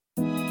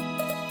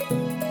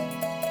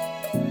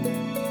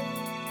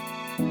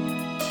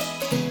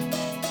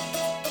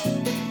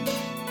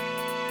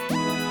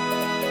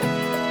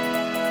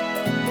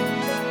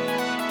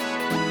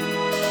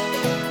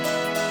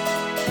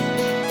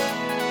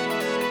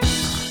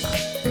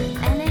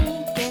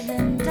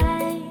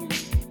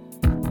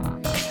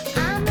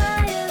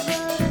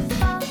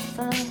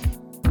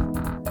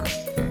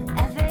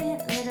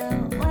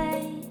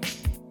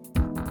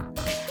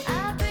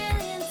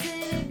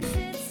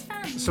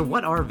So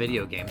what are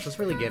video games? Let's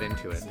really get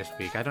into it this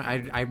week.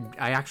 I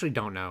actually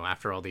don't know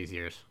after all these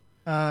years.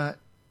 The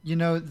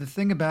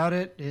thing about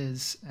it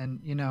is, and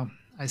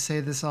I say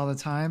this all the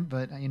time,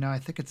 but I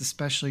think it's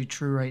especially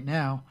true right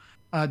now.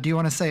 Do you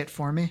want to say it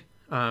for me?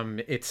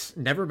 It's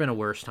never been a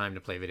worse time to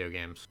play video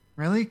games.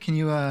 Really? Can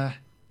I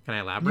Can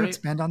you elaborate?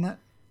 expand on that?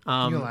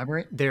 Can you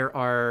elaborate? There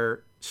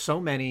are so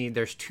many.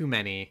 There's too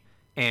many.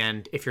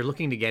 And if you're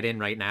looking to get in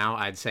right now,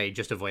 I'd say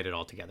just avoid it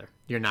altogether.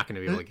 You're not going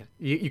to be able to get.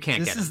 You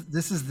can't get it.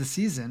 This is the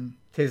season.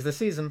 'Tis the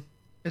season.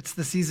 It's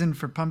the season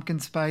for pumpkin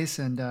spice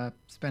and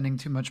spending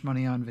too much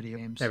money on video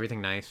games.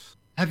 Everything nice.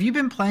 Have you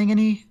been playing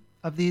any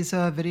of these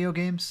video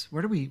games?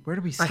 Where do we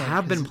I start?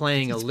 have been 'Cause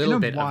playing a it's little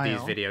been bit of these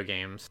while. video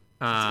games.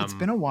 It's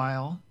been a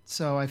while,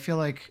 so I feel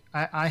like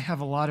I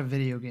have a lot of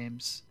video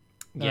games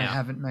that I Yeah.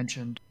 haven't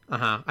mentioned.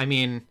 I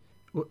mean,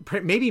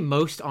 maybe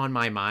most on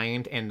my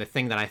mind, and the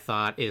thing that I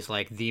thought is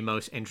like the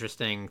most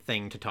interesting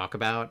thing to talk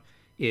about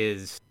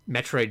is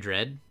Metroid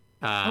Dread.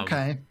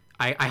 Okay.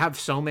 I have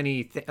so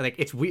many like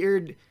it's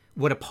weird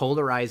what a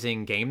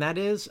polarizing game that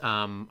is.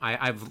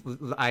 I've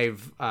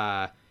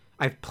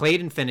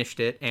played and finished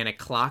it, and it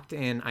clocked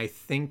in I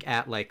think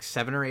at like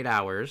 7 or 8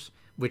 hours,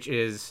 which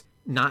is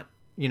not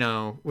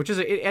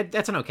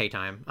that's an okay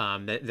time.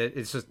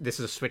 This is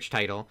a Switch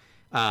title.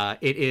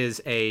 It is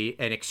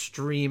an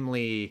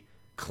extremely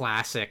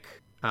classic,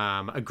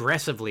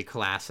 aggressively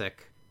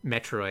classic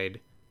Metroid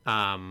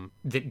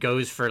that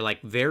goes for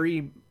like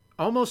very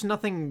almost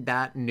nothing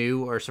that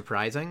new or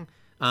surprising,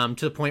 to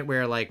the point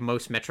where like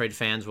most Metroid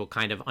fans will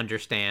kind of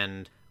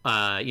understand,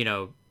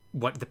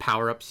 what the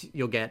power-ups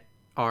you'll get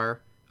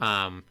are.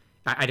 I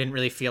didn't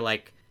really feel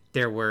like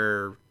there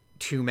were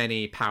too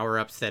many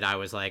power-ups that I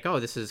was like, oh,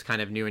 this is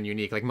kind of new and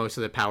unique. Like most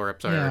of the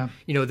power-ups are,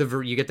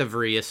 you get the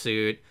Varia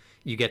suit,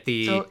 you get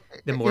the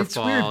morph it's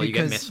weird ball, you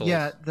get because, missiles.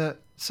 Yeah,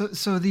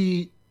 so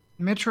the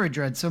Metroid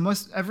Dread. So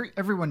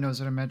everyone knows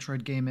what a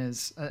Metroid game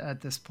is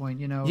at this point.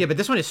 Yeah, but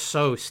this one is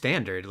so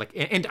standard. Like,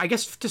 and I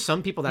guess to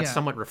some people that's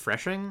somewhat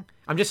refreshing.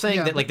 I'm just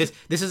saying that like this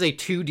is a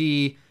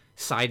 2D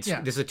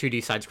this is a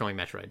 2D side-scrolling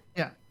Metroid.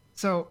 Yeah.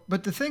 So,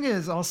 but the thing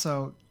is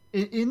also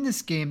in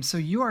this game, so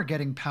you are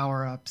getting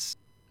power-ups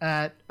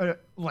at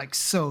like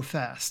so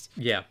fast.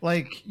 Yeah.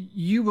 Like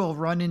you'll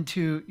run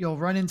into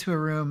a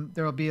room.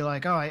 There will be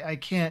like, oh, I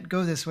can't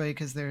go this way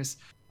because there's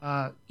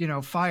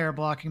fire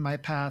blocking my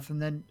path,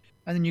 and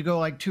then you go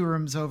like 2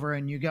 rooms over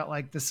and you get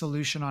like the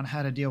solution on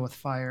how to deal with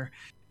fire.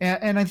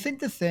 And I think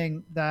the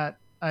thing that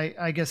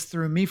I guess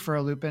threw me for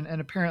a loop, and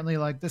apparently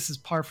like this is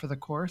par for the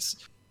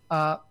course,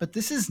 but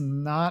this is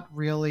not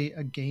really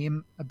a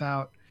game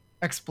about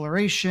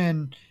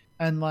exploration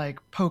and like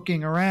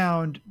poking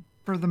around.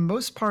 For the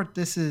most part,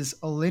 this is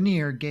a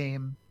linear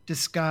game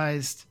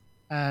disguised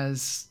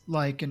as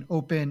like an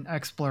open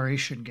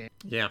exploration game.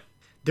 Yeah.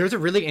 There's a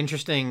really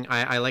interesting,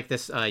 I like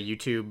this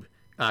YouTube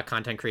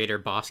content creator,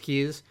 Boss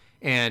Keys,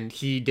 and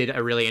he did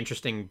a really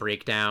interesting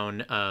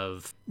breakdown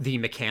of the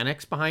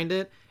mechanics behind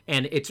it.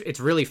 And it's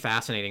really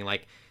fascinating.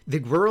 Like the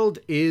world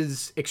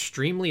is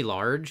extremely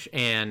large,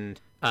 and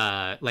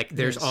like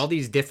there's all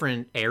these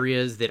different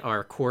areas that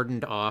are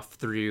cordoned off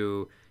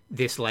through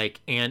this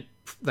like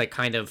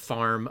kind of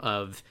farm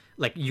of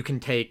like you can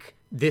take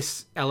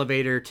this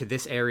elevator to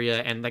this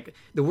area, and like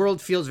the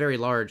world feels very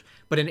large.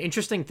 But an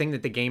interesting thing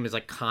that the game is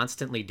like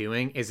constantly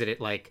doing is that it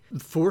like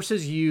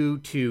forces you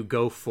to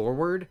go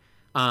forward.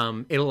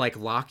 It'll like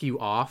lock you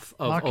off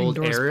of Locking old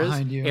doors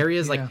behind you.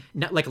 areas Yeah. like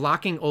not like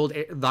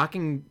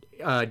locking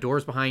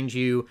doors behind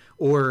you,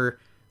 or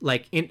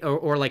like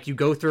or like you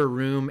go through a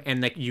room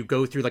and like you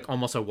go through like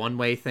almost a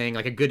one-way thing.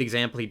 Like a good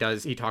example he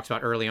talks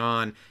about early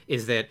on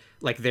is that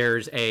like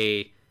there's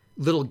a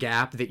little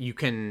gap that you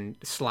can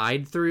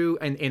slide through,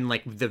 and in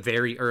like the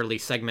very early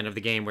segment of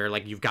the game where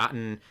like you've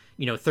gotten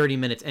 30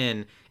 minutes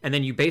in, and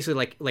then you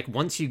basically like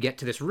once you get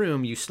to this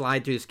room you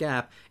slide through this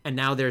gap, and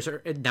now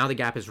the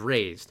gap is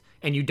raised,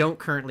 and you don't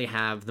currently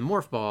have the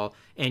morph ball,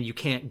 and you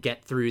can't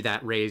get through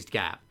that raised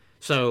gap,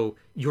 so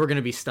you're going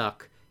to be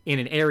stuck in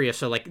an area.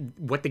 So like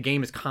what the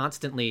game is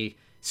constantly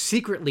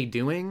secretly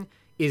doing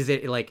is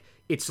that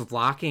it's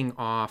locking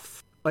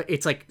off,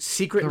 it's like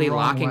secretly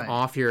locking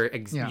off your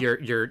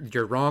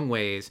wrong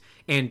ways.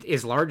 And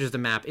as large as the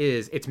map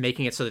is, it's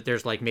making it so that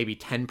there's like maybe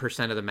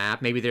 10% of the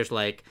map, maybe there's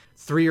like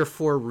 3 or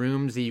 4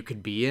 rooms that you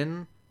could be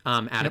in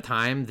at a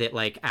time, that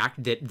like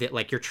that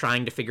like you're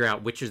trying to figure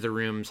out which of the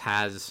rooms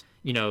has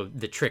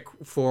the trick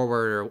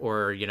forward,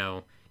 or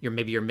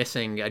you're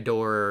missing a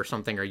door or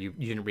something, or you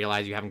didn't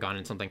realize you haven't gone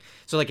in something.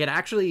 So like it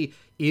actually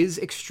is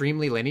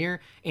extremely linear.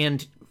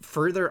 And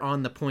further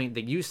on the point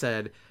that you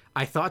said,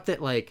 I thought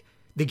that like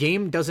the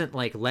game doesn't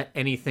like let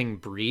anything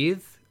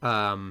breathe.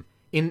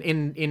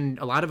 In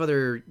a lot of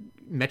other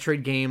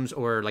Metroid games,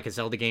 or like a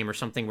Zelda game or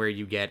something where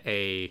you get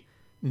a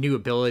new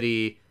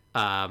ability,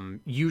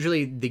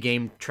 usually the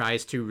game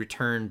tries to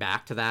return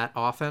back to that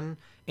often.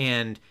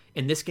 And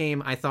in this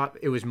game, I thought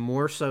it was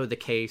more so the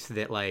case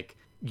that like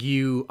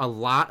a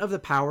lot of the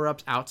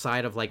power-ups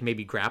outside of like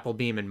maybe Grapple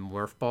Beam and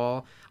Morph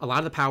Ball, a lot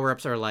of the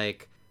power-ups are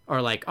like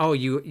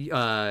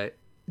oh,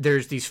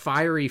 there's these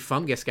fiery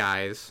fungus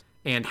guys,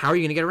 and how are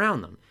you going to get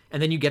around them?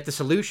 And then you get the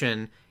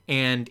solution,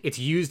 and it's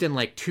used in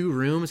like 2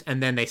 rooms,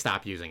 and then they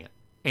stop using it.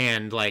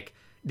 And like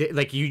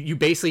you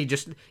basically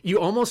just, you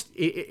almost,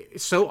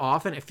 so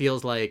often it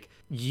feels like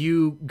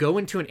you go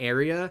into an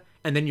area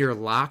and then you're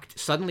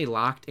suddenly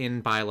locked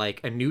in by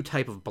like a new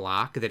type of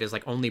block that is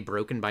like only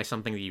broken by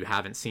something that you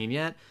haven't seen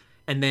yet.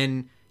 And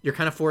then you're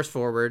kind of forced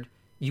forward,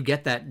 you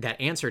get that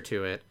answer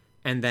to it,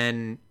 and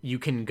then you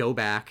can go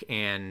back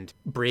and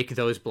break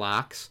those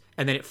blocks,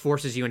 and then it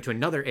forces you into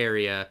another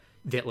area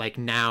that like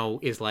now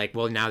is like,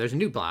 well, now there's a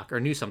new block or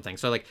new something.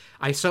 So like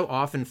I so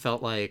often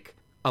felt like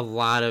a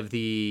lot of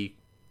the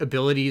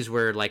abilities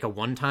were like a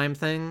one-time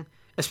thing,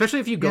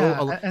 especially if you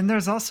go and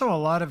there's also a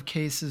lot of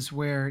cases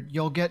where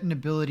you'll get an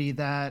ability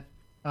that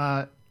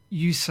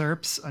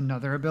usurps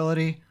another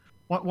ability.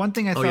 One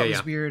thing I thought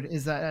was weird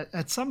is that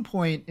at some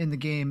point in the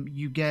game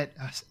you get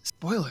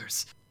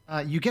spoilers,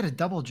 you get a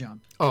double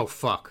jump. Oh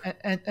fuck.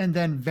 And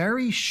then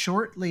very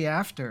shortly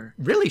after,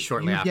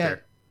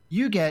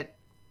 you get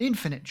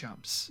infinite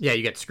jumps. Yeah,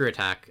 you get screw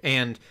attack,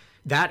 and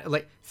that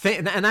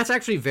and that's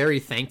actually very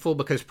thankful,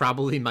 because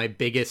probably one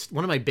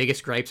of my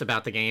biggest gripes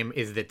about the game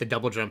is that the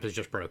double jump is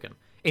just broken,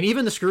 and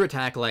even the screw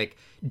attack like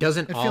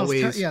doesn't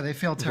always they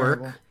feel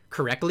terrible. Work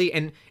correctly,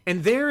 and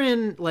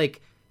therein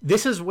like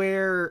this is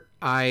where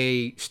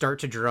I start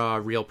to draw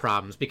real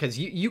problems, because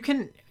you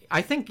can,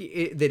 I think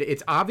that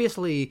it's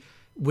obviously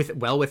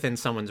within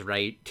someone's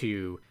right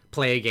to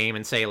play a game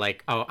and say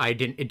like, oh,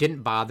 it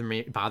didn't bother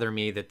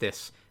me that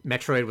this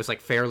Metroid was like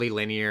fairly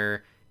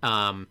linear,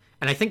 and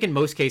I think in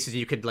most cases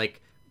you could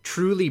like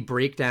truly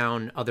break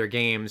down other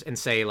games and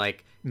say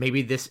like,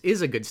 maybe this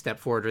is a good step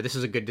forward, or this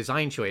is a good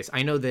design choice.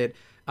 I know that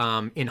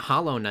in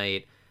Hollow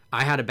Knight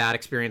I had a bad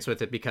experience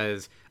with it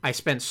because I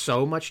spent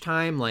so much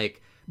time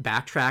like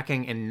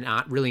backtracking and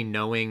not really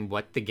knowing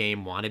what the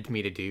game wanted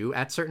me to do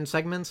at certain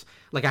segments.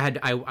 Like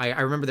I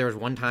remember there was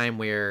one time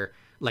where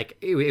like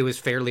it was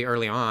fairly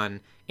early on,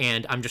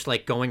 and I'm just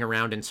like going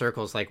around in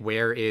circles, like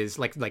where is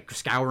like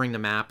scouring the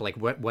map, like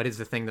what is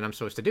the thing that I'm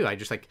supposed to do? I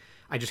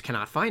just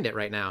cannot find it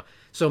right now.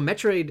 So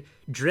Metroid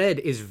Dread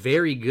is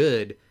very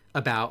good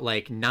about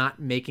like not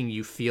making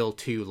you feel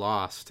too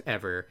lost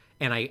ever,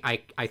 and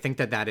I think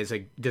that is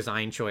a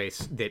design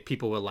choice that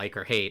people will like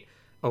or hate,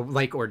 or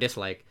like or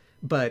dislike.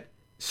 But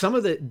some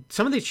of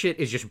the shit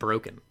is just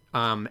broken.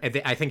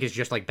 I think it's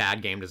just like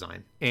bad game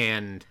design,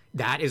 and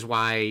that is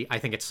why I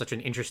think it's such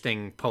an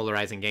interesting,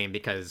 polarizing game,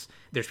 because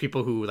there's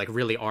people who like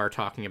really are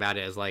talking about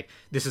it as like,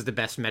 this is the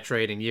best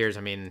Metroid in years.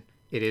 I mean,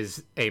 it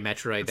is a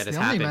Metroid that has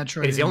happened.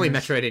 It's the only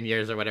Metroid in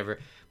years or whatever.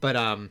 But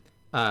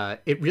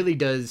it really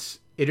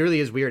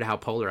is weird how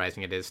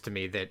polarizing it is to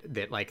me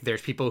that like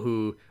there's people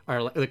who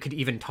are like, could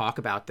even talk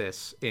about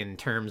this in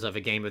terms of a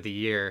game of the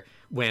year,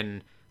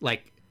 when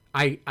like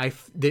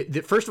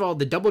first of all,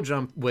 the double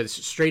jump was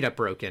straight up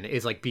broken,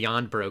 is like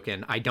beyond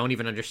broken. I don't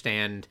even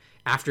understand,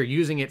 after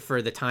using it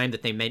for the time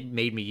that they made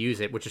me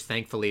use it, which is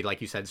thankfully,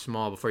 like you said,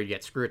 small before you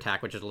get screw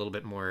attack, which is a little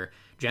bit more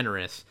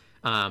generous.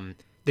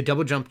 The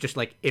double jump just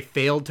like, it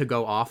failed to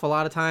go off a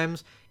lot of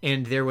times.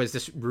 And there was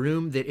this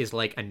room that is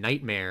like a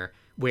nightmare,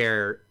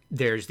 where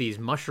there's these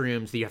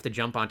mushrooms that you have to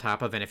jump on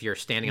top of. And if you're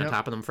standing on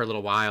top of them for a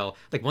little while,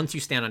 like once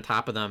you stand on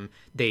top of them,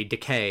 they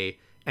decay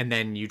and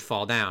then you'd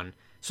fall down.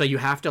 So you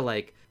have to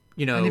like,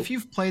 you know, and if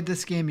you've played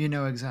this game, you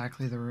know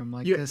exactly the room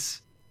like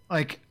this.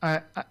 Like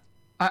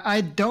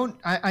I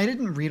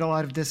didn't read a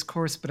lot of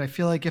discourse, but I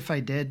feel like if I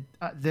did,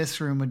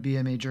 this room would be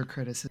a major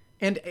criticism.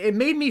 And it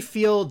made me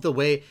feel the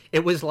way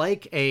it was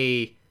like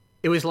a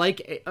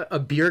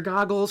beer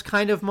goggles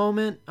kind of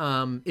moment.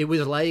 It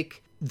was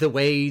like the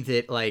way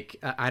that like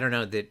I don't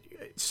know, that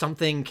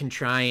something can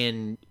try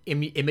and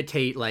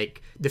imitate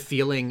like the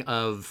feeling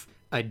of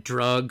a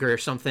drug or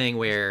something,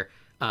 where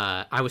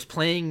I was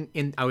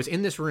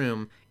in this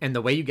room, and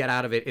the way you get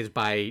out of it is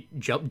by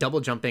double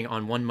jumping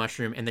on one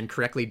mushroom and then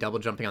correctly double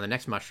jumping on the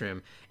next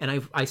mushroom.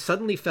 And I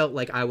suddenly felt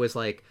like I was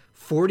like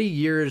 40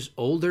 years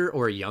older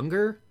or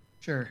younger.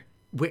 Sure.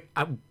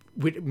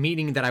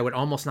 Meaning that I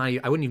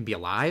wouldn't even be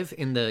alive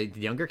in the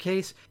younger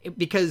case,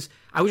 because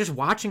I was just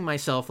watching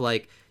myself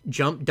like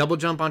double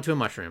jump onto a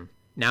mushroom.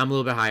 Now I'm a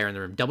little bit higher in the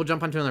room. Double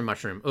jump onto another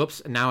mushroom.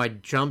 Oops, now I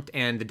jumped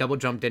and the double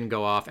jump didn't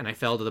go off and I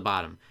fell to the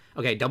bottom.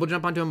 Okay, double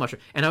jump onto a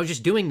mushroom. And I was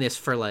just doing this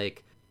for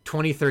like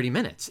 20, 30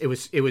 minutes. It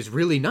was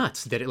really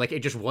nuts that it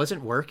just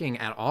wasn't working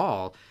at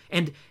all.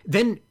 And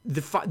then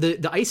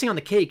the icing on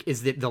the cake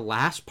is that the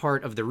last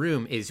part of the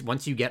room is,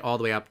 once you get all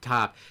the way up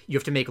top, you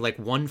have to make like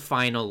one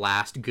final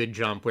last good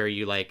jump where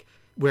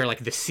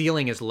the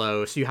ceiling is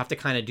low. So you have to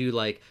kind of do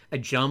like a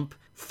jump,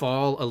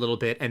 fall a little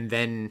bit, and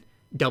then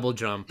double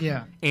jump.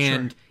 Yeah.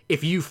 And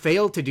if you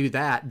fail to do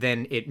that,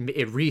 then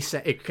it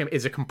reset. It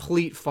is a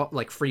complete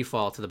free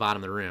fall to the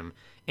bottom of the room.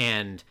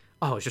 And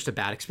it's just a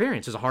bad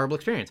experience. It's a horrible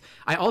experience.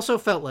 I also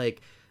felt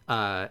like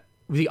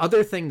the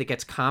other thing that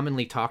gets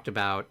commonly talked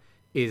about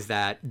is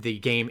that the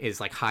game is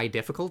like high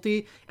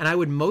difficulty, and I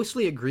would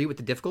mostly agree with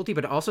the difficulty,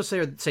 but also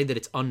say that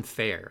it's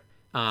unfair.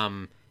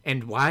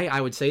 And why I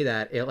would say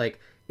that,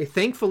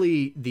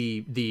 thankfully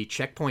the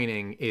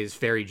checkpointing is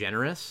very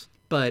generous,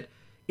 but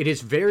it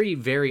is very,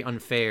 very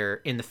unfair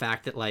in the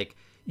fact that like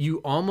I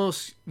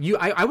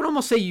would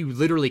almost say you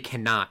literally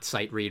cannot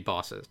sight read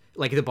bosses.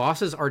 Like the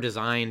bosses are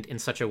designed in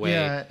such a way.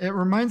 Yeah, it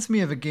reminds me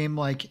of a game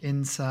like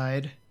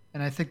Inside,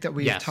 and I think that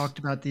we've Yes. talked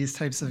about these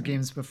types of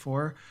games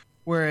before,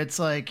 where it's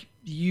like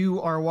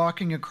you are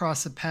walking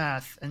across a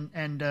path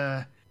and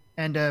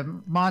a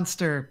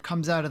monster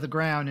comes out of the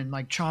ground and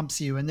like chomps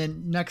you, and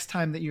then next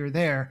time that you're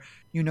there,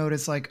 you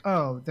notice like,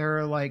 oh, there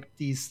are like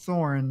these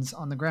thorns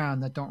on the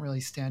ground that don't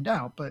really stand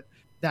out, but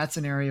that's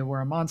an area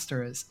where a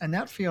monster is, and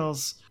that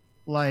feels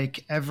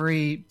like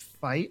every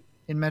fight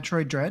in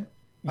Metroid Dread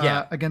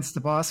Yeah. against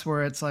the boss,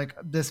 where it's like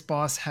this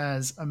boss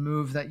has a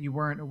move that you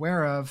weren't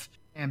aware of,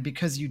 and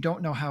because you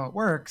don't know how it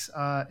works,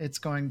 it's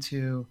going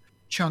to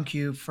chunk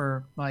you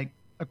for like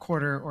a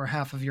quarter or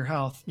half of your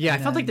health. Yeah, I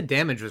and felt like the then-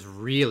 damage was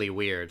really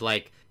weird.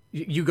 Like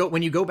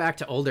when you go back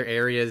to older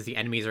areas, the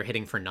enemies are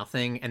hitting for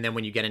nothing, and then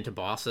when you get into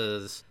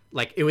bosses,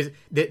 like it was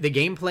the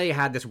gameplay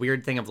had this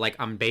weird thing of like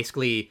I'm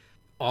basically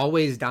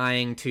always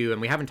dying to, and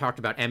we haven't talked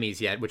about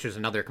Emmys yet, which is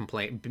another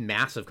complaint,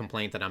 massive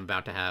complaint that I'm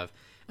about to have.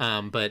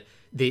 But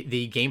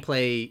the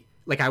gameplay,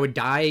 like I would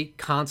die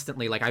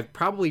constantly. Like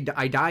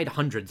I died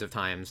hundreds of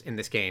times in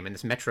this game, in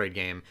this Metroid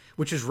game,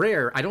 which is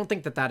rare. I don't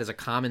think that is a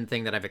common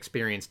thing that I've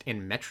experienced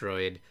in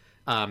Metroid.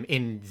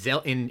 In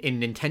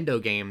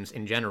Nintendo games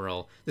in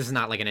general. This is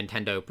not like a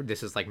Nintendo.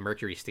 This is like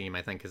Mercury Steam,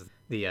 I think, is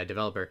the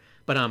developer.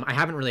 But I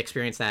haven't really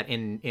experienced that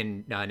in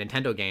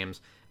Nintendo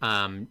games.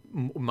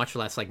 Much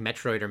less like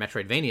Metroid or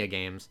Metroidvania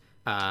games.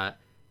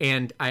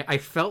 And I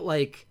felt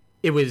like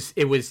it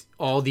was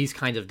all these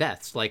kinds of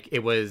deaths. Like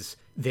it was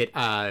that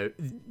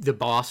the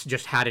boss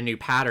just had a new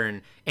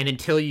pattern, and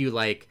until you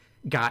like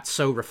got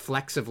so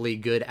reflexively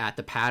good at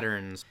the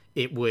patterns,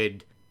 it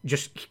would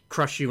just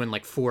crush you in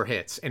like 4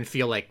 hits and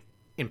feel like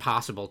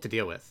impossible to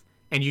deal with.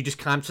 And you just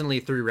constantly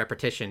through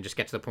repetition just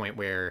get to the point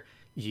where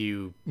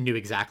you knew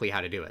exactly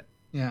how to do it.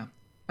 Yeah,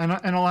 and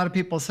a lot of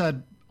people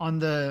said on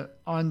the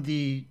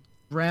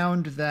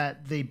round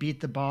that they beat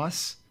the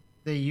boss,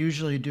 they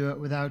usually do it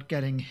without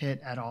getting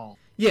hit at all.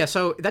 Yeah,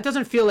 so that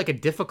doesn't feel like a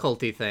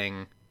difficulty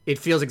thing. It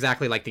feels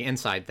exactly like the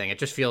Inside thing. It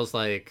just feels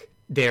like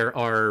there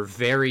are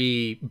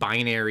very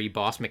binary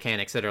boss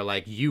mechanics that are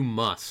like, you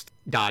must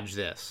dodge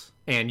this.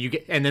 And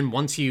then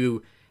once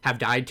you have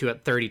died to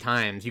it 30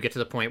 times, you get to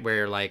the point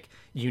where like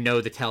you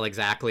know to tell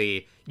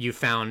exactly, you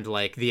found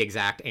like the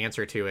exact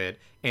answer to it,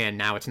 and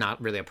now it's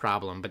not really a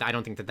problem. But I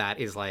don't think that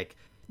is like,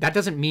 that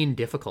doesn't mean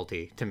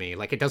difficulty to me.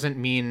 Like it doesn't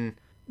mean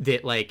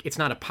that like it's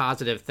not a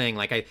positive thing.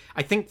 Like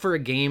I think for a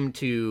game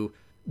to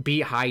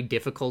be high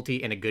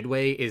difficulty in a good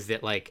way is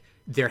that like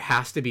there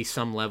has to be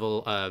some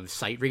level of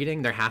sight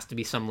reading. There has to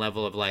be some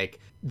level of like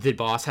the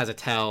boss has a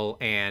tell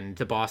and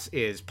the boss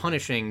is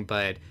punishing,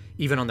 but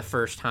even on the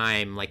first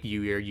time, like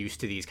you're used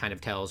to these kind of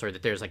tells, or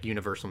that there's like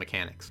universal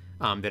mechanics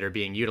that are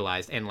being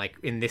utilized. And like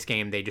in this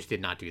game, they just did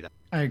not do that.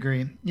 I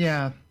agree.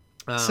 Yeah.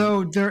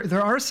 So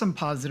there are some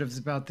positives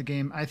about the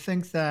game. I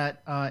think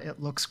that it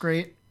looks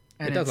great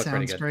and It does look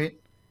pretty sounds good. great.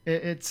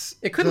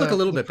 It could look a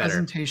little the bit better.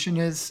 presentation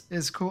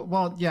is cool.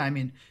 Well, yeah, I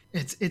mean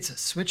it's a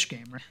Switch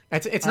game, right?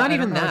 It's not I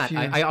even don't know that.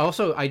 if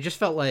you- I just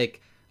felt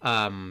like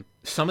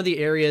some of the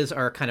areas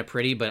are kind of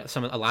pretty, but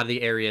a lot of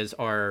the areas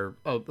are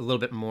a little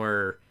bit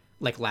more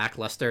like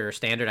lackluster or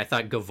standard. I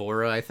thought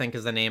Gavora, I think,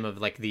 is the name of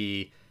like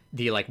the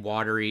like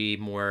watery,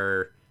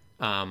 more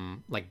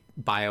like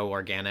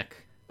bioorganic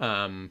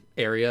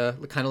area.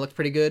 Kind of looked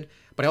pretty good.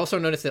 But I also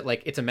noticed that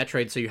like it's a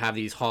Metroid, so you have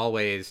these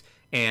hallways,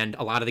 and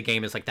a lot of the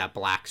game is like that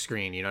black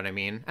screen. You know what I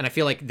mean? And I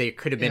feel like they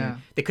could have Yeah.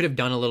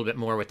 done a little bit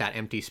more with that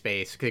empty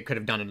space. They could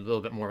have done a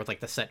little bit more with like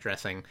the set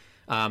dressing.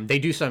 They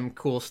do some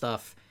cool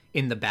stuff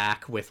in the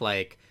back with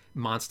like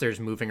monsters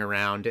moving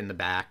around in the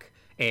back,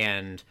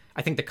 and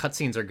I think the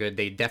cutscenes are good.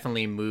 They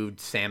definitely moved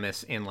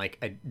Samus in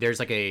like there's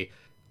like a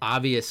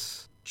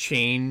obvious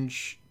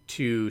change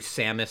to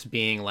Samus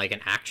being like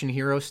an action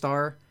hero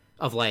star,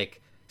 of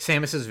like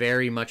Samus is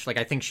very much like,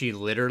 I think she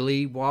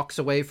literally walks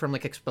away from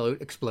like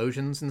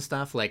explosions and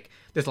stuff. Like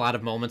there's a lot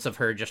of moments of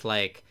her just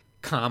like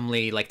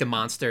calmly, like the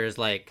monster is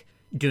like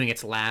doing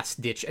its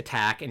last ditch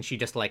attack, and she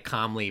just like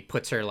calmly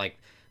puts her like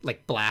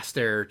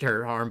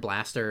her arm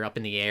blaster up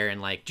in the air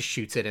and like just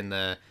shoots it in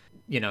the,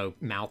 you know,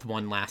 mouth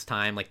one last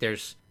time. Like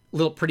there's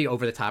little pretty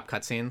over the top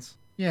cutscenes.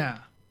 Yeah,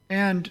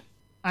 and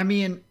I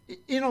mean,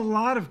 in a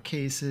lot of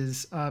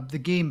cases, the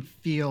game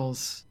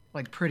feels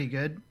like pretty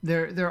good.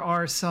 There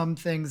are some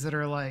things that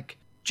are like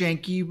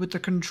janky with the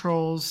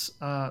controls.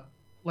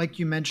 Like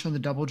you mentioned, the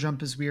double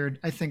jump is weird.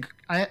 I think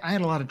I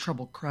had a lot of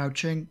trouble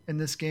crouching in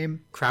this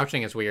game.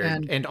 Crouching is weird,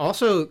 And- and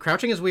also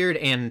crouching is weird,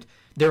 and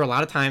there are a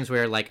lot of times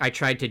where like I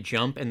tried to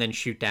jump and then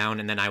shoot down,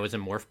 and then I was a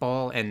morph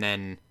ball, and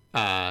then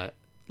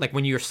like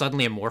when you're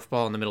suddenly a morph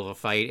ball in the middle of a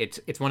fight,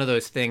 it's one of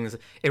those things.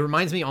 It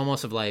reminds me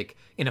almost of like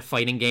in a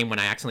fighting game when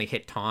I accidentally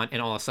hit taunt,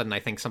 and all of a sudden I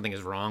think something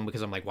is wrong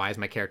because I'm like, why is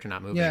my character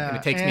not moving? Yeah, and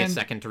it takes me a and-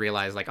 second to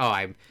realize like, oh,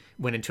 I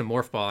went into a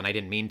morph ball and I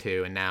didn't mean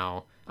to, and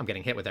now I'm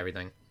getting hit with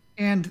everything.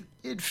 And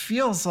it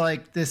feels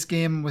like this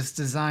game was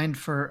designed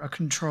for a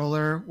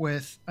controller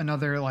with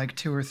another like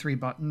 2 or 3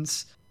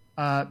 buttons,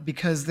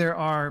 because there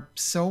are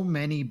so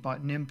many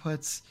button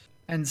inputs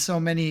and so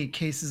many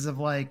cases of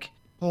like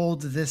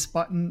hold this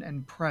button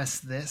and press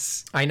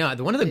this. I know.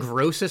 One of the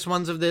grossest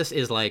ones of this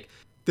is like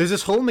there's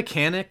this whole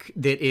mechanic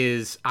that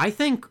is, I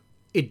think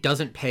it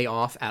doesn't pay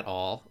off at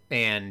all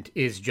and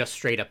is just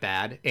straight up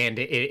bad. And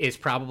it is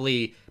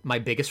probably my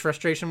biggest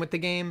frustration with the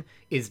game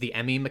is the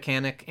Emmy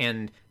mechanic.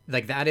 And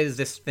like that is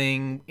this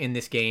thing in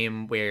this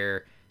game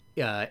where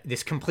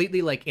this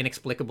completely like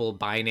inexplicable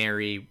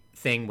binary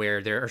thing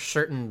where there are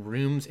certain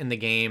rooms in the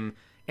game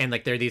and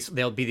like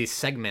there'll be these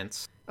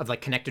segments of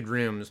like connected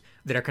rooms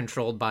that are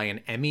controlled by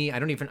an Emmy.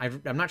 I'm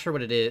not sure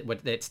what it is,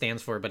 what it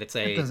stands for, but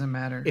It doesn't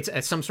matter.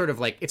 It's some sort of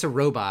like, it's a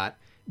robot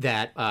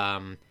that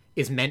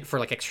is meant for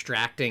like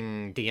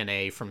extracting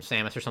DNA from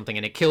Samus or something,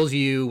 and it kills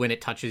you when it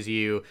touches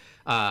you.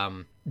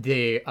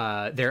 There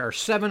are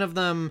 7 of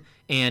them,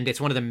 and it's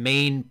one of the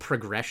main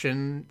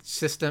progression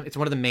system. It's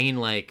one of the main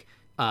like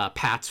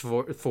paths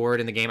forward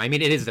in the game. I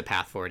mean, it is the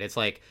path forward. It's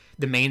like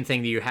the main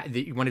thing that you have.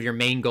 One of your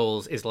main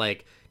goals is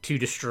like to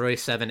destroy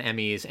 7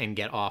 Emmys and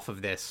get off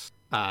of this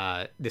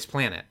this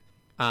planet.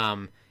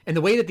 And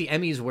the way that the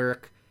Emmys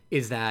work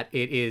is that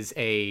it is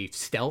a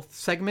stealth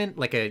segment,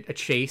 like a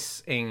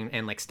chase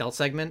and like stealth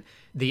segment.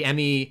 The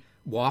Emmy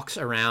walks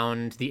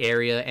around the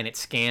area and it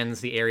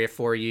scans the area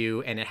for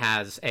you, and it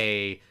has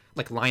a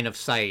like line of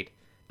sight.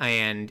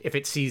 And if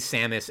it sees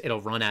Samus, it'll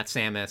run at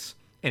Samus,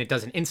 and it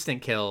does an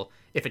instant kill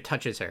if it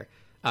touches her.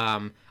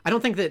 I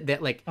don't think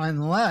that like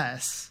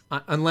Unless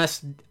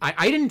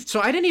I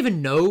didn't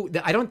even know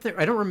that. I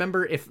don't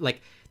remember if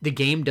like the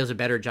game does a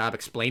better job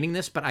explaining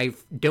this, but I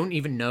didn't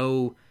even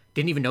know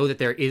that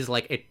there is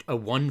like a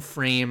 1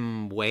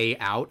 frame way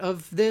out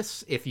of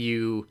this. If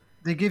you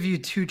they give you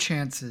 2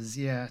 chances,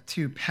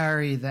 to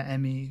parry the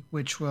Emmy,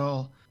 which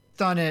will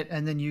stun it,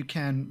 and then you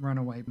can run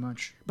away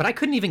much. But I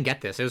couldn't even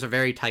get this. It was a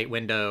very tight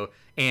window,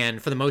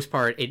 and for the most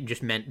part, it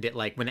just meant that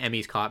like when the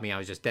Emmys caught me, I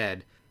was just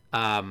dead.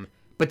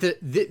 But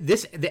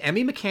the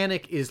Emmy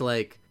mechanic is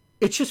like,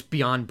 it's just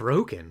beyond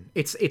broken.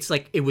 It's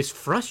like, it was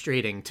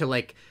frustrating to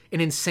like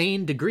an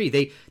insane degree.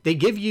 They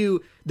give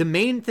you the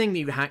main thing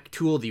that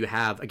tool that you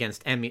have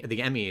against the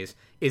Emmys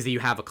is that you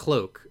have a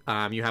cloak.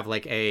 You have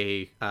like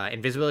a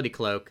invisibility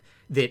cloak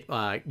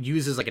that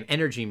uses like an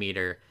energy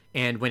meter,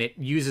 and when it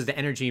uses the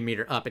energy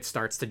meter up, it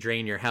starts to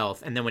drain your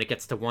health, and then when it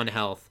gets to 1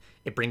 health,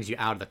 it brings you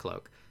out of the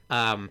cloak.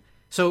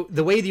 So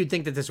the way that you'd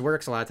think that this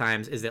works a lot of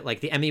times is that like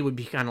the Emmy would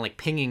be kind of like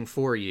pinging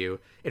for you.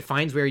 It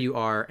finds where you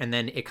are, and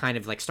then it kind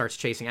of like starts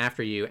chasing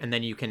after you, and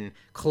then you can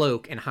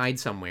cloak and hide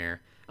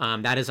somewhere.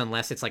 That is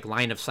unless it's like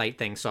line of sight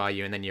thing saw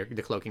you, and then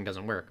the cloaking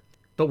doesn't work.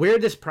 But where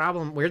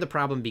the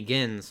problem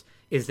begins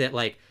is that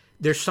like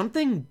there's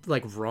something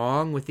like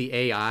wrong with the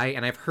AI,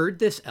 and I've heard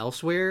this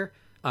elsewhere.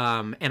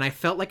 And I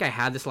felt like I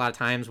had this a lot of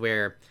times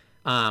where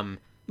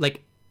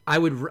like I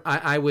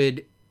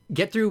would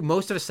get through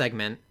most of a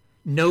segment,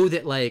 know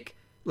that like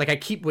I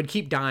would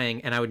keep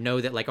dying, and I would know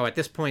that like, oh, at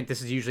this point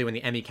this is usually when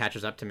the Emmy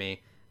catches up to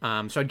me.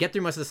 So I'd get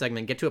through most of the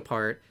segment, get to a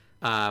part,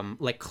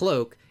 like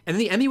cloak, and then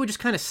the Emmy would just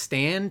kind of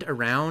stand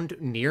around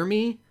near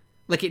me,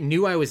 like it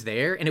knew I was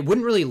there, and it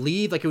wouldn't really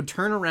leave. Like it would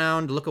turn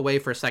around, look away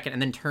for a second,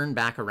 and then turn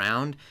back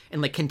around,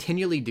 and like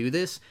continually do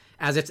this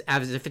as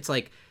if it's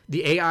like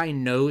the AI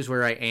knows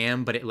where I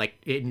am, but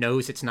it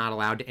knows it's not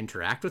allowed to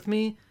interact with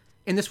me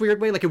in this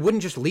weird way. Like it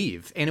wouldn't just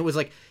leave, and it was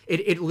like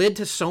it led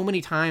to so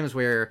many times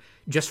where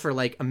just for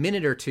like a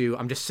minute or two,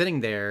 I'm just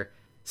sitting there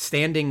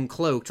standing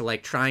cloaked,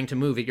 like trying to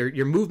move.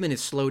 Your movement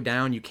is slowed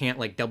down. You can't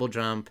like double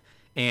jump,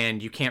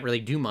 and you can't really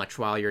do much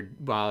while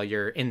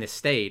you're in this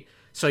state.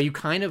 So you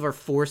kind of are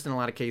forced in a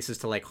lot of cases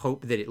to like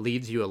hope that it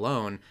leaves you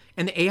alone.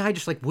 And the AI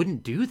just like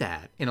wouldn't do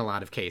that in a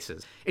lot of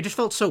cases. It just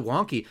felt so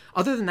wonky.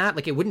 Other than that,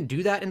 like it wouldn't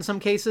do that in some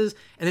cases.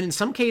 And then in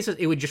some cases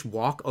it would just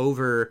walk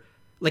over,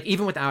 like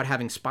even without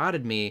having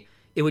spotted me,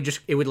 it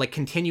would like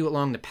continue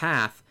along the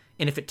path.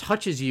 And if it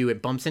touches you,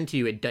 it bumps into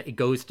you, it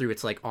goes through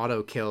its like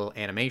auto kill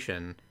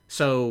animation.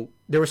 So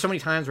there were so many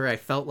times where I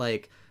felt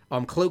like, oh,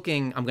 I'm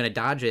cloaking, I'm going to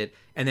dodge it.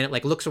 And then it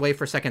like looks away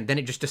for a second. Then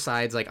it just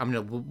decides like, I'm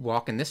going to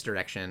walk in this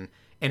direction.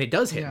 And it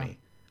does hit me.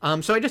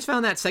 So I just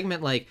found that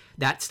segment, like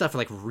that stuff,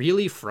 like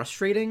really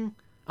frustrating.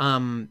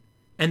 And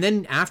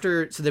then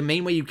so the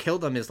main way you kill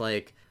them is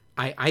like,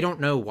 I don't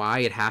know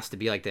why it has to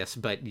be like this,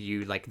 but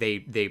you like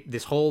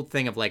this whole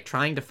thing of like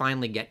trying to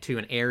finally get to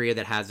an area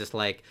that has this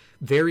like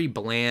very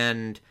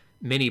bland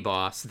mini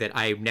boss that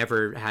I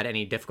never had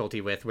any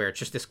difficulty with, where it's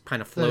just this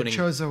kind of floating.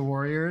 The Chozo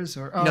Warriors,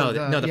 or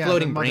the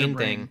floating brain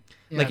thing.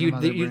 Yeah, like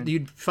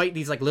you'd fight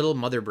these like little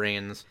mother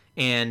brains,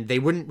 and they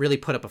wouldn't really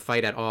put up a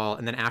fight at all.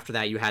 And then after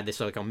that, you had this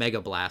like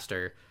Omega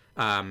Blaster,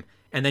 and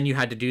then you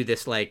had to do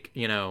this like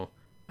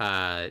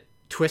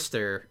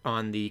twister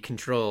on the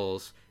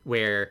controls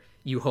where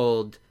you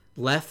hold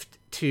left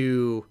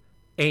to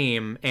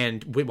aim,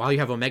 and while you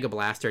have Omega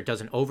Blaster, it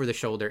does an over the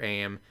shoulder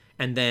aim,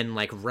 and then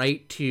like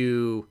right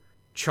to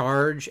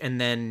charge, and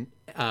then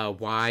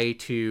Y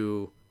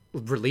to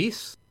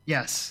release.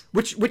 Yes.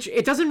 which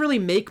it doesn't really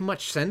make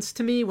much sense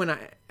to me when I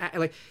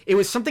like it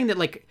was something that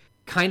like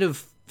kind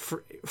of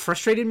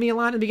frustrated me a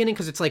lot in the beginning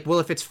because it's like, well,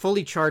 if it's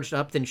fully charged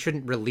up, then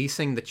shouldn't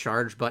releasing the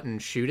charge button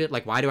shoot it?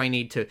 Like, why do I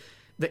need to?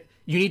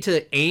 You need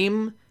to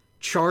aim,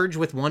 charge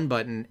with one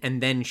button,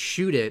 and then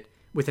shoot it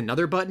with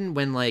another button.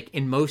 When like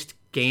in most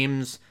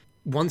games,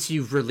 once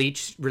you've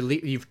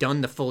you've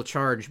done the full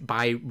charge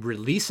by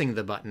releasing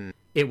the button,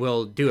 it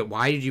will do it.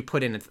 Why did you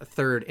put in a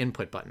third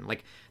input button?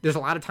 Like, there's a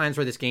lot of times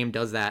where this game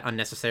does that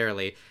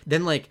unnecessarily.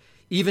 Then like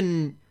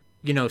even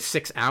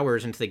 6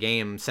 hours into the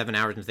game, 7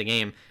 hours into the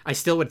game, I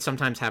still would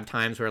sometimes have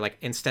times where like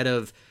instead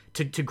of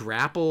to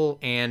grapple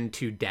and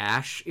to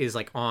dash is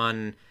like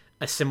on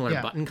a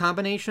similar button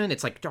combination.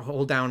 It's like to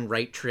hold down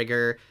right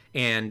trigger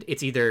and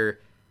it's either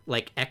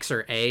like X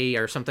or A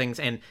or something.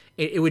 And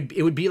it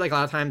would be like a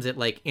lot of times that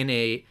like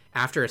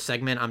after a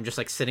segment, I'm just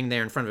like sitting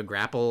there in front of a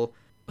grapple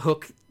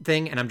hook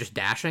thing and I'm just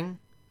dashing.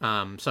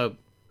 So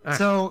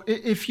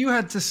if you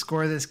had to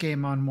score this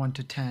game on 1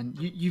 to 10,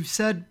 you've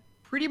said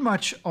pretty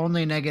much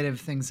only negative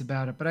things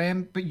about it,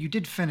 but you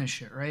did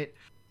finish it, right?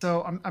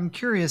 So I'm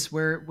curious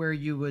where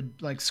you would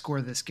like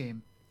score this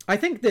game. I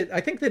think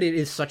that it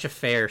is such a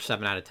fair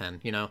 7 out of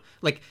 10.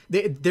 Like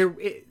it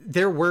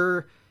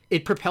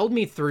propelled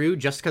me through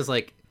just because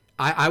like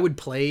I would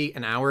play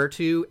an hour or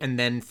two and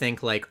then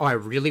think like, oh, I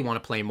really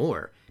want to play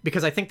more,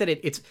 because I think that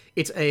it's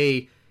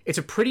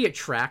a pretty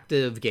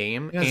attractive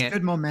game. It has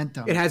good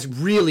momentum. It has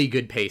really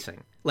good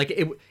pacing. Like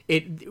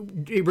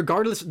it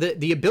regardless,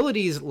 the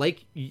abilities,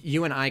 like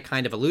you and I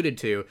kind of alluded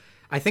to,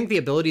 I think the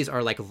abilities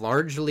are like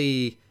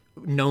largely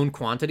known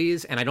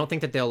quantities, and I don't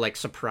think that they'll like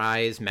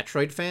surprise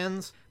Metroid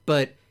fans,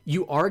 but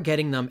you are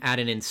getting them at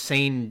an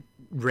insane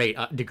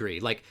degree.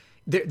 Like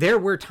there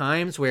were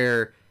times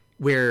where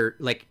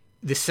like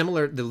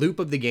the loop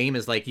of the game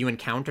is like you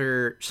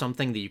encounter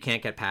something that you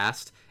can't get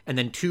past, and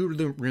then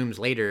 2 rooms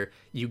later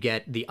you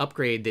get the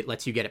upgrade that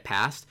lets you get it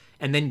past,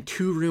 and then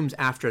 2 rooms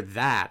after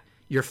that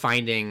you're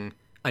finding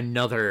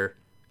another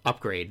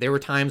upgrade. There were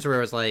times where I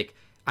was like,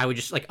 I would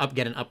just like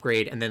get an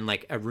upgrade, and then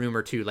like a room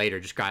or 2 later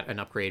just got an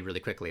upgrade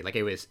really quickly. Like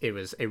it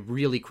was a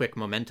really quick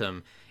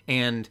momentum.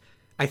 And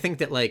I think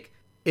that like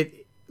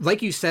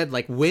like you said,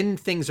 like when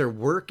things are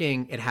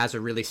working, it has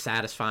a really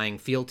satisfying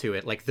feel to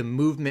it. Like the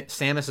movement,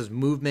 Samus's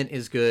movement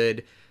is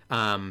good.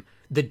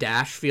 The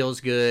dash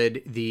feels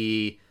good.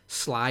 The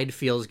slide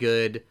feels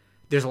good.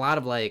 There's a lot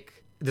of like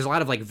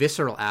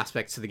visceral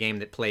aspects to the game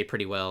that play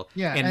pretty well.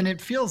 Yeah, and it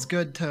feels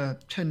good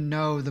to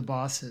know the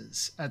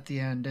bosses at the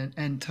end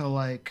and to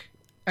like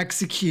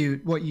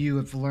execute what you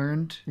have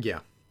learned. Yeah.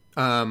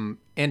 And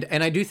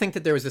I do think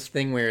that there was this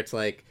thing where it's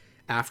like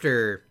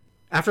after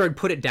I'd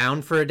put it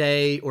down for a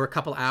day or a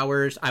couple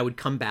hours, I would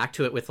come back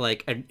to it with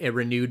like a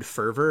renewed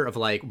fervor of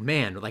like,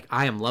 man, like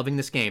I am loving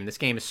this game. This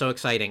game is so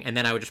exciting. And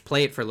then I would just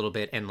play it for a little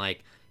bit and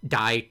like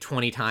die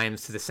 20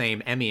 times to the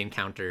same Emmy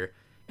encounter.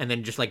 And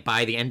then just like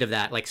by the end of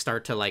that, like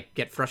start to like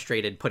get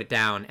frustrated, put it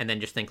down, and then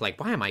just think like,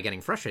 why am I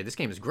getting frustrated? This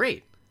game is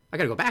great. I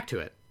got to go back to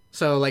it.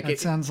 So like it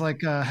sounds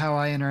like how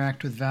I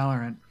interact with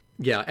Valorant.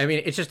 Yeah, I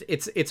mean, it's just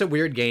it's a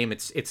weird game.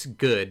 It's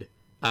good.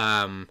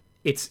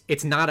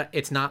 It's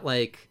not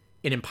like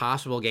an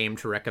impossible game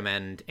to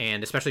recommend,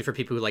 and especially for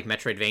people who like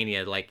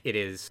Metroidvania, like it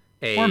is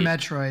or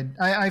Metroid.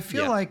 I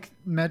feel like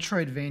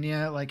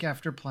Metroidvania, like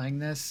after playing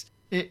this,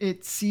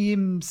 it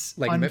seems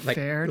like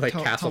unfair like to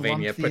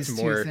Castlevania lump puts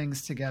these more 2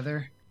 things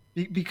together,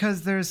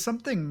 because there's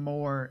something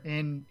more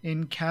in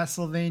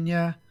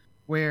Castlevania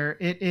where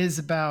it is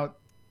about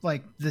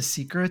like the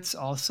secrets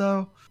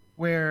also,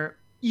 where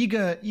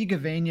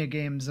Igavania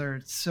games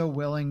are so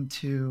willing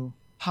to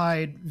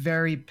hide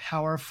very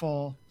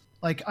powerful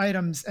like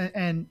items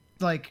and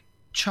like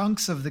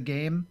chunks of the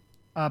game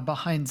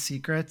behind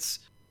secrets,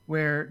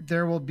 where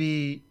there will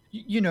be,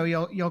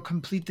 you'll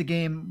complete the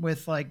game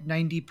with like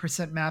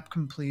 90% map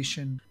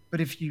completion, but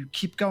if you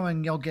keep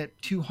going, you'll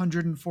get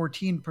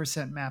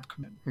 214% map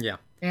completion. Yeah.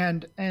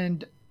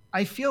 And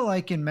I feel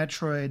like in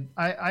Metroid,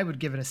 I would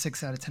give it a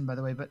 6 out of 10, by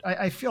the way, but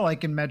I feel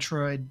like in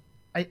Metroid,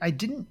 I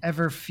didn't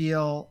ever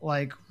feel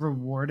like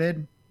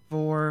rewarded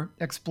for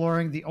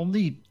exploring. The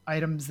only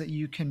items that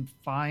you can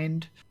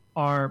find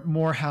are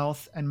more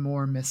health and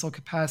more missile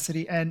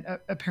capacity, and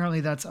apparently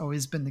that's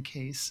always been the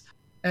case.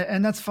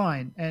 And that's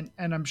fine. And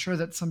I'm sure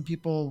that some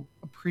people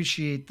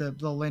appreciate the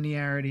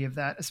linearity of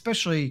that,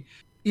 especially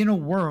in a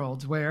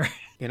world where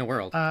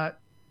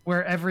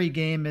where every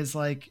game is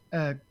like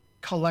a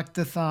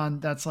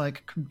collectathon that's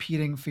like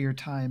competing for your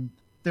time.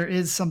 There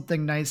is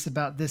something nice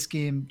about this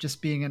game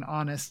just being an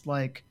honest,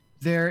 like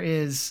there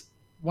is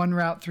one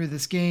route through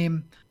this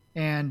game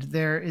and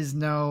there is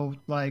no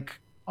like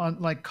on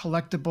like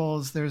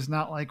collectibles. There's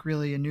not like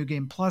really a new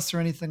game plus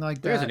or anything like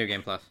that. There's a new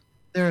game plus.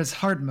 There is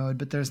hard mode,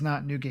 but there's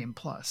not new game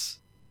plus.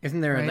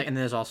 Isn't there? Right? And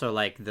there's also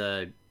like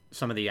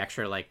some of the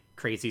extra like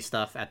crazy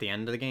stuff at the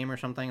end of the game or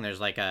something. There's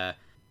like a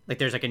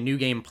new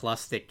game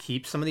plus that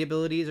keeps some of the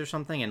abilities or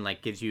something and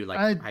like gives you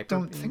like. I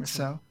don't think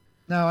so.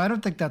 No, I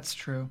don't think that's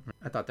true.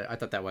 I thought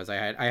that was.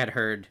 I had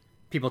heard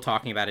people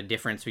talking about a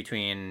difference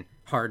between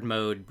hard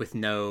mode with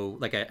no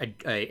like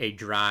a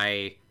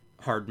dry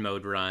hard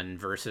mode run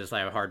versus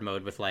like a hard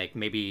mode with like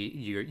maybe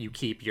you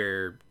keep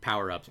your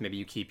power ups, maybe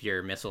you keep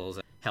your missiles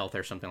health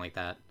or something like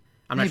that.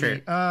 I'm not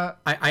Maybe. sure.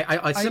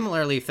 I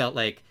similarly felt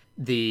like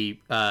the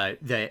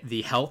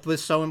health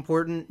was so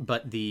important,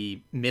 but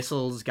the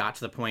missiles got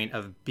to the point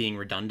of being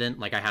redundant.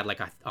 Like I had like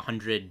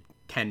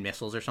 110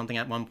 missiles or something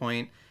at one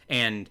point,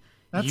 and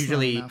That's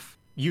not enough.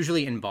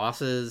 usually in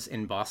boss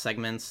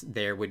segments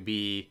there would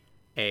be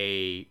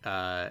a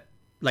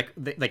like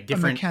A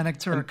different mechanic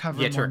to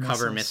recover to more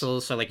recover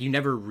missiles. So like you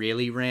never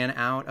really ran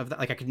out of that.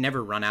 Like I could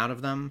never run out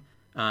of them.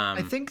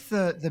 I think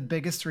the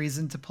biggest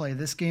reason to play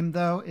this game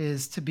though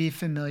is to be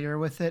familiar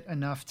with it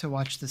enough to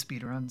watch the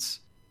speedruns.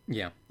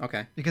 Yeah.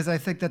 Okay. Because I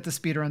think that the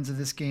speedruns of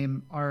this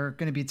game are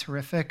going to be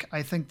terrific.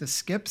 I think the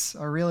skips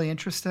are really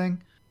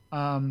interesting.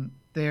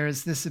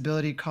 There's this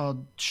ability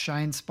called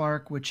Shine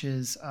Spark, which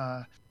is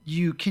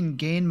you can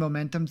gain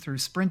momentum through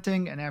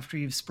sprinting, and after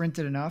you've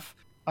sprinted enough,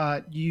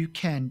 you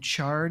can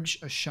charge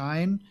a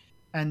shine,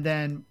 and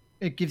then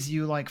it gives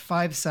you like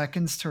 5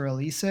 seconds to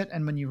release it.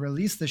 And when you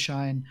release the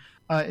shine,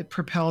 it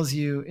propels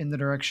you in the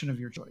direction of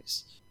your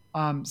choice.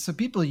 So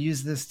people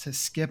use this to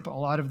skip a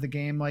lot of the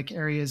game, like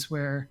areas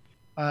where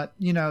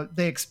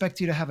they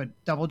expect you to have a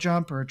double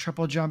jump or a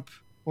triple jump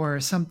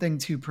or something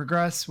to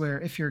progress, where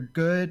if you're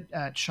good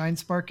at shine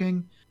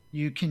sparking,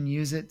 you can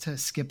use it to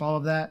skip all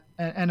of that.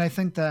 And I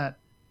think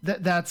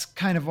that's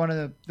kind of one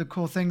of the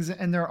cool things.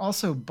 And there are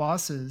also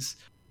bosses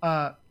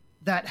that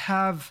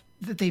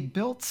they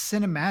built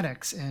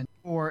cinematics in,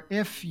 or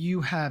if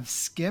you have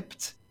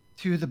skipped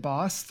to the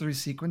boss through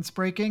sequence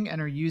breaking and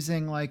are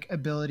using like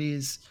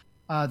abilities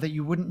that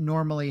you wouldn't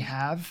normally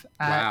have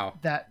at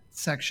that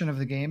section of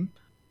the game.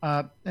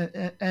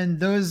 And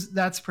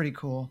that's pretty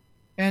cool.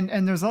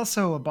 And there's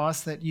also a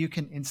boss that you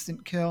can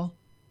instant kill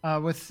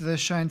with the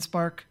Shine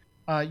Spark.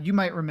 You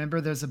might remember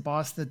there's a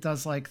boss that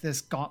does like this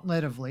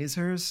gauntlet of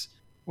lasers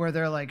where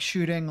they're like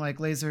shooting like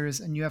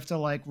lasers and you have to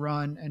like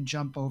run and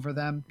jump over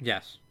them.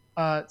 Yes.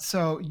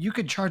 So you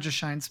could charge a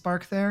Shine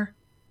Spark there,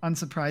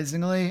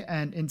 unsurprisingly,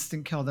 and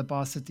instant kill the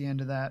boss at the end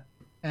of that.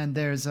 And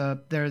there's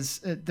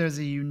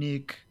a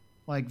unique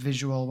like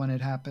visual when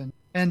it happened.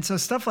 And so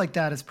stuff like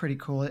that is pretty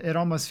cool. It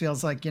almost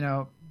feels like,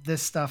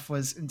 this stuff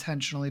was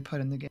intentionally put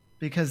in the game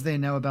because they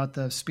know about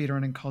the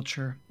speedrunning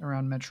culture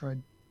around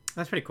Metroid.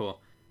 That's pretty cool.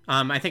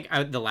 I think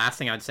the last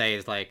thing I'd say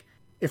is like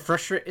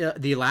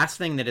the last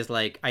thing that is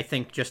like I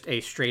think just a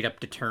straight up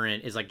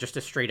deterrent is like just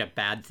a straight up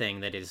bad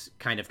thing that is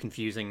kind of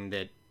confusing.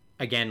 That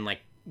again,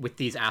 like with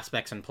these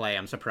aspects in play,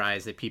 I'm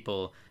surprised that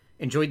people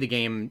enjoyed the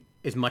game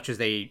as much as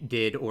they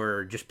did,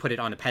 or just put it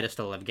on a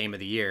pedestal of Game of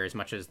the Year as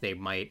much as they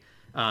might.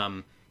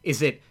 Is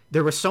that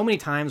there were so many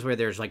times where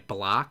there's like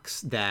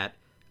blocks that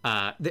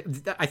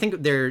I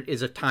think there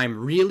is a time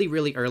really,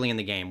 really early in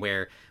the game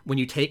where when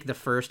you take the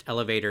first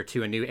elevator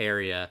to a new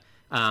area,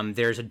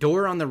 there's a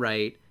door on the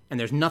right and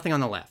there's nothing on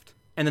the left.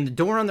 And then the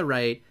door on the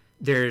right,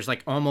 there's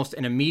like almost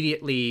an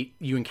immediately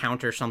you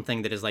encounter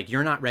something that is like,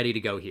 you're not ready to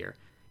go here.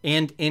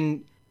 And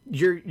in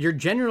your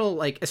general,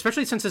 like,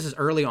 especially since this is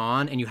early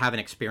on and you haven't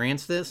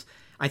experienced this,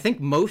 I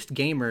think most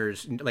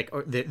gamers, like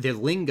the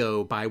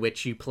lingo by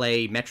which you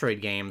play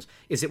Metroid games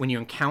is that when you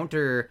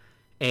encounter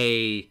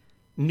a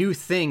new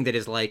thing that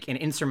is like an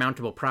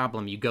insurmountable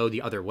problem, you go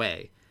the other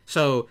way.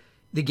 So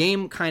the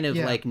game kind of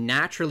like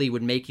naturally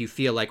would make you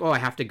feel like, oh, I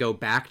have to go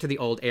back to the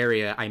old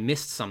area. I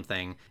missed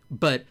something.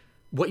 But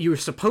what you were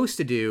supposed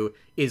to do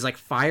is like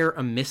fire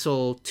a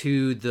missile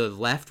to the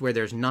left where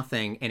there's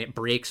nothing and it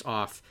breaks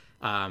off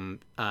like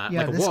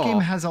a this wall.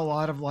 game has a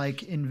lot of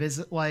like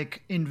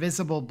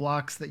invisible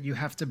blocks that you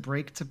have to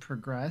break to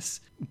progress.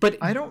 But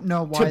I don't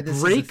know why this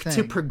is a break thing.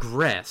 to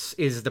progress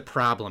is the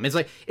problem. It's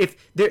like if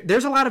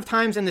there's a lot of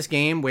times in this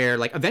game where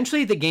like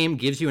eventually the game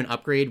gives you an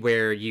upgrade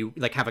where you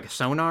like have like a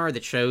sonar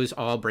that shows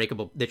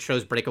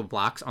breakable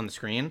blocks on the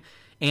screen,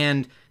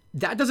 and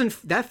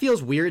that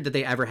feels weird that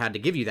they ever had to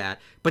give you that.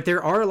 But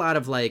there are a lot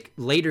of like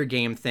later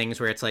game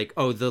things where it's like,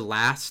 oh, the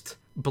last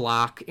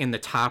block in the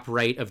top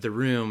right of the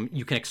room,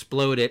 you can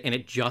explode it and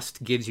it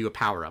just gives you a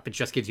power up. It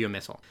just gives you a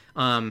missile.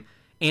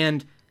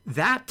 And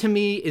that to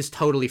me is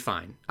totally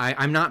fine.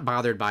 I'm not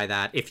bothered by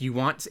that. If you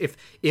want,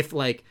 if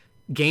like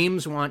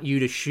games want you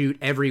to shoot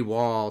every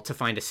wall to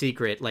find a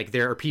secret, like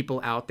there are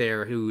people out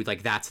there who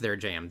like that's their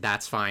jam.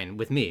 That's fine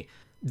with me.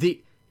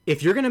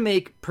 If you're going to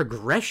make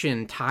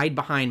progression tied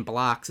behind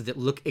blocks that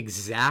look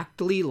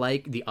exactly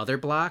like the other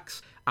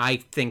blocks, I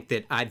think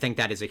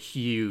that is a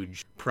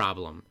huge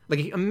problem,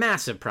 like a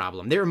massive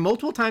problem. There are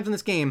multiple times in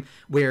this game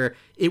where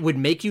it would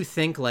make you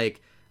think like,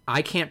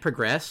 I can't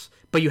progress,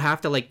 but you have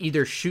to like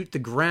either shoot the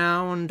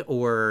ground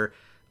or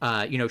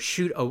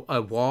shoot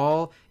a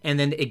wall, and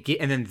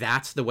then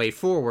that's the way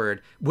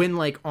forward. When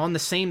like on the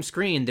same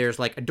screen there's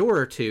like a door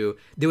or two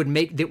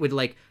that would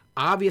like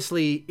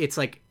obviously it's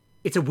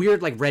a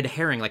weird like red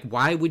herring. Like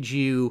why would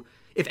you,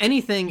 if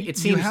anything, it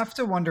seems you have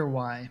to wonder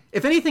why.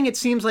 if anything, it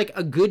seems like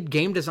a good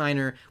game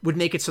designer would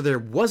make it so there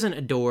wasn't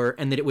a door,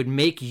 and that it would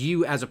make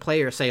you as a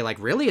player say like,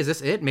 really, is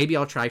this it? Maybe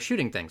I'll try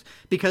shooting things,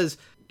 because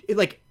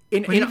like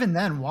But even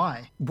then,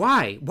 why?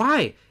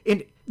 why?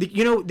 And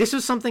this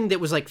is something that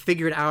was like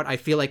figured out, I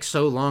feel like,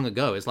 so long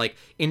ago. Is like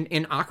in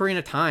Ocarina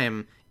of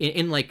Time,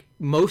 in like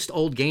most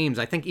old games,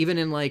 I think even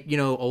in like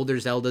older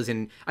Zeldas,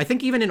 and I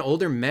think even in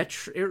older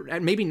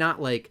maybe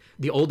not like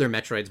the older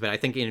Metroids, but I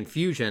think in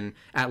Fusion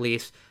at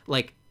least,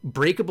 like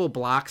breakable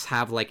blocks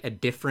have like a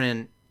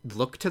different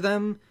look to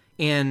them.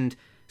 And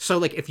so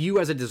like if you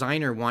as a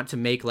designer want to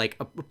make like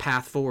a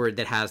path forward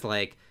that has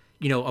like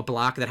a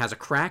block that has a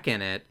crack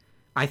in it,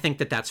 I think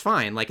that that's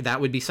fine. Like that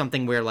would be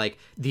something where like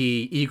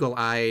the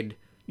eagle-eyed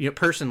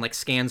person like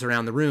scans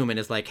around the room and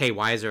is like, hey,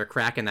 why is there a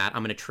crack in that?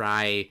 I'm gonna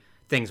try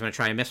things. I'm gonna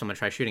try a missile. I'm gonna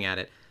try shooting at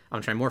it.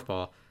 I'm gonna try morph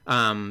ball.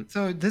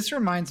 So this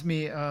reminds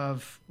me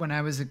of when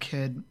I was a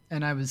kid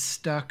and I was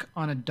stuck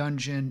on a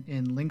dungeon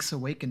in Link's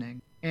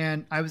Awakening,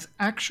 and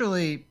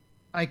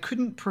I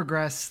couldn't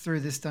progress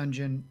through this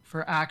dungeon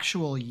for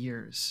actual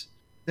years.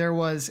 There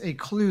was a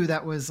clue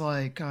that was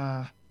like,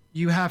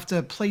 you have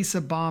to place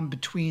a bomb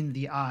between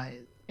the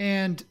eyes.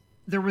 And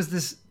there was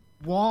this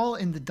wall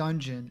in the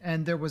dungeon,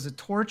 and there was a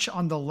torch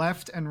on the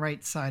left and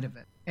right side of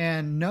it,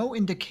 and no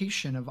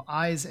indication of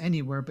eyes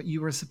anywhere, but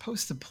you were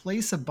supposed to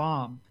place a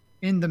bomb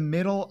in the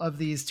middle of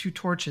these two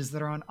torches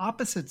that are on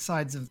opposite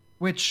sides of,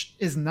 which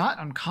is not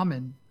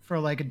uncommon for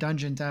like a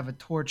dungeon to have a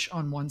torch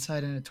on one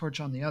side and a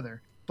torch on the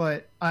other.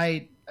 But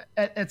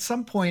at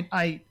some point,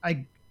 I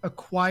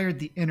acquired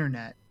the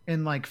internet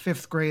in like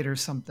 5th grade or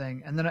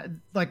something. And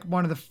then like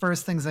one of the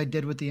first things I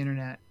did with the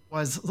internet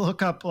was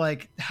look up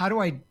like, how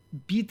do I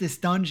beat this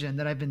dungeon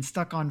that I've been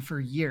stuck on for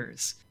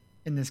years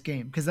in this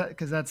game? Because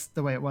that's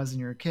the way it was when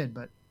you were a kid.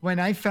 But when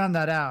I found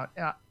that out,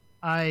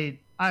 I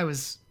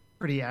was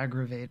pretty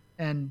aggravated.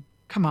 And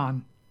come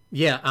on,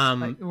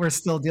 yeah, we're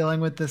still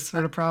dealing with this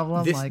sort of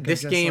problem.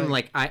 This game,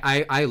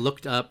 I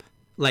looked up.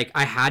 Like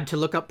I had to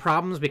look up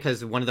problems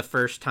because one of the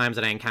first times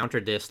that I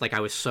encountered this, like I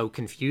was so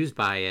confused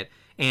by it,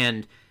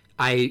 and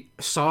I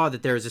saw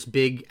that there was this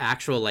big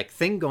actual like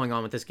thing going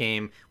on with this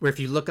game where if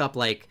you look up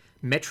like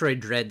Metroid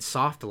Dread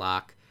soft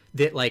lock,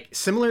 that like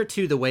similar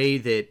to the way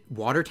that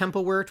Water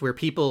Temple worked, where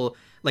people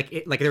like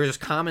there was this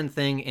common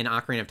thing in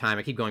Ocarina of Time.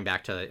 I keep going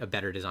back to a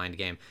better designed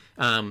game,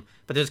 but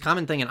there's a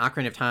common thing in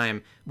Ocarina of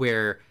Time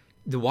where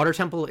the Water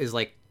Temple is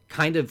like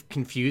kind of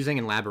confusing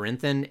and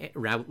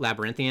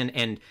labyrinthian,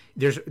 and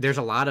there's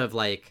a lot of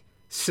like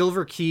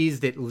silver keys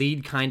that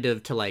lead kind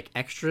of to like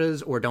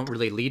extras or don't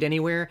really lead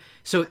anywhere.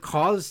 So it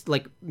caused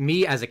like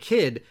me as a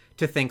kid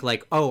to think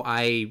like, oh,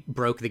 I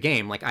broke the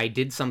game. Like I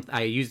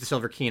used the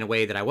silver key in a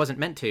way that I wasn't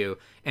meant to,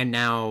 and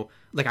now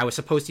like I was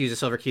supposed to use a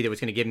silver key that was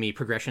going to give me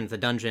progression to the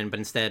dungeon, but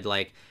instead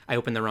like I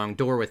opened the wrong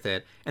door with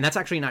it. And that's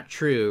actually not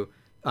true.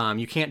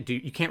 You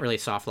can't really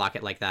soft lock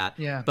it like that.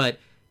 Yeah. But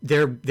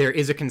there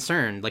is a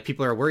concern. Like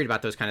people are worried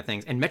about those kind of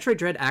things. And Metroid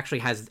Dread actually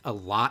has a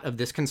lot of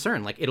this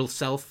concern. Like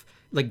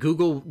like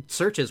Google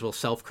searches will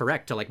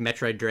self-correct to like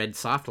Metroid Dread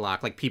soft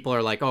lock. Like people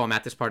are like, oh, I'm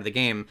at this part of the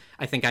game,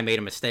 I think I made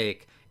a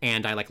mistake,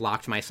 and I like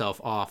locked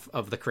myself off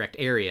of the correct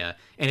area.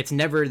 And it's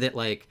never that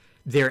like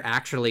they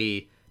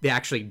actually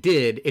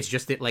did. It's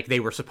just that like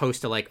they were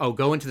supposed to like, oh,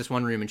 go into this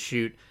one room and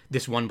shoot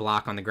this one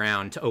block on the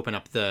ground to open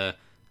up the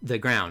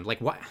ground. Like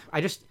what?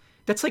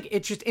 That's like,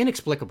 it's just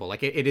inexplicable.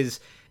 Like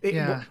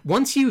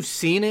once you've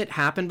seen it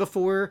happen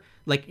before,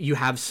 like you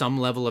have some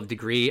level of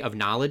degree of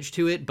knowledge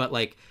to it, but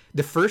like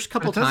the first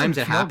couple times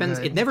it happens,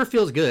 it never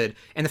feels good.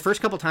 And the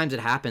first couple times it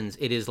happens,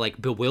 it is like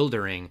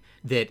bewildering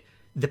that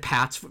the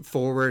paths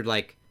forward,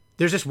 like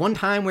there's this one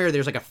time where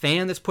there's like a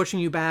fan that's pushing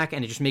you back,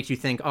 and it just makes you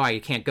think, oh,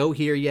 you can't go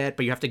here yet,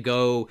 but you have to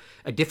go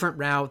a different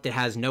route that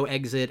has no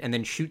exit and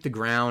then shoot the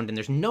ground. And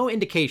there's no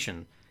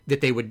indication that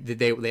they would be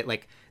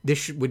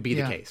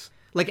the case.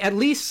 Like at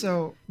least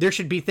there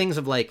should be things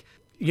of like,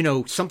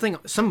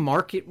 some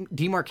market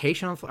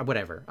demarcation of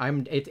whatever.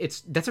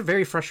 That's a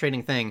very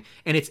frustrating thing,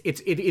 and it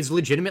is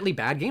legitimately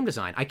bad game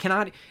design.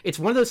 It's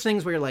one of those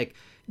things where like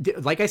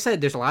I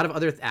said, there's a lot of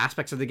other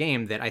aspects of the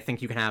game that I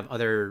think you can have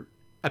other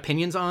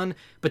opinions on,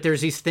 but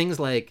there's these things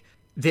like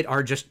that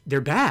are just, they're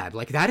bad.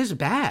 Like that is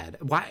bad.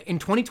 Why in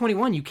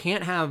 2021 you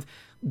can't have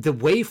the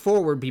way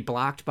forward be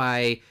blocked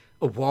by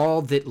a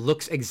wall that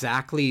looks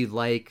exactly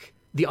like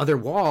the other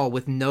wall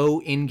with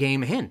no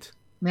in-game hint?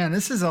 Man,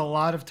 this is a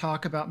lot of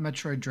talk about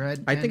Metroid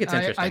Dread. I think it's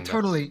interesting.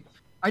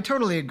 I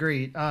totally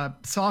agree.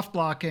 Soft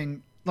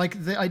blocking,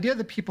 like the idea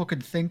that people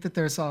could think that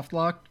they're soft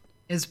locked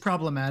is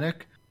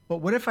problematic. But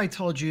what if I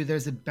told you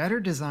there's a better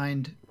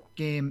designed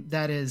game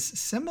that is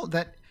similar,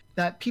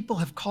 that people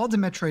have called a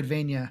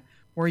Metroidvania,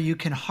 where you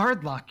can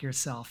hard lock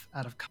yourself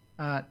out of.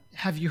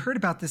 Have you heard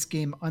about this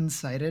game,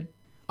 Unsighted?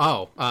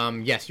 Oh,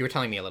 yes, you were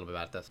telling me a little bit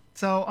about this.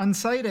 So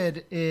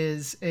Unsighted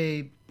is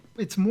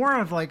it's more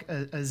of like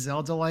a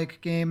Zelda-like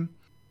game,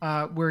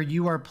 where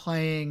you are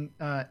playing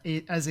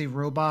as a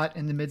robot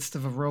in the midst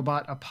of a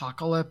robot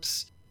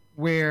apocalypse,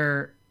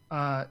 where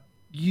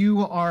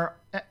you are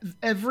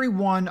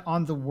everyone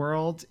on the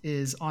world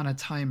is on a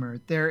timer.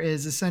 There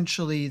is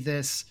essentially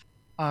this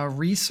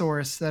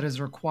resource that is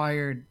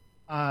required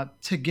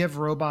to give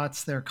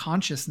robots their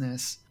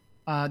consciousness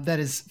that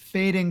is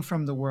fading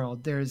from the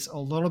world. There's a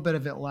little bit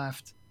of it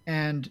left,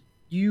 and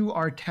you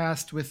are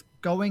tasked with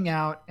going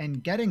out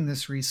and getting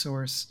this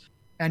resource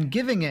and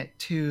giving it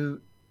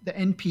to the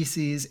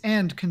NPCs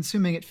and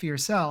consuming it for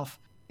yourself.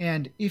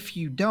 And if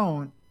you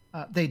don't,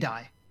 they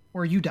die,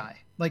 or you die.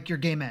 Like your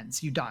game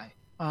ends, you die.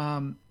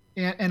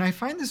 And I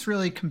find this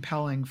really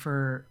compelling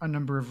for a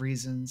number of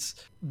reasons.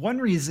 One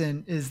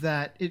reason is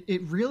that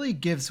it really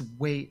gives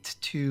weight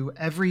to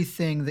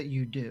everything that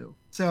you do.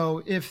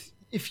 So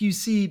if you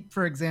see,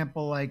 for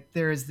example, like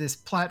there is this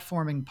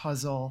platforming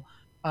puzzle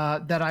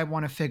that I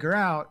want to figure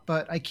out,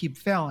 but I keep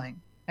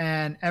failing.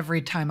 And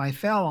every time I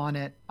fail on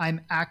it,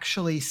 I'm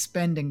actually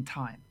spending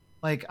time.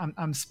 Like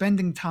I'm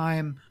spending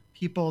time,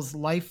 people's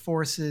life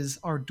forces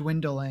are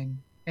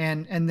dwindling.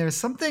 And there's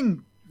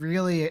something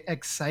really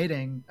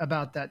exciting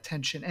about that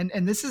tension.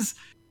 And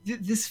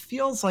this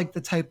feels like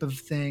the type of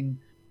thing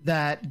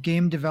that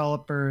game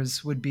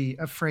developers would be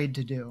afraid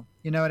to do.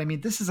 You know what I mean?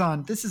 This is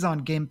on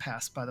Game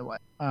Pass, by the way.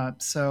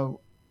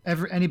 So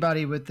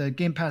anybody with the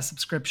Game Pass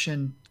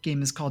subscription,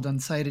 game is called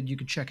Unsighted. You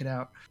could check it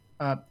out.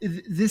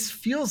 This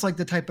feels like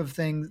the type of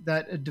thing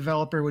that a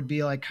developer would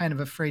be like kind of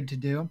afraid to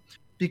do,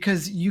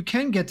 because you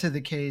can get to the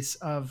case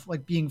of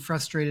like being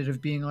frustrated,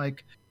 of being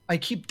like, I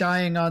keep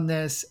dying on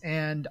this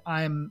and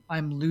I'm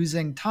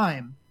losing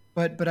time.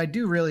 But I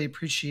do really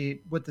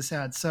appreciate what this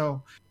adds.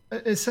 So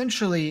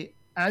essentially,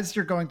 as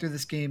you're going through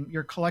this game,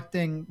 you're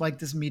collecting like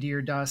this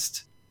meteor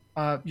dust.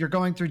 You're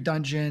going through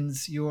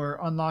dungeons. You're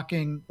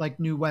unlocking like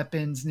new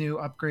weapons, new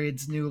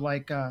upgrades, new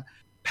like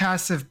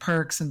passive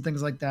perks and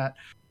things like that.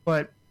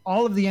 But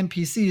all of the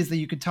NPCs that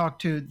you could talk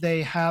to,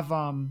 they have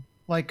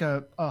like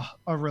a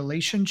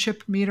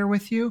relationship meter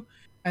with you,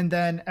 and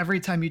then every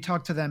time you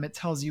talk to them, it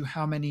tells you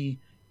how many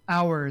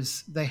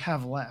hours they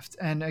have left.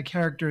 And a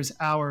character's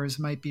hours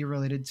might be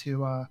related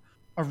to a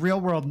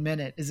real world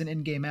minute is an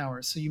in-game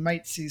hour. So you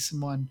might see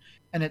someone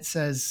and it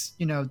says,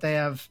 you know, they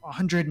have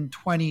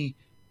 120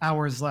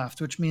 hours left,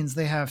 which means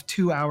they have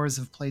 2 hours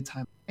of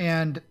playtime.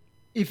 And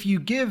if you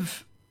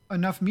give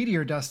enough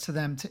meteor dust to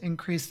them to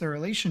increase their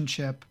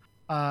relationship,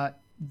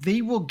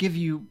 they will give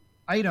you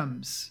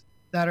items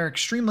that are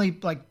extremely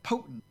like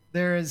potent.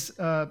 There's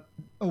a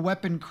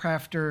weapon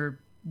crafter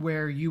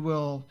where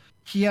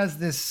he has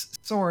this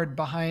sword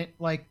behind,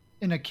 like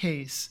in a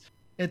case.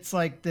 It's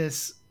like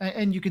this,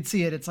 and you could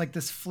see it. It's like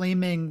this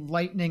flaming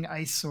lightning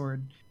ice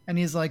sword. And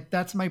he's like,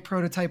 that's my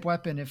prototype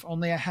weapon. If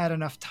only I had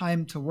enough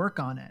time to work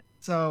on it.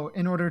 So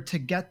in order to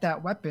get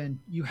that weapon,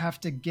 you have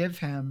to give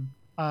him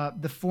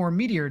the 4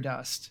 meteor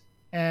dust.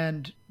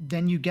 And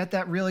then you get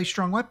that really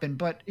strong weapon.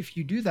 But if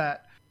you do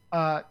that,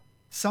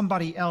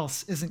 somebody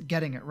else isn't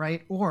getting it,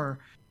 right? Or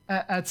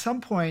at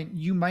some point,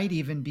 you might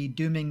even be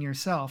dooming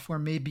yourself, where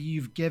maybe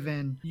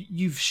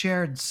you've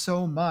shared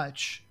so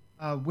much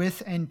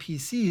with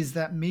NPCs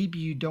that maybe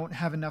you don't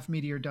have enough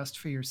meteor dust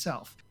for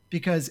yourself,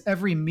 because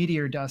every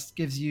meteor dust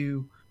gives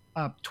you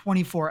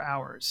 24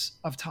 hours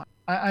of time.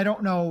 I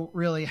don't know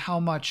really how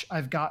much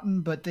I've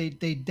gotten, but they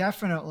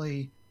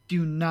definitely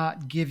do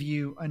not give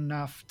you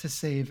enough to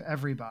save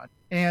everybody.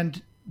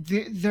 And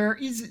there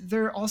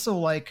are also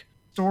like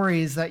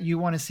stories that you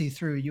want to see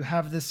through. You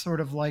have this sort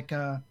of like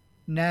a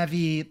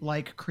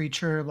Navi-like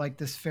creature, like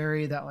this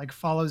fairy that like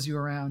follows you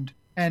around,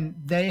 and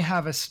they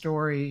have a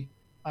story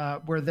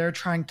where they're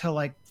trying to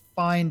like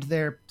find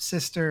their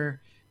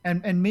sister,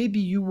 and maybe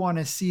you want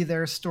to see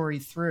their story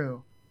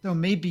through. So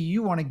maybe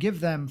you want to give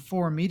them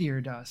 4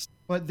 meteor dust,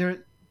 but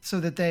so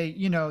that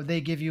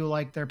they give you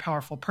like their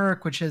powerful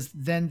perk, which is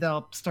then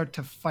they'll start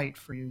to fight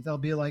for you. They'll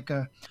be like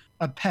a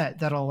pet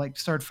that'll like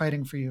start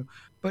fighting for you.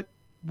 But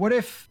what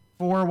if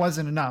 4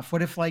 wasn't enough?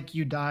 What if like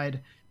you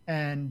died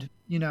and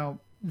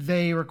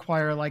they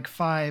require like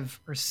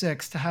 5 or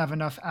 6 to have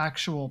enough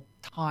actual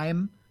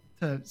time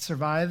to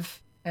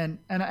survive? And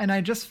I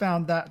just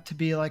found that to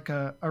be like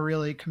a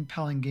really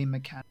compelling game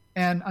mechanic.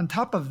 And on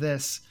top of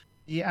this,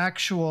 the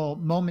actual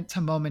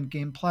moment-to-moment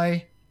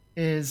gameplay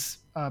is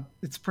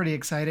it's pretty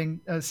exciting.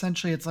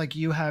 Essentially, it's like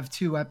you have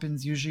 2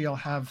 weapons. Usually you'll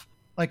have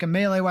like a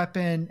melee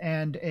weapon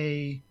and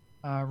a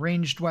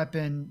ranged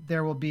weapon.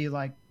 There will be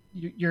like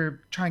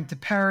you're trying to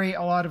parry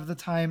a lot of the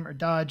time, or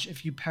dodge.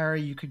 If you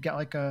parry, you could get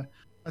like a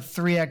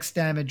 3x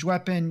damage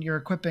weapon. You're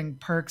equipping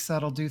perks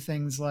that'll do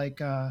things like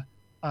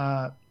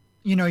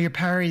your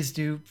parries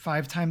do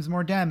 5 times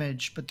more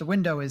damage, but the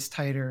window is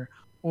tighter.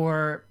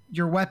 Or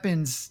your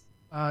weapons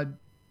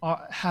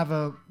have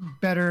a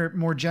better,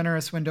 more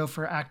generous window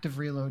for active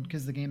reload,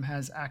 because the game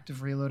has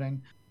active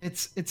reloading.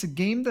 It's a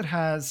game that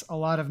has a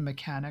lot of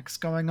mechanics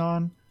going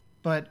on,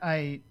 but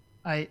I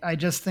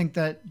just think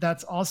that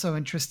that's also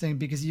interesting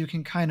because you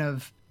can kind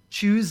of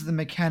choose the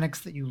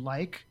mechanics that you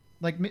like.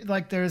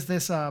 Like there's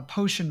this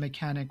potion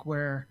mechanic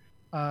where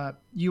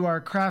you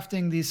are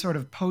crafting these sort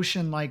of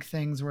potion-like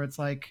things where it's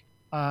like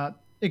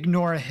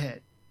ignore a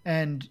hit,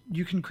 and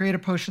you can create a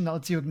potion that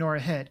lets you ignore a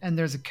hit. And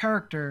there's a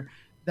character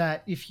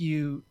that if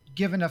you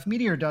give enough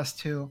meteor dust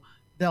to,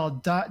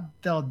 they'll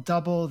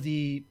double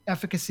the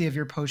efficacy of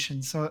your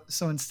potion. So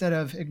instead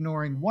of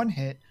ignoring one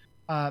hit,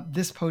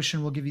 this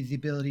potion will give you the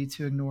ability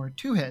to ignore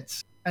 2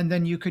 hits. And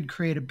then you could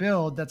create a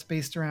build that's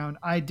based around,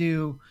 I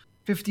do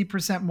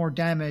 50% more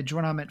damage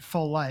when I'm at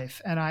full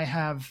life, and I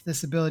have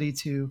this ability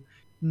to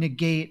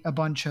negate a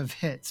bunch of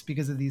hits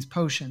because of these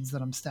potions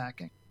that I'm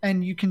stacking.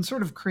 And you can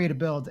sort of create a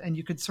build, and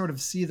you could sort of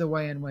see the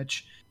way in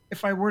which,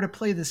 if I were to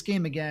play this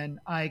game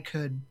again, I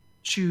could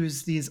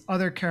choose these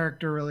other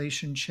character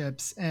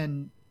relationships,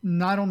 and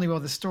not only will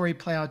the story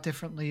play out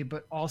differently,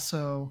 but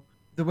also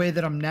the way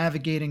that I'm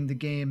navigating the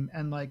game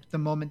and like the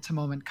moment to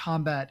moment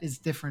combat is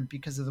different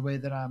because of the way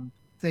that I'm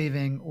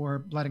saving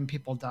or letting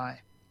people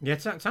die. Yeah,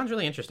 it sounds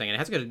really interesting, and it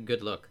has a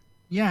good look.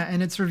 Yeah,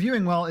 and it's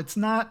reviewing well. It's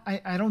not,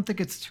 I don't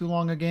think it's too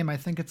long a game. I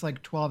think it's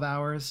like 12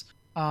 hours.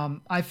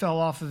 I fell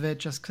off of it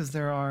just because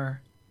there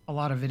are a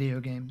lot of video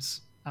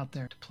games out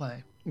there to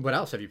play. What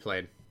else have you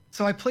played?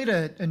 So I played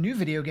a new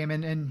video game,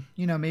 and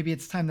you know, maybe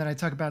it's time that I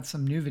talk about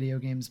some new video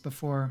games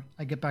before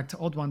I get back to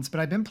old ones. But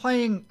I've been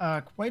playing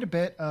quite a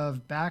bit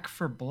of Back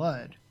 4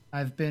 Blood.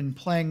 I've been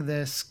playing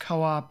this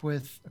co-op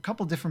with a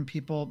couple different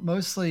people,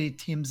 mostly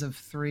teams of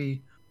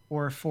 3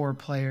 or 4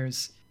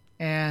 players.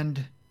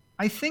 And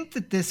I think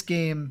that this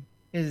game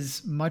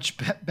is much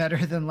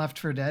better than Left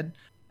 4 Dead.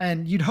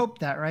 And you'd hope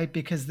that, right?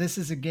 Because this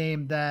is a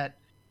game that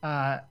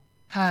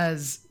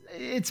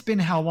it's been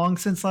how long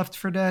since Left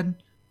 4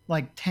 Dead?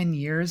 Like 10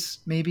 years,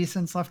 maybe,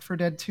 since Left 4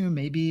 Dead 2,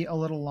 maybe a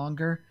little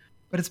longer.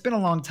 But it's been a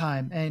long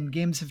time, and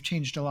games have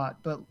changed a lot.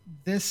 But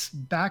this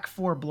Back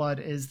 4 Blood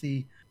is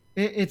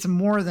it's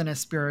more than a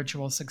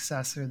spiritual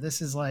successor.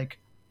 This is like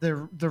the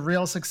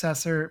real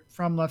successor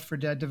from Left 4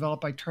 Dead,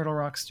 developed by Turtle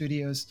Rock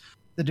Studios,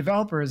 the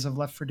developers of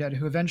Left 4 Dead,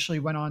 who eventually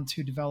went on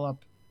to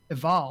develop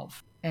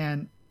Evolve.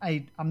 And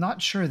I'm not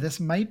sure,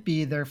 this might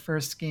be their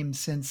first game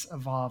since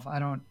Evolve. I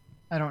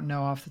don't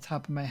know off the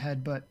top of my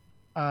head, but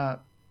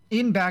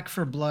in Back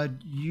 4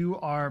 Blood, you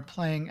are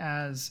playing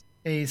as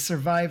a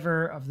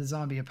survivor of the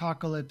zombie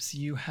apocalypse.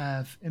 You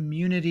have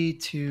immunity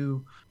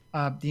to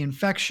the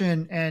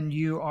infection, and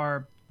you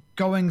are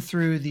going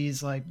through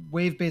these like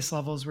wave-based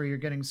levels where you're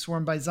getting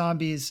swarmed by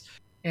zombies.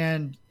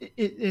 And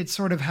it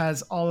sort of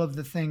has all of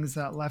the things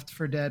that Left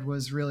 4 Dead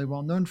was really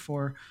well known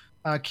for.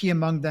 Key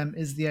among them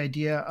is the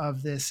idea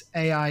of this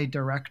AI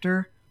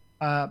director,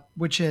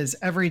 which is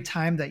every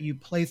time that you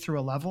play through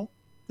a level,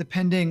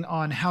 depending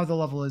on how the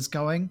level is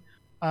going,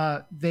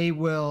 the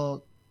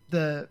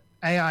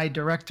AI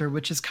director,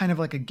 which is kind of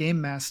like a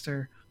game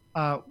master,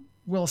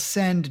 will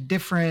send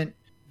different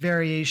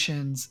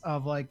variations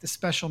of like the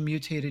special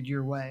mutated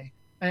your way.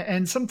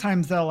 And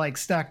sometimes they'll like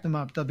stack them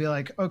up. They'll be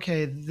like,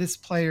 okay, this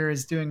player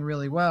is doing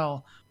really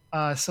well.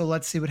 So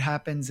let's see what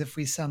happens if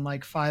we send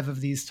like 5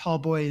 of these tall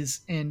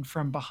boys in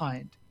from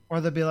behind. Or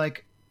they'll be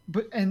like,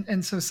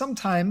 and so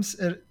sometimes,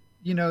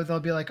 they'll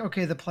be like,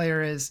 okay, the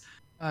player is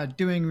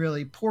doing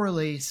really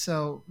poorly.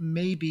 So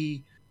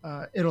maybe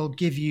it'll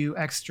give you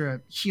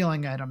extra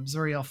healing items,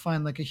 or you'll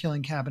find like a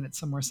healing cabinet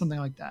somewhere, something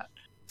like that.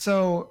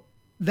 So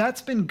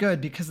that's been good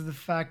because of the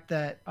fact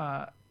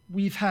that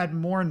we've had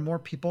more and more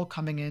people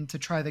coming in to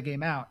try the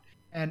game out.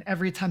 And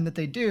every time that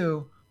they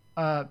do,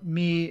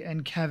 me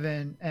and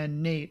Kevin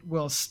and Nate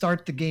will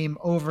start the game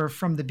over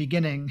from the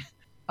beginning,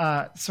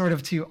 sort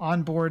of to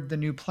onboard the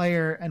new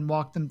player and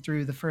walk them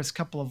through the first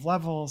couple of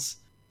levels.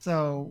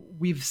 So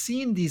we've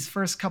seen these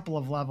first couple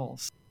of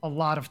levels a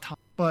lot of times,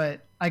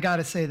 but I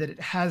gotta say that it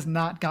has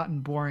not gotten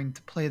boring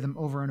to play them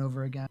over and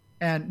over again.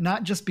 And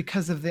not just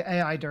because of the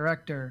AI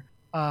director,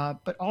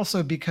 but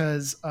also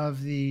because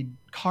of the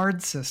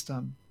card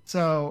system.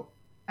 So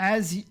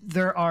as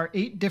there are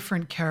 8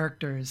 different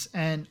characters,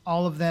 and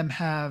all of them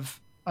have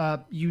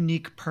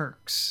unique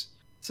perks.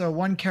 So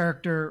one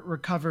character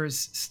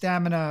recovers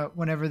stamina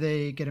whenever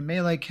they get a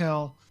melee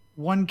kill.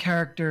 One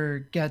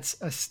character gets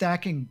a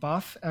stacking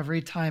buff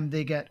every time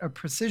they get a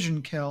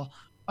precision kill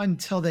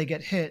until they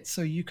get hit.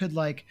 So you could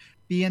like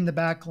be in the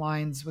back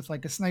lines with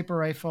like a sniper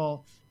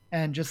rifle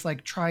and just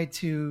like try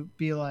to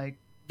be like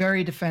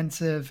very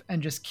defensive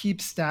and just keep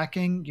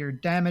stacking your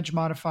damage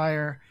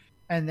modifier.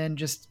 And then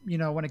just,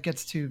 when it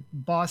gets to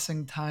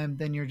bossing time,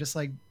 then you're just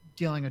like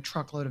dealing a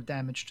truckload of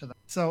damage to them.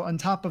 So on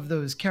top of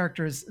those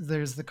characters,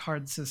 there's the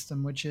card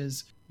system, which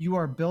is you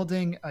are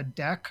building a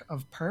deck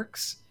of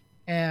perks,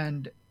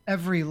 and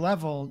every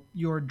level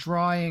you're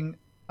drawing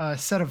a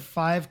set of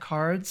 5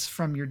 cards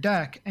from your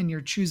deck, and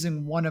you're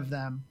choosing one of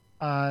them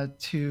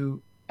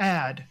to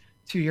add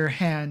to your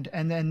hand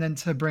and then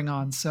to bring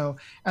on. So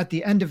at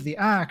the end of the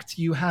act,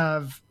 you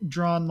have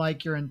drawn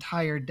like your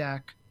entire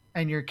deck,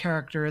 and your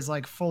character is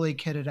like fully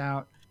kitted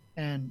out,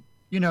 and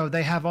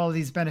they have all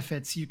these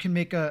benefits. You can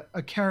make a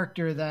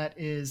character that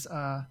is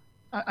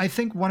I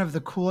think one of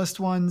the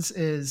coolest ones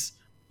is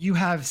you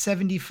have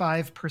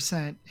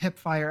 75% hip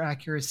fire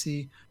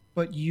accuracy,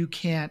 but you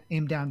can't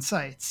aim down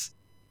sights.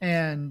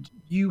 And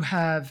you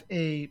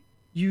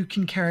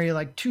can carry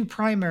like 2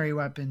 primary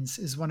weapons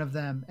is one of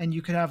them, and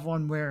you could have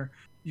one where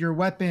your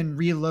weapon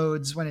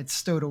reloads when it's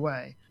stowed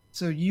away.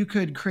 So you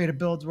could create a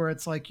build where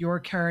it's like you're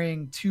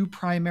carrying two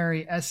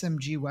primary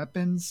SMG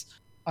weapons.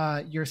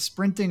 You're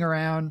sprinting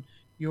around.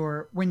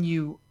 When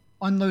you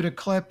unload a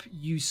clip,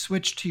 you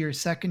switch to your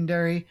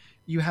secondary.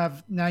 You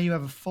have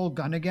a full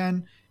gun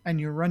again, and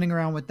you're running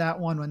around with that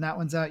one. When that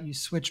one's out, you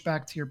switch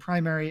back to your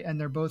primary, and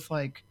they're both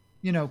like,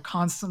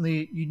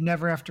 constantly. You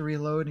never have to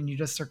reload, and you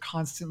just are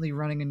constantly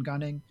running and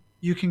gunning.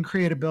 You can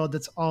create a build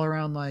that's all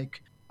around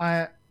like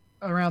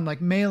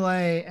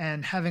melee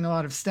and having a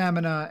lot of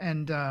stamina,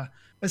 and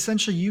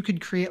essentially you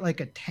could create like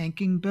a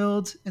tanking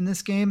build in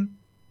this game.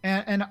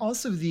 And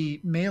also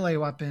the melee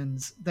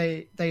weapons,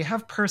 they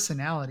have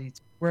personality,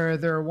 where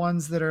there are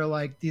ones that are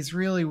like these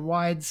really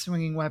wide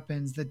swinging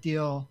weapons that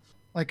deal,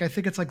 like I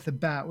think it's like the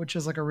bat, which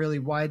is like a really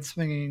wide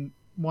swinging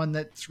one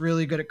that's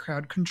really good at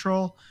crowd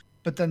control.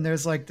 But then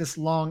there's like this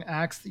long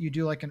axe that you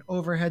do like an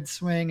overhead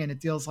swing, and it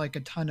deals like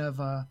a ton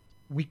of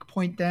weak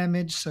point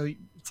damage, so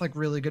it's like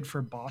really good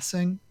for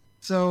bossing.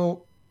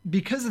 So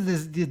because of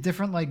the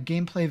different like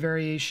gameplay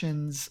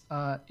variations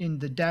in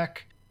the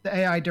deck, the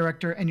AI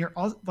director, and you're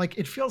all like,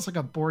 it feels like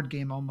a board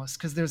game almost,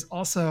 because there's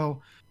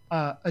also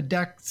a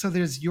deck. So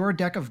there's your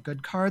deck of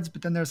good cards,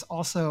 but then there's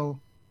also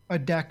a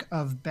deck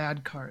of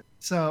bad cards.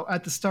 So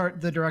at the start,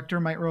 the director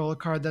might roll a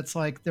card that's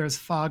like there's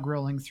fog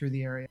rolling through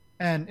the area,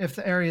 and if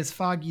the area is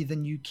foggy,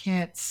 then you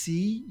can't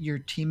see your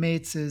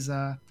teammates'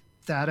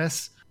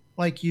 status.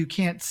 Like you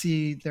can't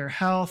see their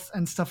health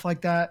and stuff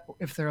like that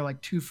if they're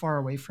like too far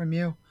away from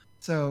you.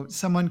 So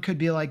someone could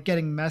be like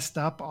getting messed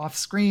up off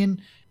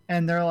screen,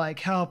 and they're like,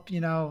 help,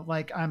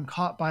 like I'm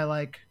caught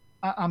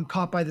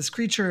by this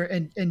creature,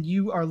 and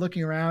you are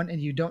looking around and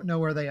you don't know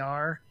where they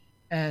are.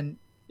 And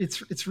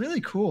it's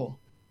really cool.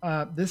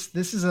 I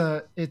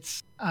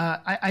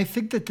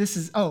think that this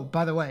is, oh,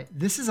 by the way,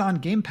 this is on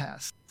Game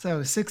Pass. So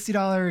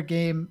 $60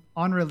 game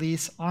on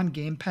release on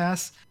Game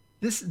Pass.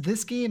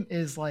 This game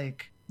is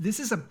like, this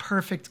is a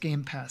perfect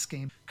Game Pass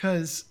game,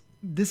 because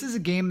this is a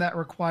game that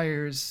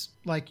requires,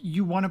 like,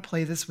 you want to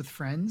play this with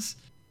friends,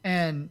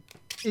 and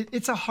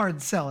it's a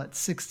hard sell at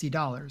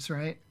 $60,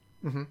 right?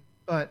 Mm-hmm.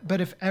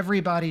 But if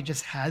everybody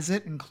just has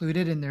it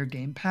included in their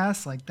Game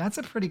Pass, like that's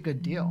a pretty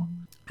good deal.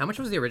 How much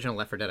was the original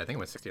Left 4 Dead? I think it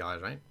was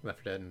 $60, right?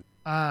 Left 4 Dead.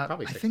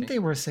 Probably 60. I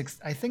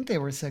think they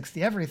were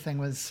 60. Everything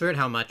was. It's weird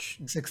how much.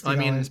 $60. I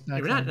mean,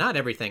 back then. not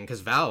everything,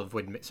 because Valve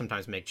would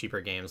sometimes make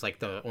cheaper games. Like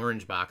the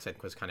Orange Box, I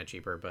think, was kind of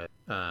cheaper. But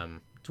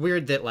it's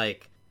weird that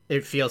like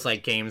it feels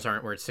like games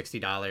aren't worth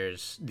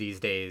 $60 these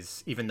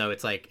days, even though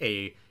it's like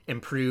a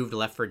improved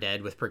Left 4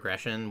 Dead with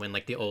progression, when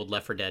like the old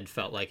Left 4 Dead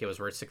felt like it was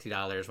worth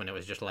 $60 when it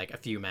was just like a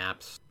few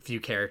maps, a few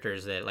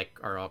characters that like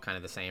are all kind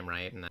of the same,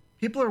 right? And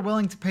people are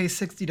willing to pay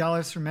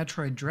 $60 for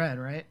Metroid Dread,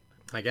 right?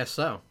 I guess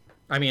so.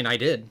 I mean, I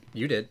did.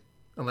 You did.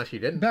 Unless you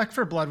didn't. Back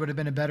 4 Blood would have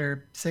been a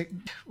better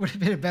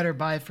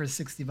buy for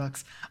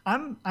 $60.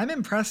 I'm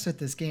impressed with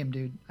this game,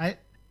 dude.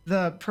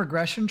 The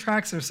progression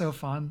tracks are so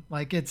fun.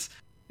 Like it's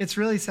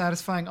really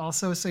satisfying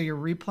also. So you're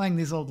replaying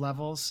these old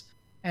levels,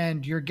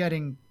 and you're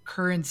getting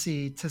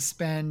currency to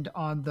spend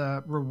on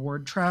the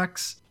reward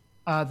tracks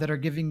that are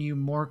giving you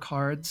more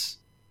cards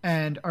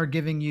and are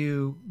giving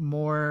you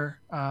more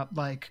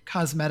like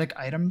cosmetic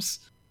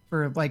items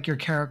for like your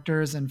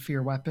characters and for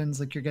your weapons.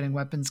 Like you're getting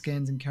weapon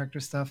skins and character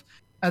stuff.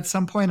 At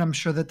some point, I'm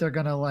sure that they're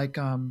gonna like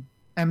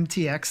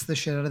MTX the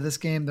shit out of this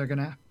game. They're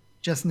gonna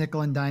just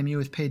nickel and dime you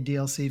with paid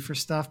DLC for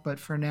stuff. But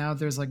for now,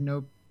 there's like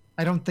no.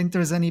 I don't think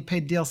there's any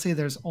paid DLC.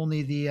 There's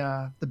only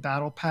the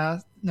battle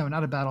pass. No,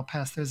 not a battle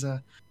pass. There's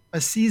a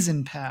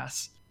season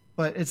pass,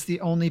 but it's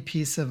the only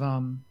piece of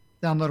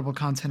downloadable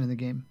content in the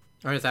game.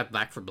 Or is that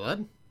Back 4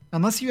 Blood?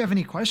 Unless you have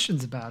any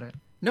questions about it.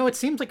 No, it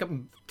seems like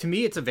to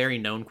me it's a very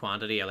known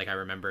quantity. Like I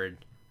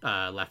remembered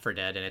Left 4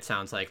 Dead, and it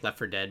sounds like Left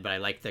 4 Dead, but I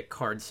like the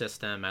card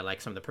system. I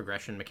like some of the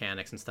progression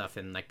mechanics and stuff,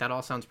 and like that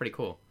all sounds pretty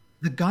cool.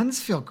 The guns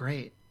feel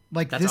great.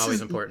 Like that's this always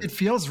is important. It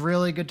feels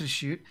really good to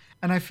shoot,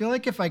 and I feel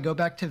like if I go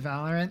back to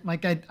Valorant,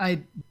 like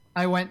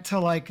I went to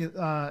like like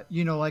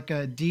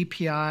a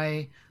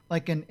DPI,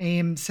 like an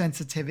aim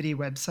sensitivity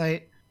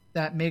website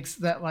that makes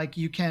that like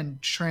you can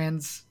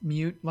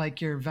transmute like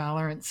your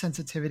Valorant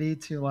sensitivity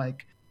to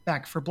like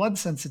Back 4 Blood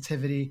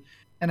sensitivity.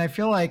 And I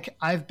feel like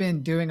I've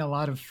been doing a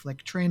lot of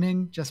flick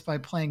training just by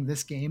playing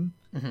this game,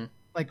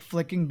 like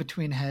flicking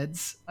between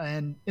heads.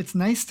 And it's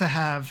nice to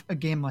have a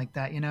game like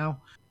that,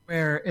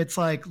 where it's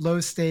like low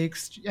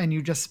stakes and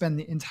you just spend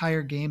the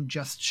entire game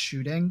just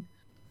shooting.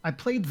 I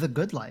played The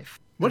Good Life.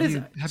 Have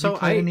you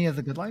played any of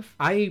The Good Life?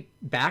 I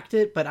backed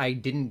it, but I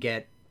didn't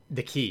get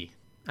the key,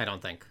 I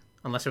don't think.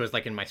 Unless it was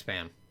like in my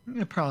spam.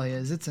 It probably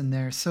is. It's in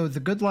there. So The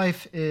Good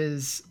Life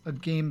is a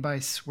game by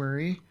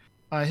Swery.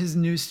 His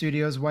new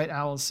studio is White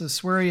Owl. So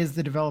Swery is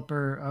the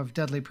developer of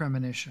Deadly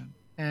Premonition.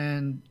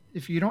 And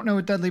if you don't know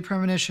what Deadly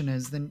Premonition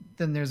is, then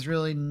there's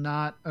really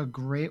not a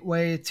great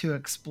way to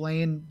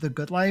explain The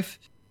Good Life.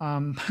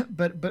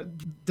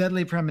 But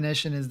Deadly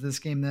Premonition is this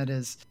game that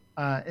is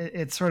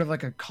it's sort of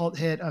like a cult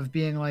hit of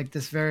being like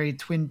this very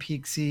Twin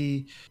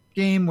Peaksy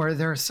game where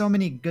there are so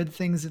many good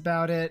things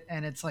about it,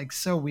 and it's like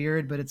so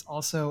weird, but it's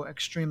also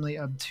extremely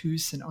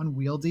obtuse and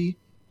unwieldy.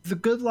 The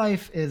Good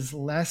Life is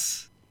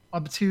less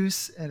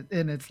obtuse and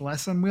it's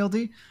less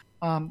unwieldy.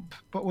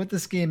 But what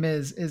this game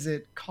is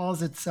it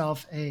calls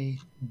itself a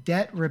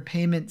debt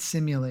repayment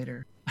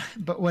simulator.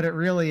 But what it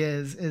really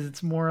is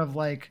it's more of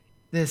like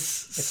this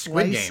It's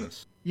Squid slice.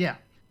 Games. Yeah,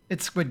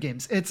 it's Squid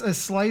Games. It's a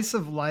slice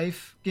of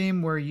life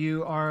game where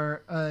you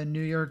are a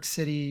New York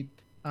City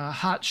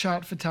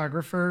hotshot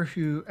photographer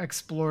who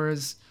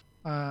explores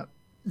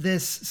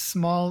this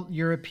small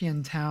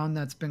European town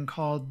that's been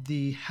called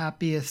the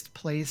happiest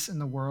place in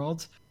the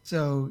world.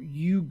 So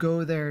you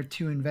go there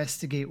to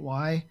investigate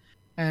why.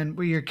 And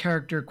what your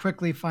character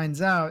quickly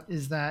finds out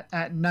is that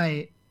at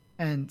night,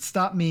 and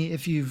stop me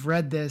if you've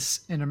read this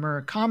in a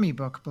Murakami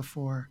book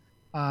before,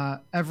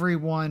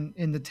 everyone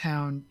in the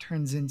town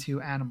turns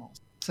into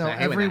animals. So I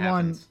hate when that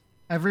happens.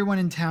 everyone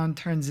in town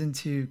turns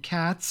into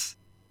cats.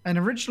 And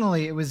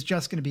originally it was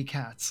just going to be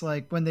cats.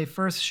 Like when they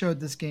first showed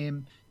this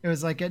game, it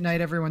was like at night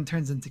everyone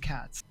turns into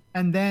cats.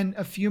 And then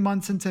a few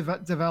months into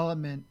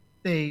development,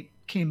 they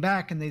came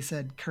back and they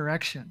said,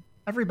 correction,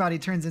 everybody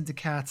turns into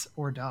cats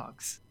or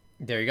dogs.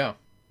 There you go.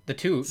 The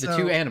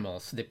two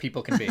animals that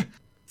people can be.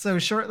 So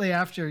shortly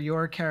after,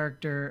 your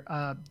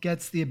character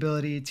gets the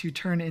ability to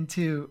turn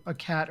into a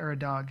cat or a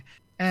dog.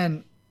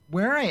 And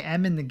where I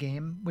am in the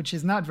game, which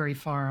is not very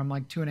far, I'm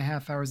like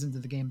 2.5 hours into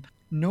the game,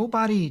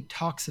 nobody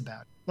talks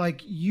about it.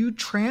 Like you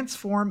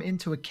transform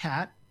into a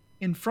cat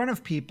in front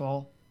of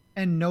people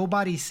and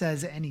nobody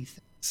says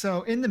anything.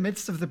 So in the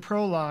midst of the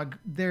prologue,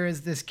 there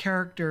is this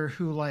character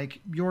who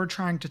like you're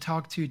trying to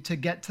talk to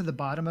get to the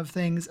bottom of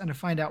things and to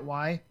find out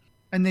why.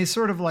 And they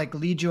sort of like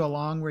lead you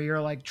along where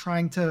you're like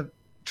trying to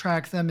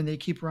track them and they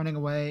keep running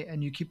away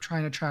and you keep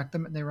trying to track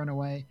them and they run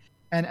away.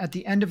 And at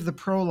the end of the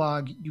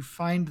prologue, you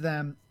find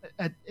them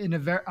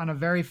on a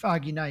very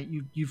foggy night.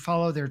 You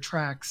follow their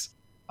tracks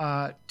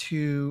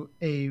to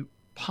a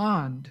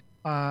pond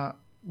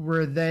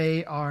where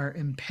they are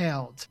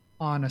impaled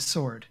on a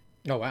sword.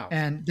 Oh, wow.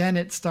 And then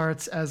it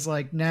starts as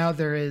like, now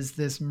there is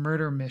this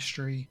murder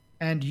mystery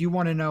and you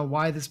want to know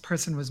why this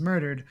person was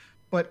murdered,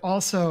 but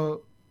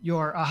also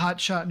you're a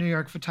hotshot New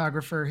York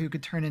photographer who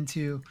could turn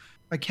into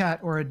a cat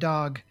or a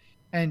dog,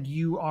 and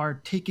you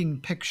are taking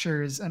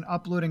pictures and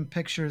uploading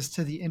pictures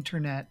to the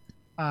internet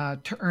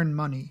to earn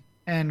money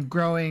and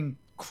growing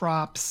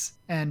crops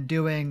and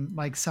doing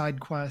like side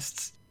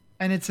quests.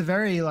 And it's a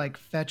very like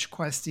fetch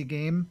questy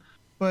game,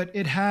 but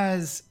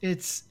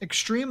it's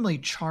extremely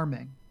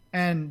charming.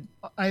 And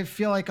I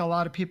feel like a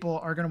lot of people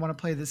are going to want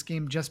to play this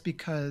game just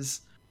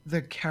because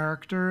the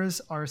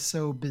characters are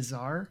so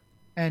bizarre.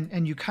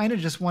 And you kind of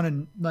just want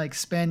to like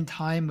spend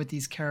time with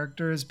these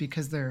characters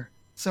because they're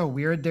so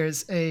weird.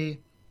 There's a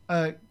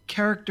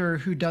character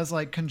who does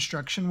like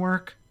construction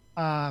work,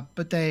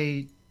 but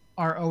they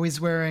are always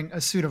wearing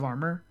a suit of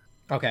armor.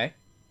 Okay,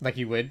 like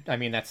you would. I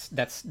mean, that's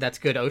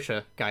good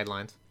OSHA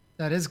guidelines.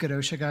 That is good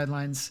OSHA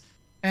guidelines.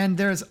 And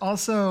there's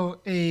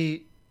also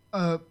a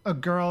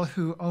girl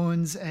who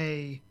owns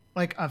a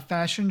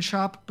fashion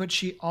shop, but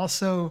she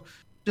also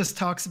just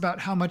talks about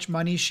how much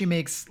money she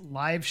makes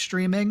live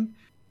streaming.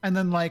 And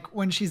then like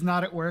when she's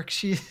not at work,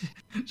 she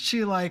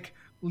like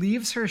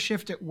leaves her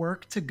shift at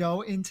work to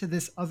go into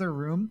this other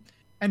room.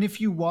 And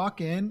if you walk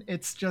in,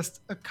 it's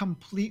just a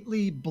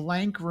completely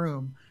blank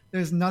room.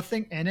 There's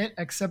nothing in it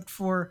except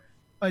for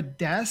a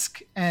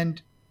desk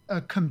and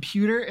a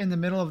computer in the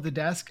middle of the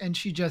desk. And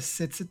she just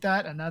sits at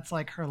that. And that's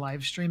like her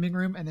live streaming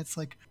room. And it's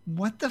like,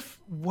 what the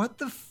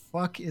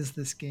fuck is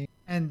this game?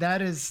 And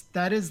that is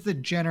the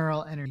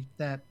general energy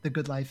that The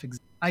Good Life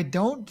exists. I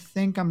don't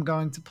think I'm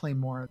going to play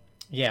more of it.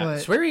 Yeah,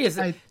 Swery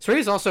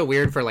is also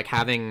weird for like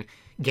having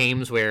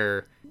games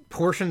where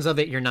portions of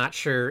it you're not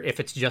sure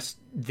if it's just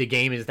the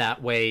game is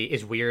that way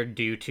is weird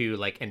due to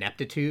like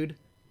ineptitude,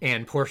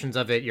 and portions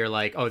of it you're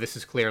like, oh, this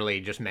is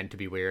clearly just meant to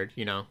be weird,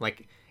 you know?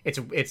 Like it's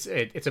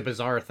a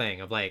bizarre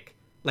thing of like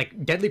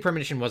Deadly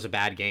Premonition was a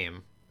bad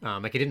game,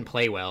 like it didn't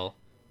play well,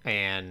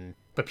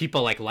 but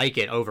people like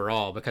it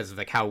overall because of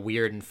like how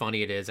weird and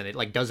funny it is, and it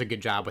like does a good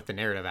job with the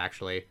narrative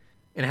actually,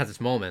 and it has its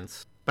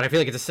moments. But I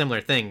feel like it's a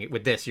similar thing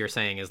with this. You're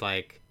saying is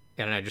like,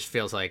 I don't know, it just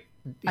feels like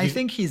I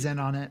think he's in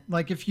on it.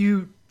 Like if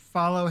you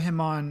follow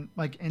him on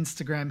like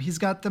Instagram, he's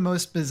got the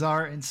most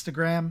bizarre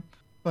Instagram,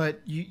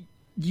 but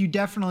you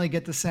definitely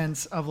get the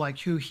sense of like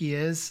who he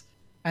is,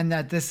 and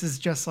that this is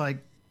just like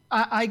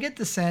I get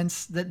the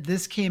sense that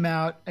this came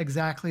out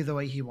exactly the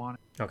way he wanted.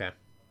 Okay.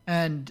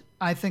 And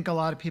I think a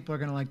lot of people are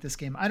going to like this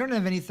game. I don't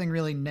have anything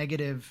really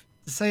negative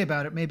to say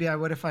about it. Maybe I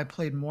would if I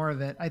played more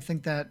of it. I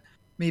think that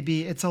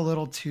maybe it's a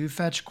little too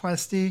fetch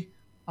questy.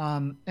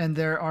 And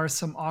there are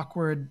some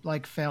awkward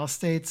like fail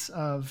states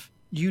of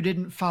you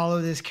didn't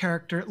follow this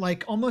character,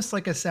 like almost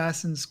like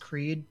Assassin's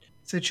Creed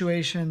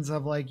situations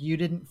of like you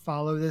didn't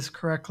follow this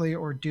correctly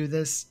or do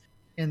this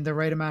in the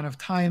right amount of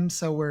time,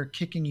 so we're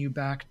kicking you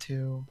back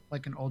to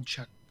like an old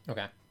check.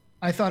 Okay.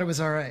 I thought it was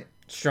all right.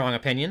 Strong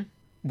opinion.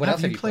 What Have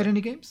else have you played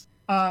any games?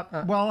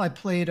 Well, I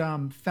played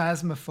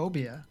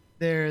Phasmophobia.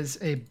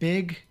 There's a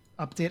big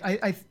update.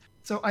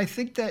 I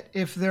think that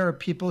if there are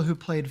people who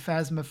played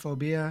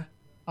Phasmophobia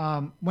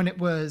when it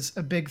was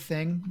a big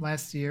thing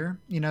last year.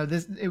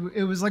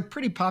 It was like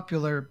pretty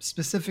popular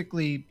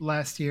specifically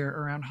last year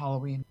around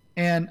Halloween.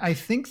 And I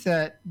think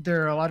that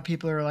there are a lot of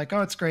people who are like,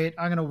 oh, it's great.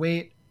 I'm going to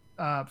wait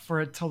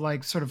for it to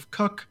like sort of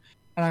cook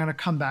and I'm going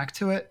to come back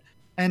to it.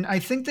 And I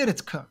think that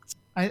it's cooked.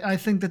 I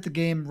think that the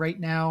game right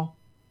now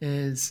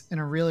is in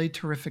a really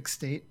terrific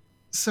state.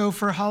 So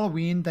for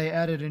Halloween, they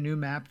added a new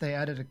map. They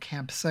added a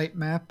campsite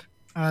map.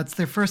 It's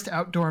their first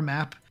outdoor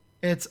map.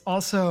 It's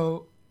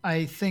also,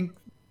 I think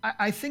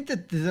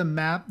that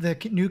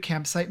the new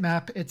campsite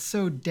map, it's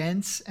so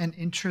dense and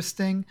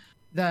interesting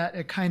that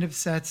it kind of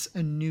sets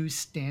a new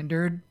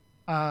standard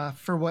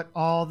for what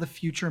all the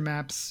future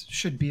maps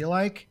should be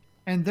like.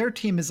 And their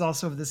team is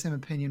also of the same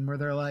opinion where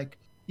they're like,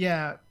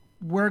 yeah,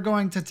 we're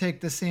going to take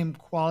the same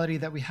quality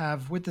that we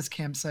have with this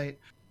campsite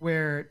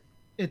where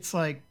it's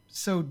like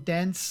so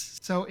dense,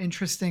 so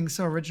interesting,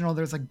 so original.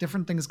 There's like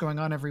different things going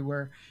on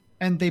everywhere.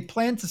 And they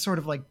plan to sort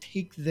of like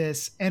take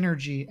this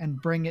energy and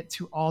bring it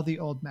to all the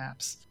old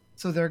maps.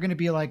 So they're going to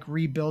be like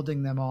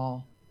rebuilding them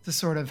all to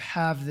sort of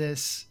have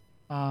this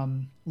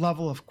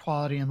level of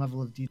quality and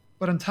level of detail.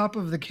 But on top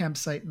of the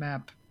campsite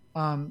map,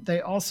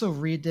 they also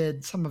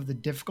redid some of the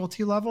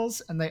difficulty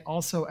levels, and they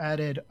also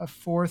added a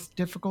fourth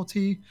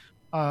difficulty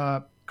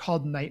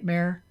called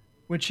Nightmare,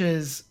 which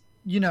is,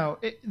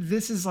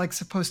 this is like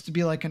supposed to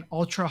be like an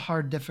ultra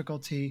hard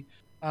difficulty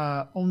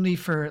only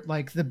for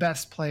like the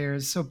best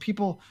players.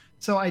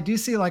 So I do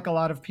see like a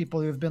lot of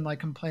people who have been like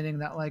complaining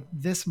that like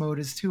this mode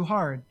is too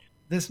hard.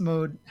 This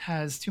mode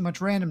has too much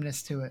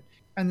randomness to it.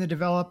 And the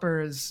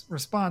developer's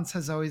response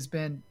has always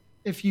been,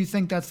 if you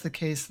think that's the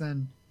case,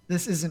 then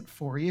this isn't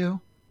for you.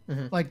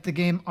 Mm-hmm. Like the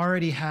game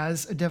already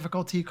has a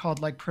difficulty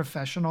called like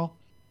professional.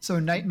 So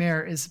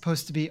Nightmare is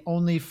supposed to be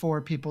only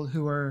for people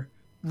who are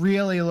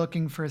really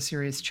looking for a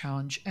serious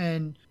challenge.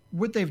 And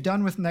what they've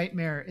done with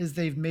Nightmare is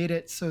they've made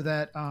it so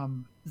that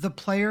the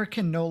player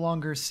can no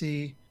longer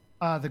see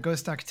the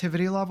ghost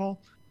activity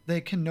level.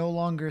 They can no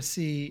longer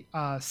see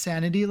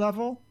sanity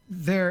level.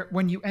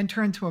 When you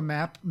enter into a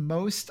map,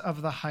 most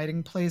of the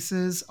hiding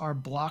places are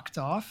blocked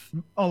off.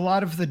 A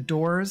lot of the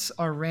doors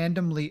are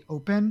randomly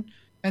open.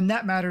 And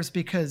that matters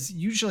because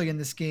usually in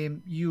this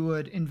game, you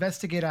would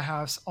investigate a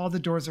house, all the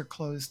doors are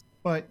closed,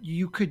 but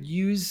you could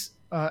use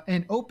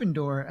an open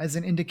door as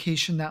an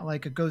indication that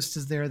like a ghost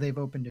is there, they've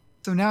opened it.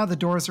 So now the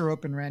doors are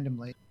open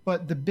randomly.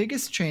 But the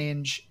biggest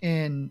change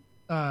in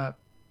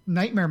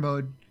Nightmare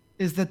mode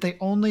is that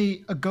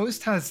a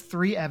ghost has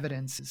 3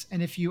 evidences.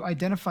 And if you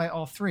identify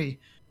all 3,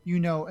 you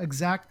know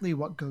exactly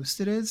what ghost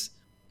it is.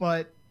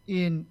 But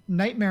in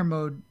Nightmare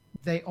mode,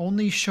 they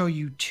only show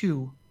you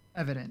 2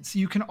 evidence.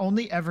 You can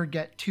only ever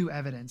get 2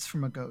 evidence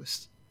from a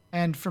ghost.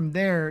 And from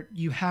there,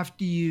 you have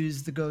to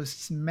use the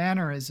ghost's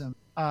mannerism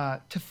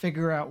to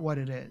figure out what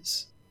it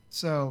is.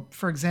 So,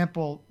 for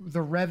example,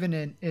 the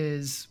Revenant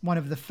is one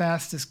of the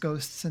fastest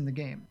ghosts in the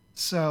game.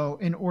 So,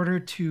 in order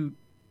to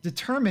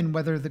determine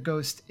whether the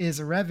ghost is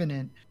a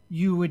Revenant,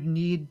 you would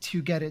need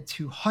to get it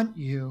to hunt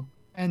you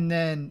and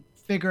then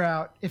figure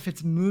out if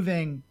it's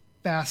moving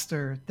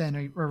faster than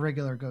a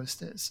regular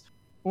ghost is.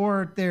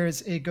 Or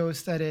there's a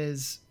ghost that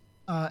is,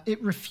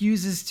 it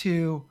refuses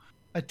to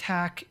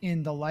attack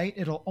in the light.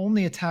 It'll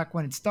only attack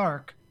when it's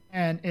dark.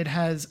 And it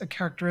has a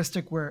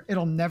characteristic where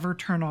it'll never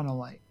turn on a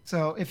light.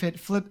 So if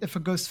a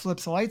ghost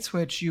flips a light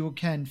switch, you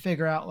can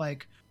figure out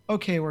like,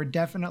 okay, we're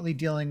definitely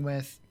dealing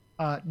with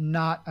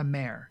not a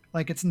mare.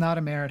 Like it's not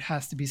a mare, it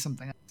has to be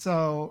something else.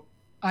 So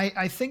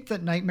I think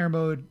that Nightmare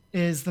mode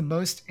is the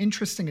most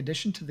interesting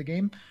addition to the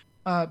game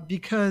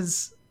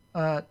because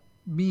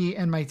me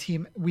and my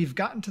team, we've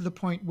gotten to the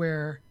point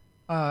where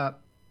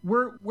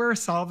we're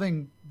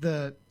solving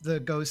the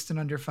ghost in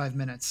under 5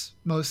 minutes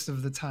most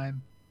of the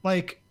time.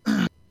 Like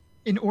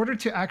in order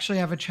to actually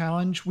have a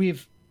challenge,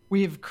 we've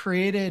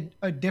created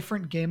a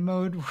different game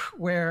mode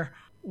where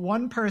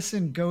one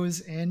person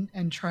goes in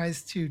and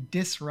tries to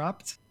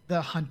disrupt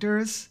the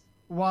hunters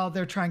while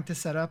they're trying to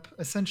set up,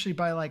 essentially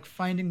by like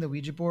finding the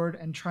Ouija board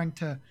and trying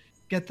to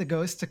get the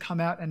ghost to come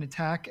out and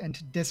attack and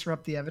to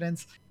disrupt the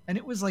evidence. And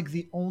it was like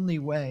the only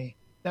way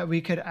that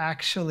we could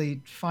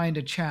actually find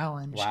a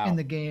challenge in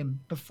the game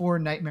before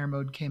Nightmare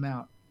mode came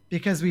out,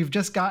 because we've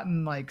just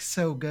gotten like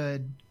so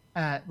good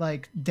at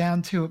like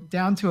down to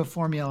a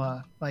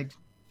formula, like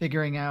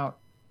figuring out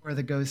where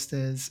the ghost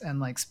is and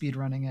like speed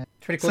running it.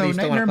 It's pretty cool. So you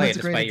still want to play it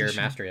despite your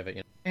mastery of it.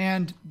 You know?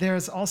 And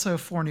there's also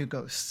 4 new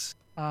ghosts.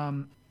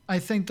 I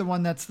think the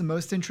one that's the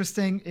most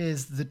interesting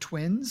is the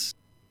twins,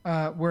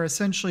 where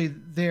essentially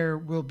there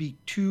will be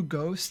 2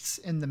 ghosts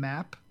in the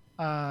map.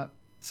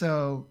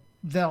 So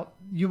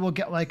you will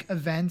get like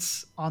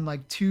events on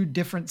like 2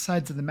 different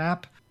sides of the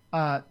map.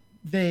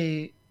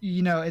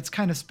 It's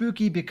kind of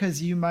spooky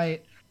because you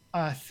might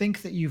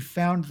think that you've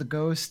found the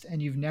ghost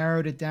and you've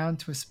narrowed it down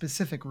to a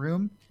specific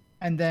room,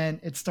 and then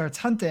it starts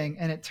hunting,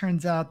 and it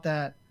turns out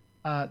that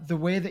the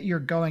way that you're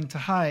going to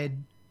hide,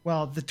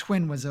 well, the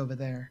twin was over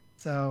there.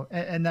 So,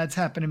 and that's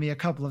happened to me a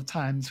couple of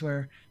times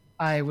where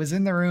I was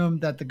in the room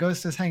that the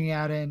ghost was hanging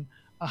out in,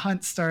 a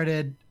hunt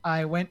started,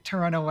 I went to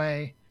run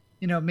away,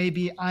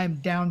 maybe I'm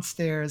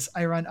downstairs,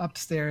 I run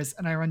upstairs,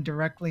 and I run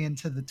directly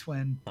into the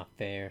twin. Not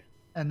fair.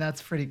 And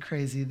that's pretty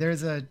crazy.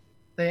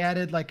 They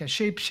added like a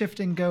shape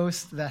shifting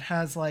ghost that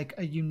has like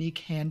a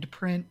unique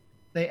handprint.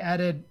 They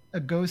added a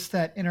ghost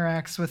that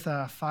interacts with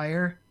a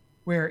fire,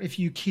 where if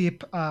you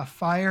keep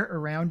fire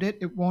around it,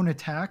 it won't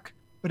attack.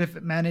 But if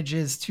it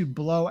manages to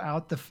blow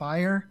out the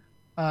fire,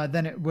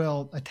 then it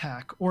will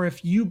attack. Or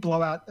if you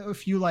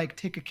like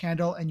take a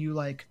candle and you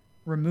like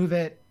remove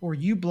it, or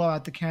you blow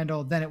out the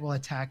candle, then it will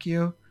attack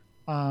you.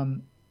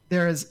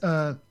 There is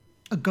a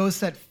ghost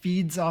that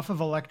feeds off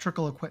of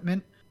electrical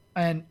equipment.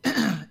 And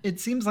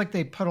it seems like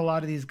they put a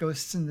lot of these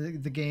ghosts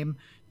in the game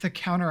to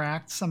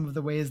counteract some of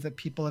the ways that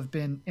people have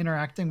been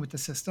interacting with the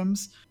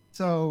systems.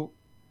 So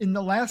in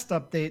the last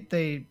update,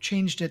 they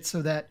changed it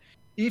so that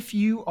if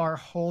you are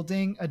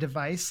holding a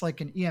device like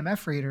an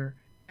EMF reader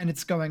and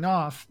it's going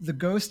off, the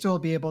ghost will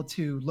be able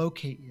to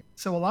locate you.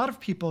 So a lot of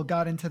people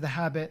got into the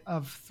habit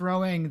of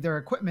throwing their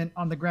equipment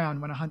on the ground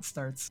when a hunt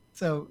starts.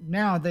 So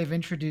now they've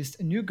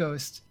introduced a new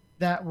ghost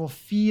that will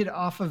feed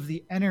off of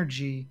the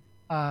energy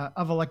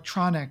of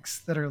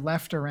electronics that are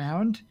left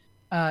around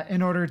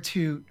in order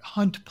to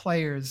hunt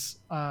players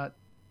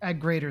at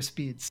greater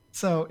speeds.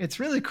 So it's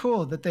really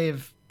cool that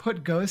they've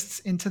put ghosts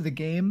into the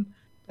game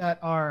that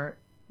are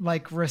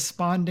like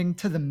responding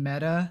to the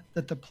meta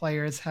that the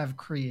players have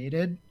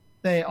created.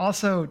 They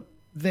also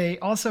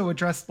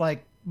addressed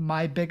like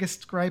my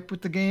biggest gripe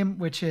with the game,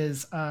 which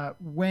is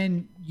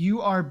when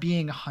you are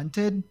being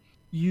hunted,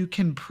 you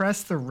can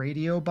press the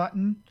radio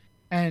button,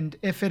 and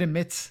if it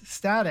emits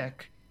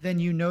static, then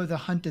you know the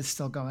hunt is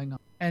still going on.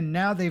 And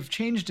now they've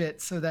changed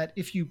it so that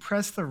if you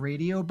press the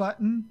radio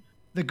button,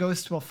 the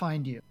ghost will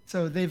find you.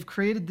 So they've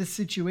created this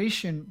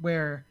situation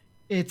where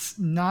it's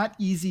not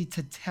easy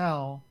to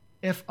tell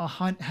if a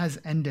hunt has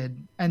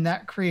ended, and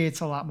that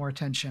creates a lot more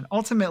tension.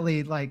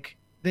 Ultimately, like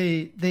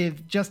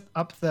they've just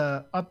upped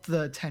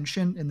the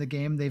tension in the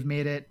game. They've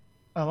made it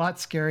a lot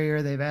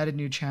scarier. They've added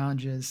new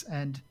challenges,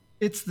 and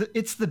it's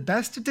the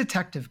best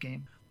detective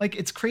game. Like,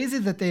 it's crazy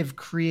that they've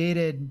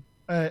created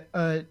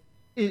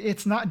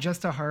it's not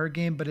just a horror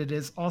game, but it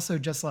is also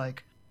just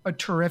like a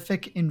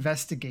terrific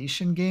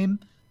investigation game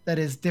that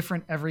is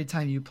different every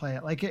time you play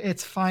it. Like,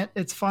 it's fun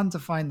to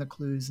find the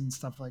clues and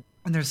stuff like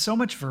that. And there's so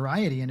much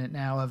variety in it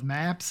now of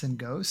maps and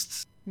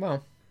ghosts.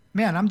 Well,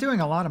 man, I'm doing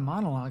a lot of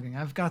monologuing.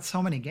 I've got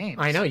so many games.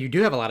 I know, you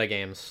do have a lot of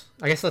games.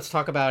 I guess let's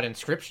talk about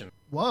Inscryption.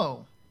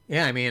 Whoa.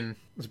 Yeah, I mean,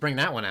 let's bring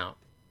that one out.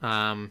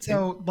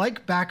 So,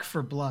 like Back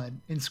 4 Blood,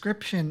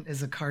 Inscryption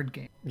is a card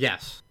game.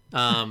 Yes.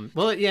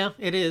 Well, yeah,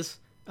 it is.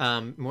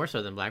 More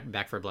so than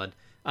Back 4 Blood.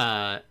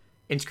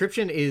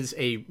 Inscryption is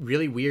a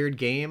really weird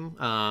game.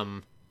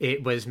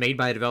 It was made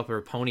by a developer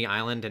of Pony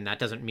Island, and that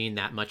doesn't mean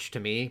that much to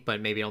me, but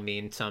maybe it'll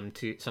mean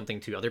something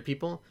to other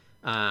people.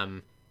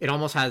 It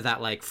almost has that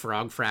like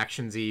Frog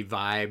Fractions-y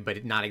vibe,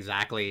 but not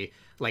exactly.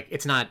 Like,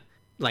 it's not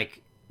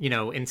like,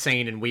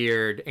 insane and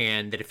weird,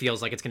 and that it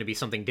feels like it's going to be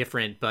something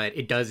different, but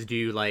it does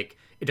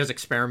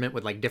experiment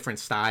with like different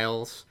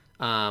styles.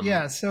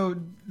 Yeah, so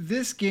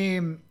this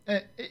game,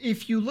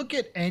 if you look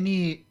at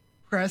any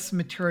press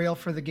material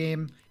for the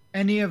game,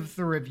 any of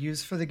the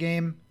reviews for the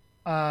game,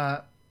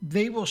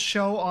 they will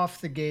show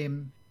off the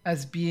game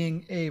as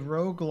being a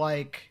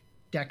roguelike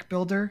deck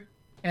builder,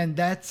 and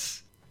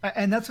that's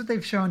what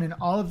they've shown in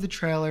all of the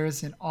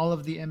trailers and all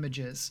of the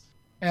images.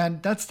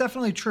 And that's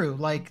definitely true.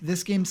 Like,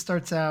 this game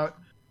starts out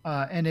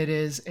and it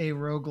is a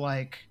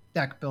roguelike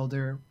deck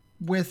builder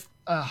with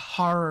a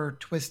horror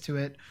twist to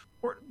it.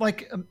 Or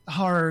like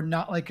horror,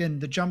 not like in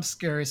the jump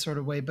scary sort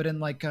of way, but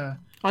in like a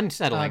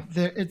unsettling.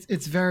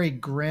 It's very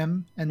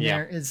grim, and Yeah.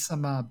 there is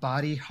some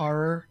body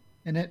horror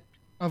in it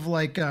of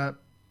like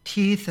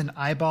teeth and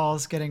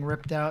eyeballs getting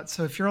ripped out.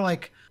 So if you're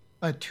like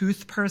a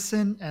tooth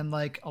person, and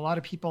like a lot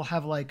of people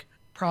have like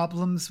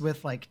problems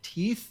with like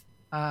teeth,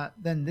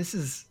 then this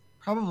is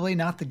probably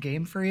not the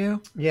game for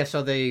you. Yeah,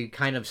 so the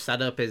kind of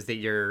setup is that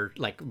you're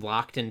like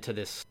locked into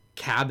this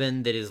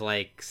cabin that is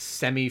like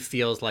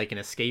feels like an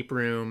escape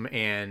room,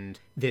 and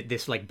that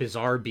this like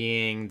bizarre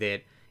being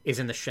that is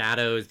in the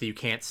shadows that you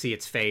can't see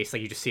its face,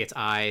 like you just see its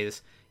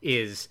eyes,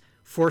 is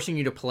forcing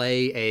you to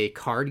play a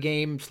card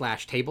game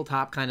 /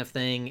 tabletop kind of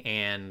thing.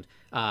 And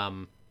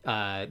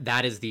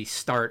that is the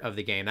start of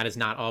the game. That is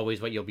not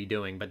always what you'll be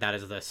doing, but that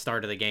is the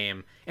start of the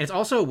game. And it's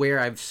also where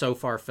I've so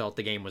far felt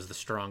the game was the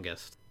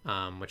strongest,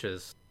 which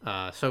is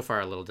so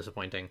far a little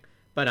disappointing.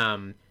 But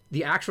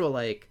the actual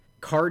like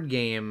card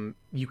game,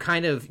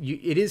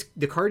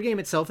 the card game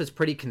itself is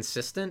pretty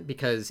consistent,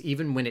 because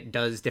even when it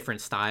does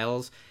different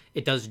styles,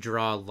 it does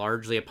draw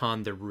largely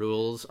upon the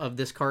rules of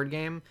this card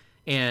game.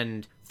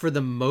 And for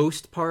the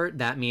most part,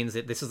 that means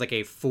that this is like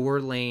a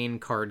 4-lane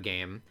card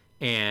game,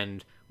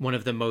 and one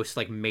of the most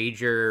like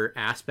major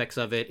aspects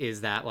of it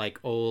is that like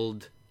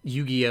old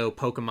Yu-Gi-Oh!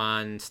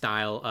 Pokemon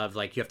style of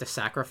like you have to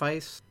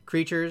sacrifice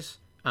creatures.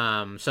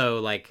 So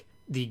like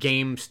the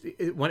games,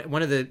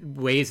 one of the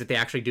ways that they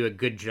actually do a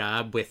good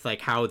job with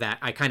like how that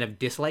I kind of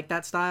dislike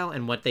that style,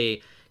 and what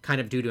they kind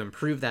of do to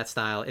improve that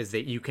style is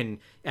that you can,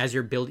 as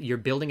you're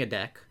building a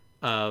deck,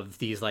 of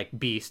these like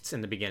beasts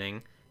in the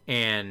beginning,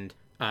 and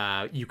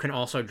you can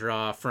also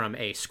draw from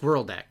a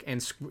squirrel deck,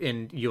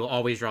 and you'll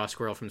always draw a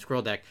squirrel from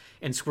squirrel deck.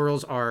 And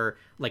squirrels are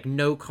like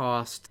no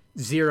cost,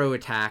 0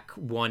 attack,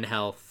 1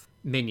 health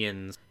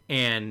minions,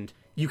 and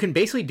you can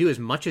basically do as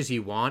much as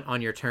you want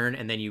on your turn,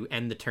 and then you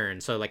end the turn.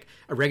 So like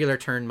a regular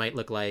turn might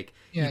look like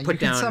you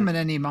can summon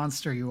any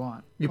monster you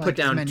want. You like put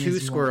down 2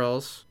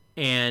 squirrels,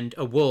 and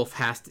a wolf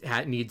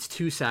needs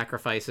 2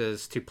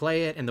 sacrifices to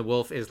play it, and the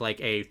wolf is like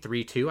a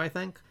 3/2, I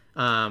think.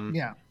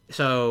 Yeah.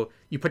 So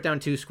you put down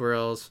 2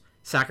 squirrels,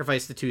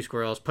 sacrifice the 2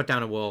 squirrels, put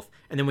down a wolf,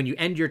 and then when you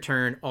end your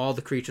turn, all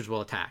the creatures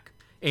will attack.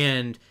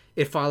 And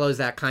it follows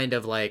that kind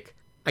of like,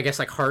 I guess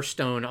like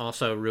Hearthstone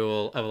also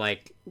rule of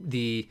like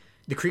the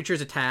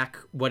creatures attack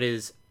what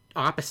is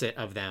opposite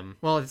of them.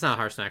 Well, it's not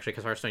Hearthstone actually,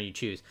 because Hearthstone you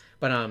choose.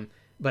 But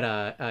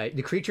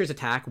the creatures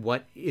attack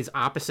what is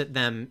opposite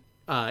them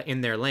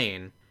in their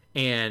lane,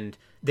 and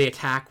they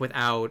attack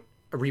without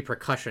a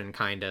repercussion,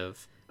 kind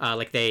of.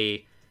 Like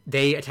they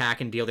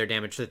attack and deal their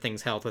damage to the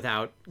thing's health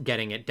without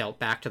getting it dealt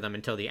back to them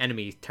until the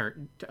enemy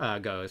turn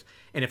goes.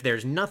 And if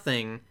there's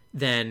nothing,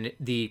 then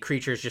the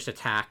creatures just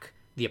attack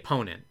the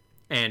opponent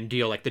and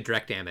deal like the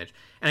direct damage.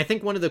 And I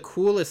think one of the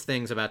coolest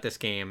things about this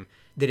game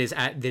that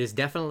is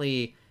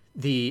definitely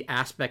the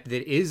aspect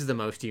that is the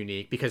most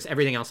unique, because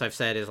everything else I've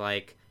said is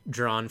like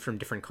drawn from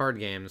different card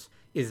games,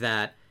 is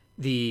that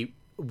the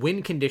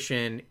win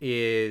condition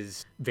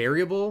is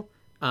variable.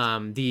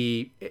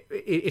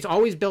 It's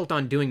always built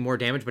on doing more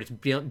damage, but it's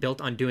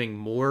built on doing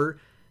more,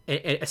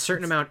 a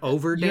certain amount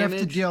over damage. You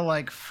have to deal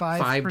like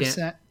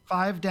 5%,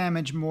 5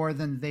 damage more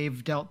than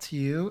they've dealt to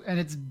you, and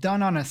it's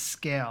done on a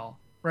scale,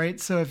 right?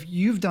 So if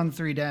you've done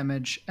 3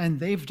 damage and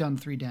they've done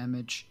 3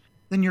 damage,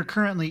 then you're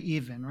currently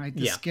even, right?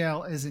 The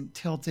scale isn't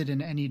tilted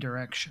in any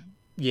direction.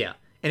 Yeah,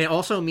 and it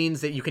also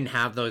means that you can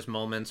have those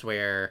moments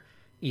where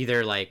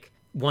either like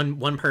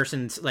one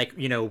person's like,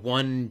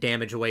 1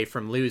 damage away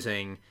from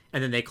losing,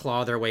 and then they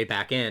claw their way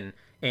back in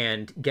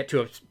and get to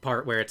a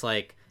part where it's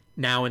like,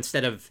 now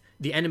instead of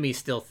the enemy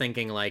still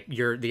thinking like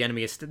the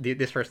enemy is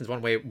this person's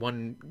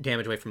 1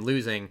 damage away from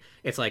losing,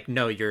 it's like,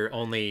 no, they're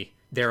only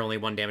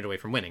 1 damage away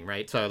from winning,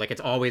 right? So like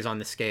it's always on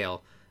the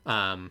scale.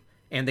 And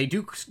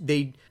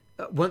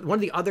one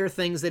of the other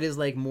things that is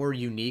like more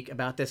unique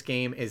about this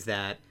game is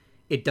that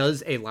it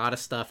does a lot of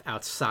stuff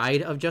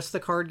outside of just the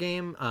card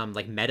game,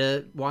 like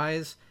meta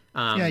wise.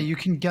 You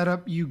can get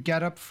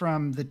up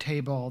from the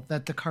table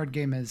that the card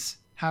game is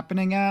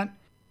happening at,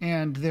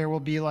 and there will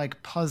be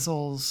like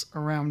puzzles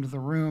around the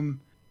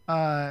room,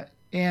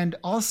 and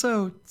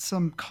also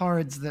some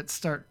cards that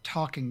start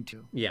talking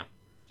to. Yeah.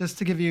 Just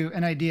to give you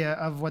an idea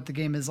of what the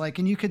game is like,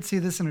 and you could see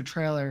this in a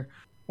trailer.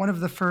 One of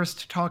the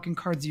first talking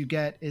cards you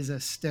get is a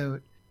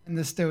stoat, and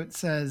the stoat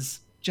says,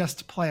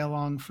 "Just play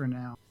along for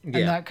now." Yeah.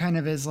 And that kind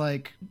of is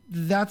like,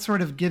 that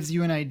sort of gives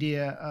you an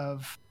idea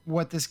of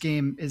what this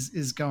game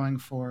is going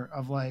for,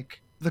 of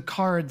like the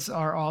cards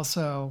are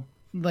also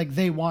like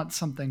they want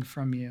something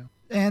from you.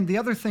 And the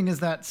other thing is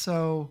that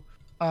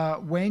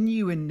when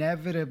you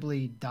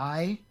inevitably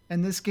die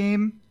in this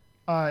game,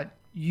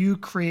 you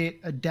create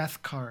a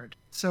death card.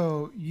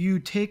 So you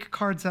take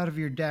cards out of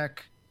your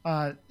deck,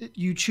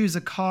 you choose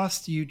a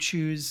cost, you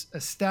choose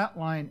a stat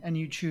line, and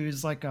you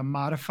choose like a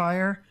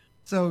modifier.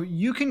 So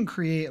you can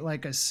create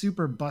like a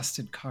super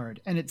busted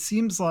card. And it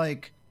seems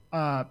like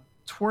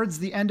towards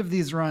the end of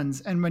these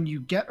runs, and when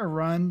you get a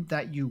run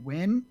that you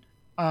win,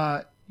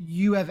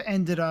 you have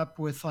ended up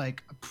with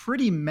like a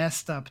pretty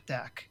messed up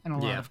deck in a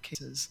lot of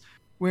cases,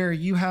 where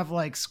you have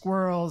like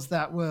squirrels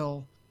that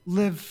will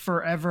live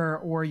forever,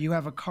 or you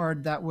have a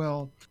card that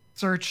will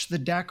search the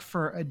deck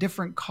for a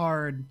different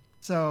card.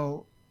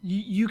 So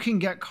you can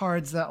get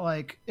cards that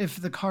like,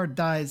 if the card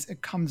dies,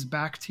 it comes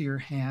back to your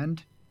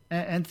hand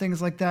and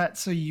things like that.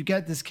 So you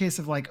get this case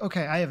of like,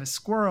 okay, I have a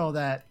squirrel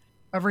that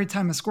every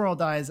time a squirrel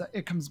dies,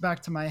 it comes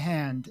back to my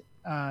hand.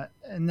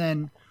 And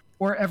then,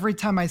 or every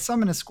time I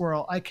summon a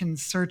squirrel, I can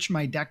search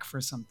my deck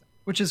for something,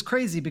 which is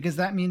crazy because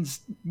that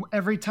means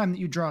every time that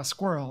you draw a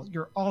squirrel,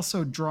 you're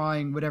also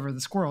drawing whatever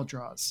the squirrel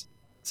draws.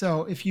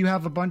 So if you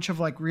have a bunch of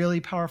like really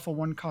powerful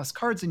 1-cost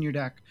cards in your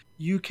deck,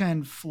 you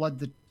can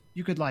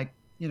you could like,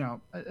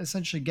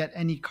 essentially get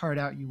any card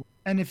out you want.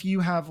 And if you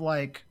have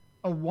like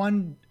a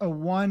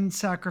one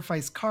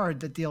sacrifice card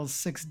that deals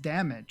 6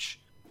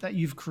 damage that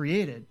you've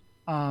created,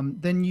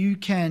 then you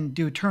can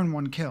do turn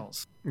 1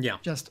 kills. Yeah.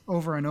 Just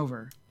over and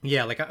over.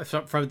 Yeah, like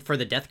so for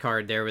the death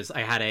card,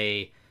 I had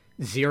a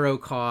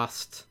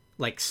 0-cost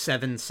like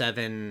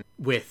 7/7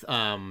 with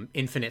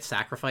infinite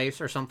sacrifice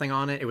or something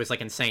on it. It was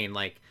like insane.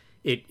 Like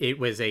it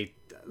was a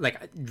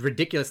like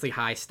ridiculously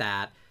high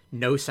stat,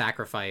 no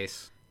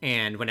sacrifice,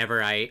 and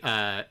whenever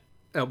I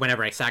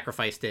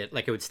sacrificed it,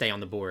 like it would stay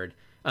on the board.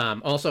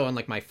 Also on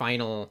like my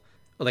final,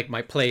 like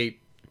my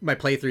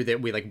playthrough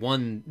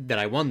that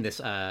I won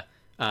this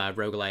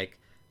roguelike.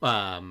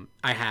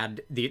 I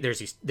had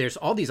there's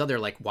all these other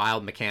like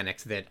wild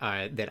mechanics that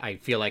I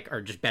feel like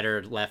are just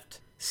better left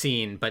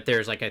seen, but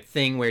there's like a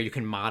thing where you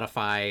can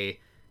modify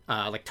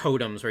like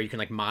totems where you can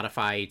like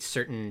modify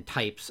certain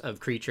types of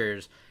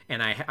creatures,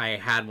 and I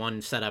had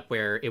one set up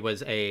where it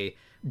was a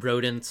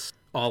rodents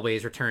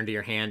always return to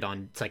your hand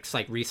on it's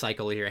like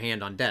recycle your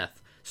hand on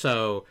death.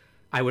 So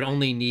I would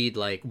only need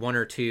like one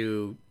or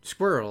two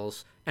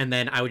squirrels, and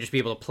then I would just be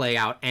able to play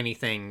out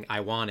anything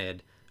I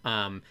wanted.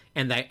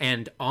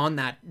 And on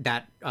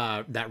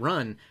that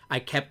run, I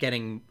kept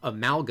getting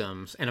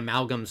amalgams, and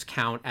amalgams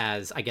count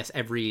as I guess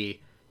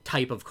every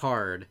type of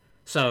card.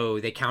 So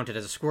they counted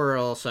as a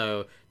squirrel,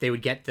 so they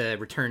would get the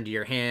return to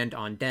your hand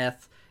on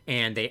death,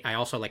 and I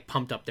also like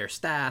pumped up their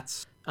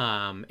stats,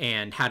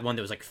 and had one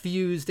that was like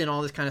fused and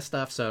all this kind of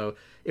stuff. So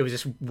it was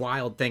this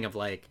wild thing of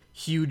like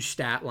huge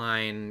stat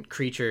line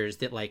creatures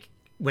that like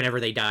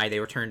whenever they die they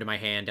return to my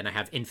hand, and I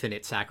have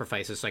infinite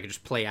sacrifices, so I could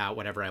just play out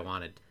whatever I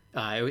wanted.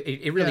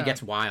 It really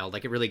gets wild.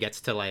 Like it really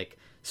gets to like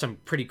some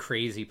pretty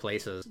crazy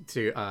places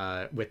to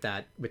with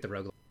the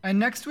roguelike. And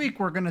next week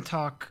we're going to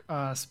talk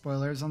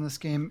spoilers on this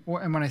game.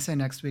 And when I say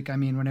next week, I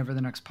mean whenever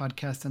the next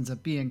podcast ends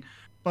up being.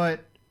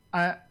 But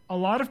a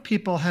lot of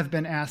people have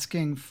been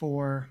asking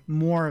for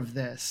more of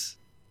this.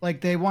 Like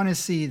they want to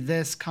see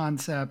this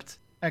concept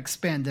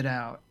expanded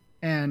out.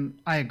 And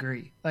I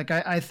agree. Like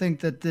I think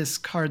that this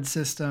card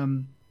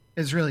system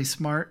is really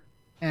smart.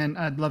 And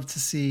I'd love to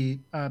see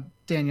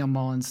Daniel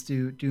Mullins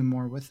do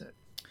more with it.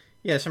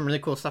 Yeah, some really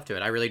cool stuff to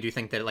it. I really do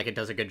think that like it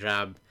does a good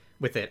job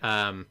with it.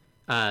 I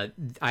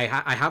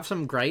have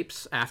some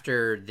gripes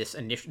after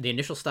the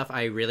initial stuff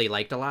I really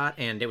liked a lot,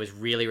 and it was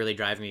really, really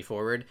driving me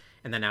forward.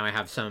 And then now I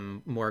have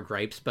some more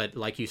gripes, but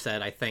like you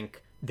said, I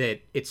think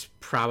that it's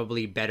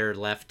probably better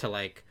left to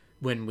like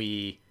when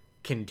we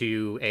can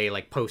do a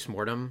like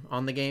post-mortem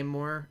on the game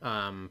more.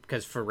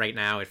 Because for right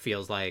now, it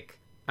feels like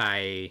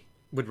I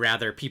would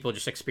rather people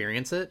just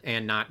experience it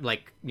and not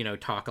like,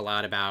 talk a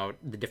lot about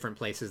the different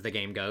places the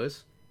game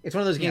goes. It's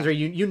one of those games where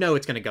you know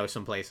it's going to go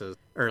some places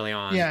early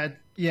on.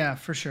 Yeah,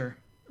 for sure.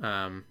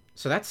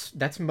 So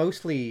that's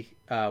mostly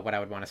what I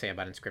would want to say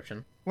about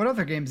Inscryption. What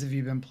other games have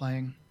you been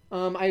playing?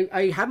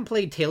 I haven't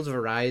played Tales of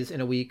Arise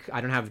in a week.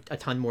 I don't have a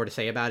ton more to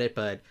say about it,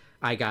 but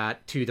I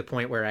got to the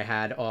point where I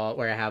have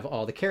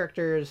all the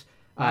characters.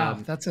 Wow,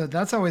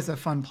 that's always a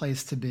fun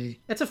place to be.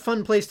 It's a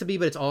fun place to be,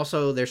 but it's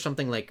also there's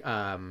something like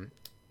I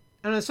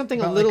don't know, something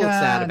a little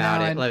sad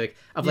about it.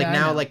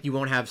 Now you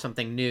won't have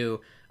something new.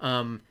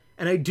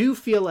 And I do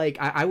feel like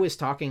I was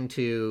talking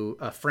to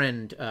a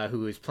friend who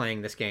was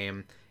playing this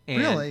game.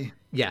 And, really?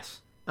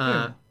 Yes.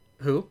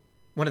 Who?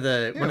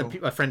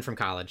 A friend from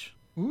college.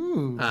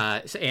 Ooh.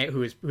 Who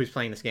was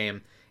playing this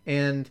game,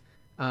 and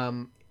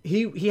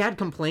he had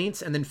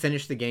complaints and then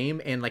finished the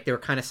game, and like they were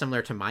kind of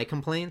similar to my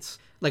complaints.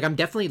 Like I'm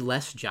definitely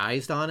less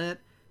jazzed on it.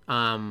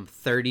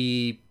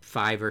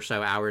 35 or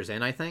so hours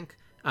in, I think.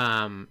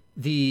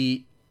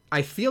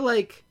 I feel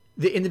like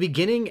in the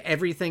beginning,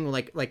 everything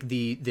like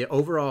the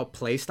overall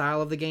play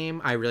style of the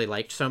game I really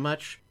liked so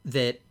much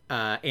that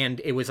and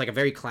it was like a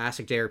very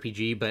classic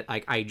JRPG, but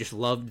I just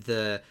loved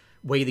the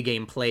way the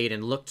game played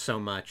and looked so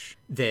much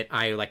that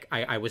I'm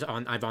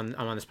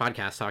on this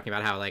podcast talking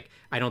about how like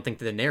I don't think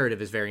that the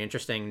narrative is very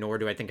interesting, nor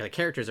do I think the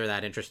characters are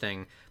that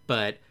interesting,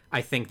 but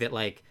I think that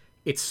like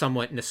it's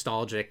somewhat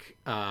nostalgic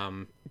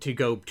to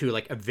go to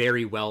like a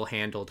very well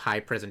handled high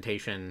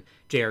presentation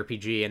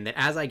JRPG, and that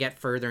as I get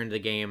further into the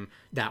game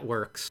that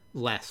works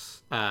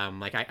less.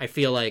 I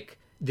feel like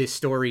this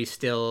story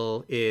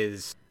still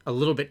is a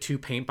little bit too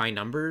paint by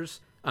numbers.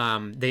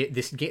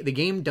 The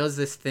game does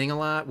this thing a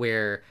lot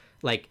where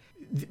like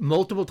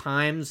multiple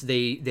times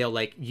they'll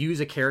like use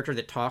a character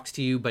that talks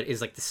to you but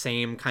is like the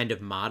same kind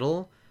of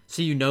model,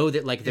 so you know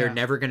that like they're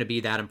never going to be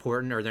that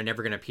important or they're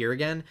never going to appear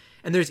again.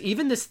 And there's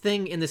even this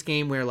thing in this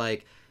game where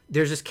like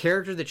there's this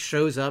character that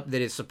shows up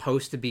that is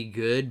supposed to be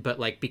good, but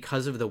like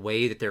because of the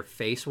way that their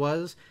face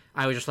was,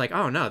 I was just like,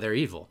 oh no, they're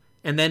evil.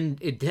 And then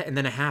it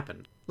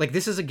happened. Like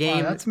this is a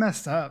game that's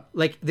messed up.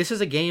 Like this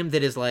is a game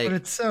that is like,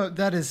 but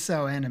that is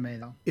so anime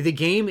though. The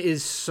game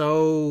is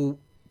so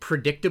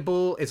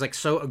predictable, it's like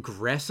so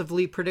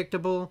aggressively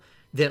predictable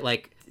that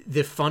like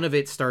the fun of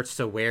it starts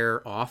to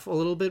wear off a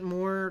little bit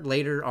more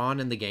later on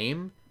in the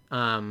game.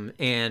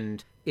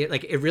 And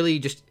it really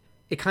just,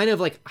 it kind of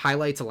like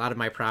highlights a lot of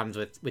my problems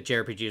with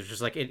JRPGs.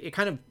 Just like it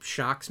kind of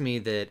shocks me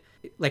that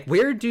like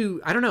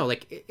I don't know,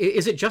 like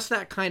is it just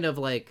that kind of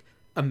like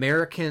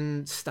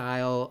American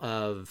style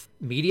of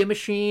media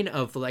machine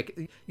of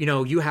like,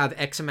 you have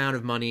X amount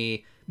of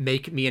money,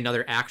 make me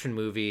another action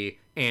movie,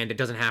 and it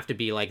doesn't have to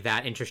be like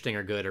that interesting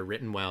or good or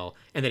written well,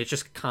 and that it's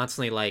just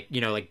constantly like,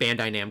 like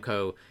Bandai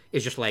Namco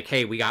is just like,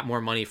 hey, we got more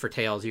money for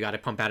Tales, you got to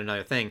pump out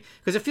another thing.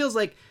 Because it feels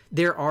like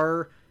there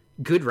are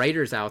good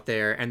writers out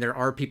there and there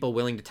are people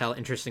willing to tell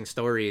interesting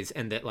stories,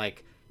 and that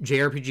like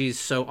JRPGs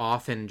so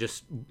often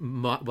just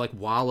like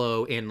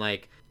wallow in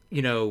like,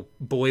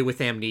 boy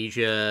with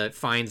amnesia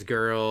finds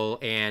girl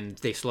and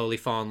they slowly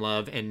fall in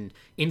love and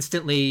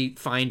instantly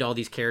find all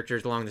these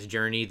characters along this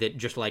journey that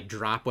just like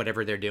drop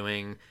whatever they're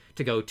doing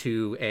to go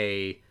to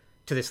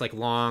this like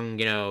long,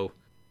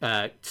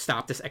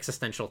 stop this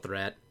existential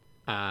threat.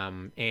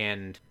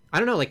 And I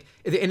don't know, like,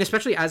 and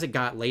especially as it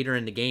got later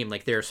in the game,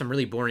 like there are some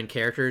really boring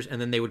characters, and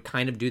then they would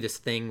kind of do this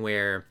thing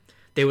where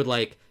they would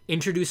like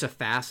introduce a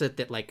facet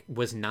that like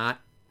was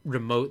not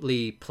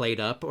remotely played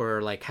up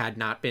or like had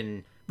not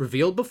been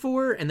revealed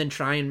before, and then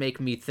try and make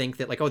me think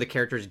that like, oh, the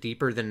character is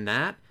deeper than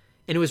that.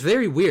 And it was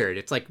very weird.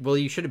 It's like, well,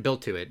 you should have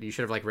built to it. You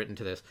should have like written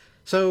to this.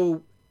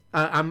 So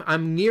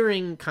I'm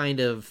nearing kind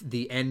of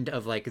the end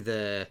of like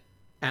the,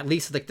 at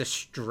least like the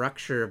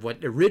structure of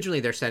what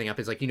originally they're setting up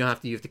is like, you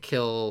have to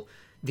kill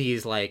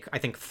these like I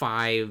think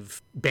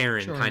 5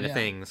 Baron kind of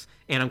things,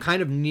 and I'm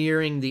kind of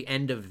nearing the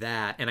end of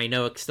that, and I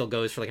know it still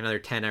goes for like another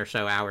 10 or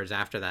so hours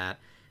after that,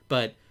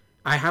 but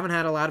I haven't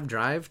had a lot of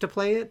drive to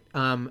play it.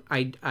 That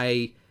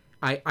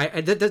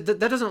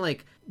doesn't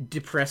like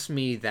depress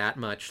me that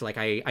much. Like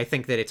I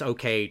think that it's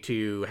okay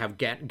to have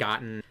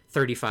gotten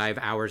 35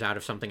 hours out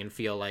of something and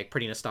feel like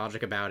pretty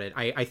nostalgic about it.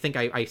 I think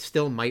I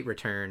still might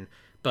return,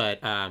 but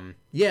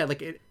yeah,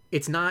 like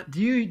it's not.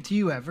 Do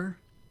you ever?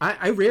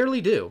 I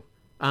rarely do.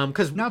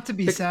 Because not to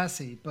be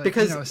sassy, but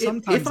because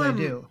sometimes I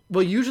do.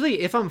 Well,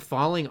 usually if I'm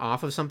falling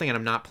off of something and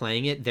I'm not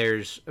playing it,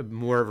 there's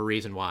more of a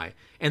reason why.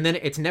 And then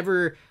it's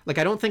never like,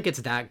 I don't think it's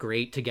that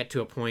great to get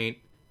to a point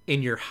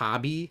in your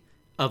hobby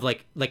of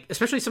like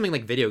especially something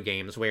like video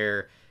games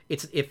where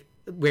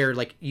where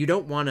like you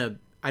don't want to.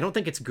 I don't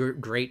think it's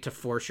great to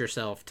force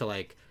yourself to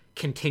like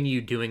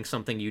continue doing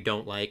something you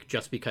don't like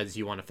just because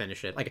you want to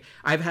finish it. Like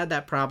I've had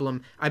that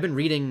problem. I've been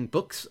reading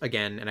books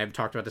again, and I've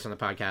talked about this on the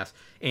podcast,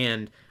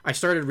 and I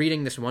started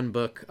reading this one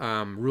book,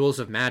 Rules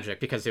of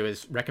Magic, because it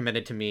was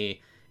recommended to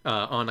me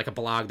on like a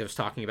blog that was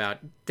talking about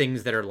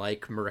things that are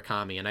like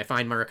Murakami, and I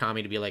find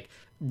Murakami to be like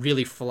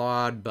really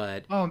flawed,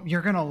 but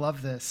you're gonna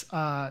love this,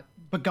 but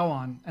go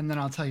on, and then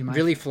I'll tell you my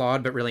really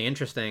flawed but really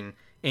interesting.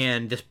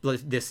 And this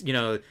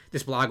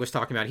this blog was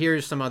talking about,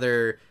 here's some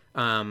other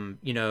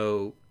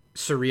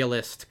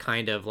surrealist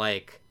kind of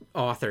like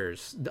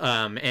authors,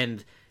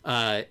 and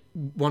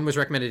one was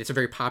recommended. It's a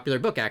very popular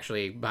book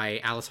actually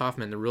by Alice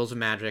Hoffman, The Rules of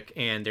Magic,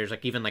 and there's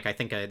like even like I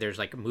think there's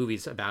like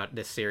movies about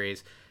this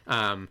series,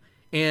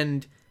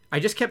 and I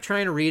just kept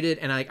trying to read it,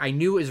 and I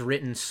knew it was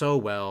written so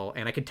well,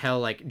 and I could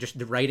tell like just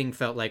the writing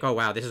felt like, oh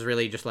wow, this is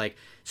really just like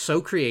so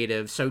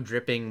creative, so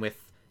dripping with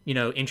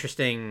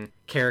interesting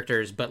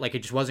characters, but like it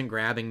just wasn't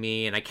grabbing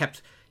me, and I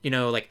kept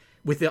like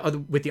with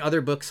the other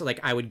books, like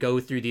I would go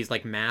through these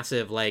like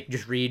massive, like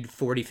just read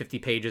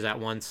 40-50 pages at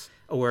once,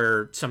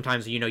 or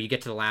sometimes you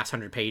get to the last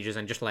 100 pages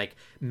and just like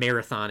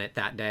marathon it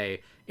that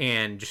day,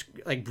 and just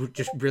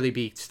really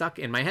be stuck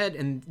in my head.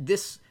 And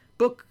this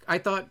book I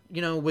thought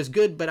was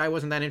good, but I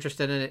wasn't that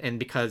interested in it, and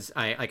because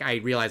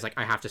I realized like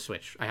I have to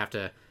switch, I have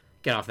to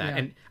get off that. Yeah.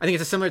 And I think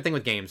it's a similar thing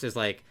with games, is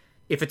like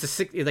if it's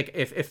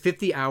if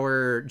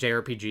 50-hour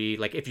JRPG,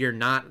 like if you're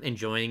not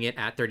enjoying it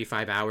at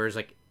 35 hours,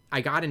 like I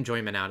got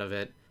enjoyment out of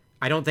it.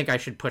 I don't think I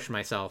should push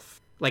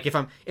myself. Like if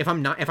I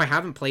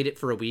haven't played it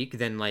for a week,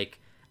 then like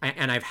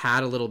and I've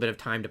had a little bit of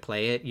time to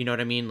play it, you know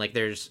what I mean? Like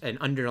there's an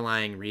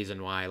underlying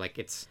reason why like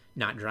it's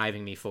not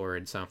driving me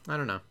forward. So I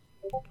don't know.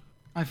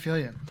 I feel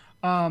you.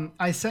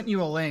 I sent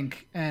you a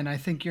link, and I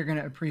think you're going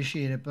to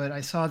appreciate it, but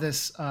I saw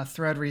this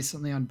thread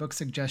recently on book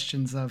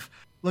suggestions of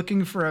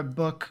looking for a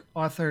book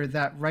author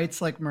that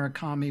writes like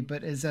Murakami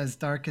but is as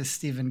dark as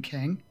Stephen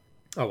King.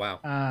 Oh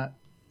wow.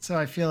 So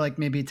I feel like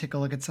maybe take a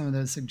look at some of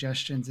those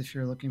suggestions if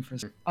you're looking for.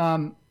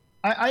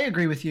 I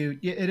agree with you.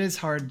 It is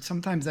hard.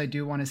 Sometimes I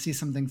do want to see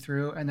something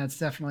through, and that's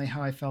definitely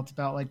how I felt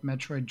about like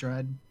Metroid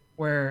Dread,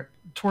 where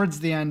towards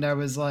the end I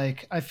was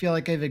like, I feel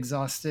like I've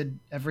exhausted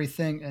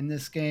everything in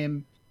this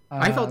game.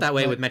 I felt that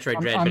way with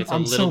Metroid Dread, but it's a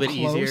little bit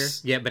easier.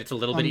 Yeah, but it's a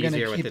little bit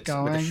easier with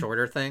a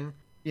shorter thing.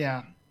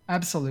 Yeah,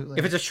 absolutely.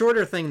 If it's a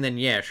shorter thing, then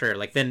yeah, sure.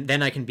 Like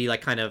then I can be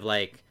like kind of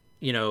like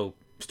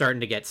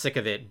starting to get sick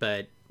of it,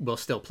 but we'll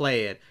still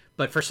play it.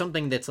 But for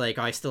something that's like,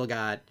 I still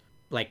got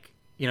like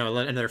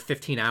another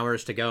 15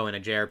 hours to go in a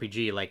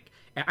JRPG, like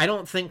I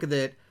don't think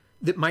that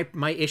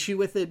my issue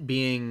with it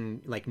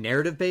being like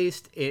narrative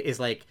based is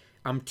like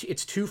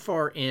it's too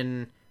far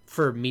in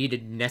for me to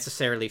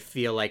necessarily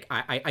feel like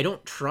I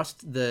don't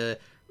trust the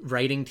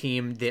writing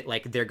team that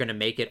like they're gonna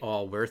make it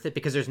all worth it,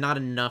 because there's not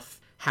enough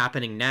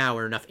happening now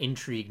or enough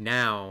intrigue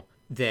now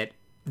that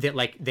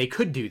like they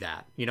could do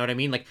that, you know what I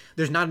mean? Like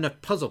there's not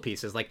enough puzzle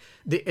pieces. Like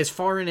as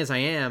far in as I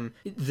am,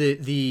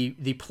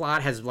 the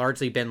plot has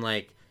largely been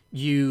like,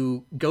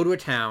 you go to a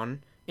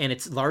town and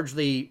it's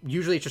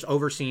usually it's just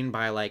overseen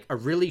by like a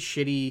really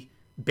shitty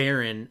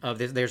baron of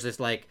this. There's this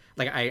like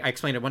I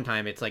explained it one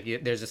time, it's like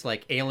there's this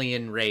like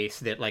alien race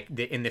that like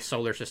in this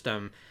solar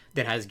system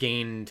that has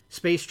gained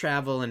space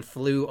travel and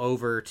flew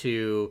over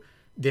to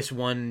this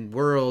one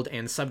world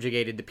and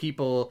subjugated the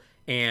people,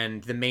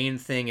 and the main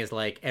thing is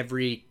like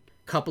every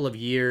couple of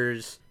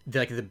years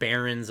the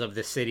barons of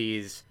the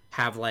cities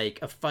have like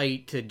a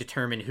fight to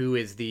determine who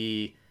is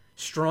the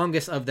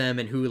strongest of them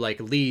and who like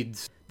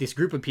leads this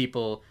group of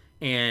people.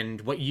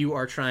 And what you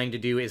are trying to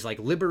do is like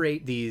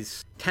liberate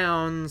these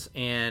towns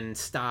and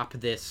stop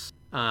this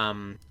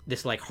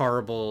like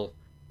horrible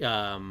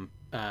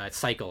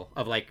cycle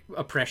of like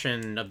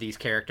oppression of these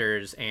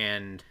characters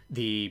and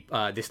the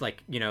this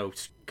like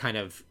kind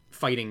of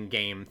fighting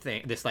game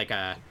thing, this like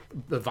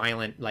the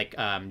violent like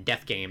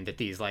death game that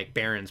these like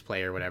barons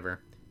play or whatever.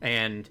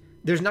 And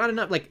there's not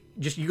enough, like,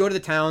 just you go to the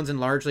towns and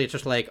largely it's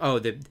just like, oh,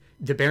 the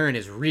baron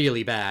is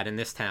really bad in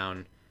this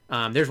town.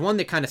 There's one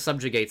that kind of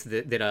subjugates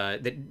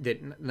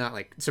that not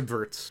like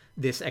subverts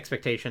this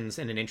expectations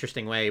in an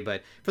interesting way,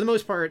 but for the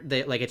most part,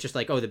 like it's just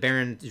like, oh, the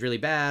baron is really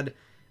bad.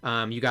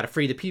 You got to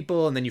free the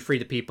people, and then you free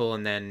the people,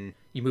 and then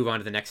you move on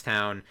to the next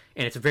town.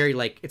 And it's very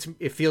like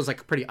it feels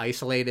like pretty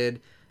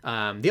isolated.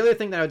 The other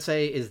thing that I would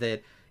say is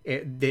that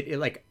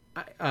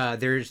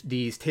there's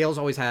these Tales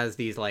always has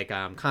these like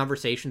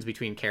conversations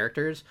between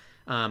characters.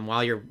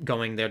 While you're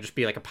going, there'll just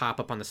be like a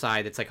pop-up on the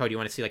side that's like, oh, do you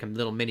want to see like a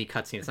little mini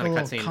cutscene? It's not a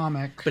cutscene,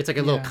 comic, but it's like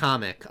a little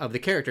comic of the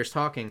characters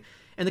talking.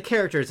 And the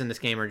characters in this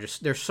game are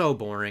just, they're so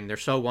boring. They're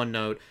so one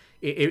note.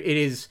 It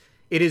is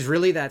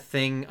really that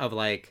thing of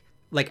like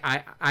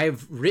I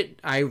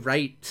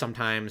write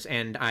sometimes,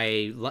 and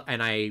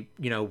I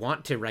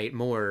want to write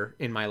more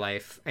in my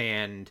life,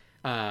 and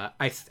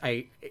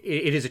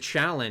it is a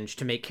challenge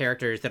to make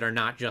characters that are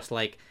not just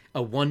like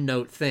a one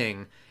note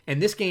thing. And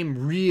this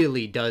game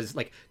really does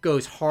like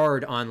goes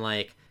hard on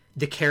like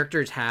the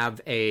characters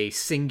have a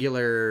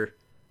singular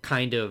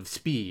kind of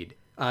speed.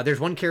 There's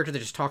one character that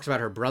just talks about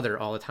her brother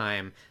all the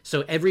time.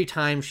 So every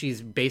time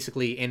she's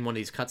basically in one of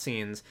these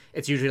cutscenes,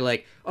 it's usually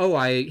like, oh,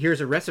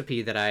 here's a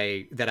recipe that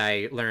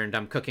I learned.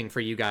 I'm cooking for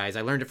you guys.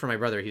 I learned it from my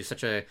brother. He's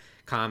such a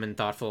calm and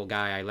thoughtful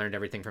guy. I learned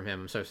everything from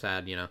him. I'm so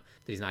sad, that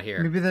he's not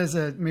here. Maybe there's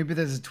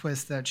a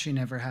twist that she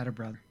never had a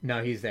brother.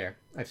 No, he's there.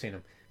 I've seen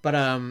him. But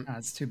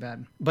that's too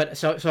bad. But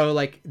so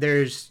like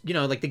there's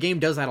like the game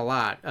does that a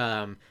lot.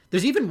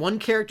 There's even one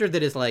character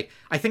that is like,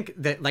 I think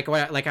that like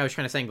I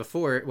was saying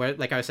before,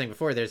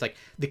 there's like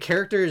the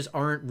characters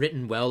aren't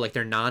written well, like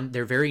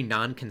they're very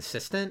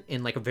non-consistent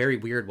in like a very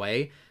weird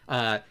way.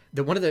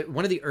 One of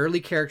the early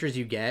characters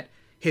you get,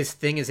 his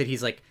thing is that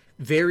he's like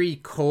very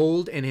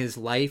cold in his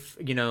life,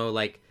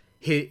 like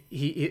he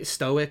is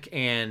stoic,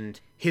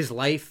 and his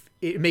life,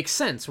 it makes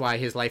sense why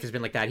his life has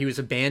been like that. He was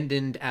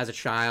abandoned as a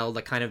child,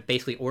 like kind of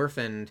basically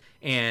orphaned,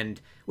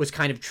 and was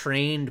kind of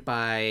trained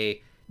by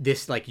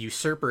this like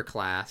usurper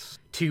class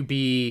to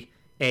be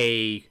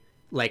a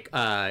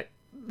to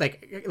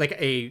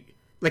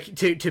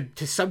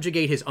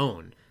subjugate his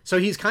own. So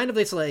he's kind of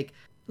this like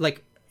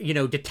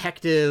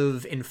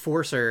detective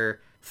enforcer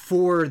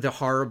for the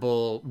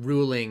horrible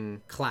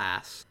ruling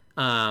class.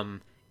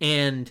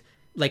 And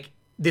like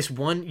this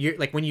one,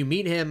 like when you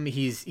meet him,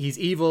 he's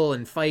evil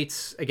and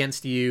fights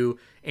against you,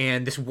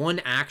 and this one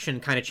action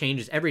kind of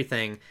changes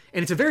everything.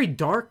 And it's a very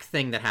dark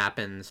thing that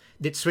happens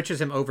that switches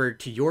him over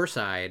to your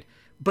side.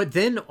 But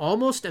then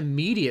almost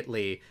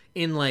immediately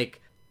in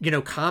like,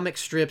 comic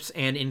strips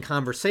and in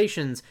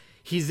conversations,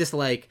 he's this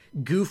like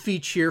goofy,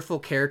 cheerful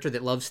character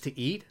that loves to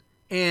eat.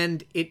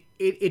 And it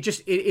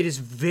is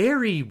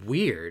very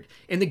weird.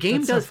 And the game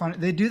That's does. So funny.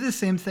 They do the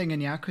same thing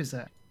in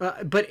Yakuza.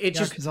 But it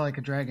just Yakuza Like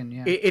a Dragon,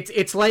 yeah.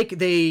 It's like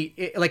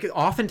like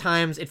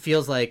oftentimes it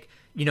feels like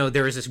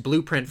there is this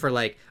blueprint for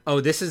like,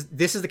 oh, this is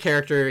the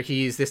character,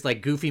 he's this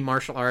like goofy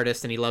martial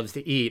artist and he loves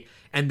to eat,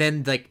 and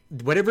then like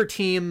whatever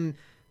team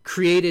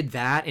created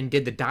that and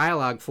did the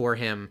dialogue for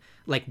him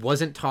like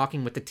wasn't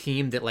talking with the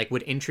team that like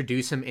would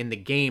introduce him in the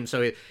game.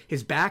 So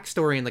his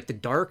backstory and like the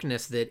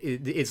darkness that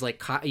is like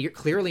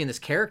clearly in this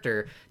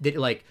character that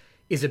like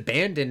is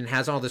abandoned and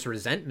has all this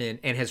resentment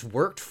and has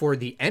worked for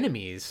the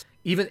enemies,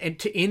 even and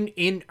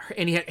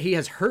he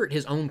has hurt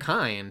his own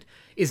kind,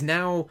 is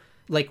now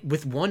like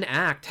with one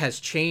act has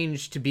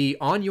changed to be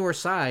on your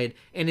side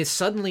and is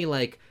suddenly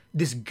like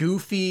this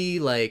goofy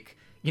like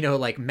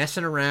like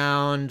messing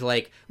around,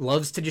 like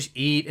loves to just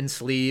eat and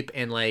sleep,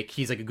 and like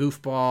he's like a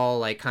goofball,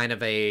 like kind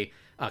of a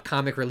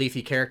comic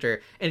reliefy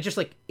character. And it's just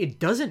like it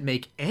doesn't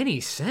make any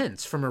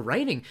sense from a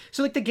writing.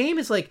 So like the game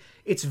is like,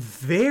 it's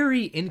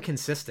very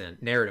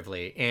inconsistent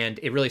narratively, and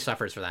it really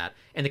suffers for that.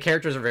 And the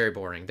characters are very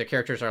boring. The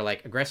characters are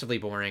like aggressively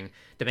boring.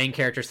 The main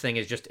character's thing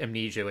is just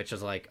amnesia, which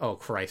is like, oh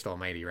Christ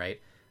almighty,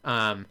 right?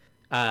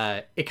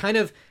 It kind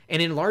of,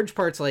 and in large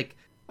parts, like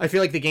I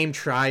feel like the game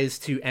tries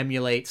to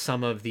emulate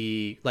some of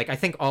the, like, I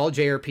think all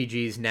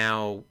JRPGs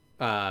now,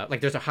 like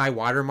there's a high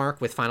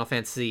watermark with Final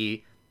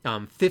Fantasy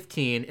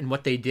 15 and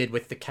what they did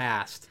with the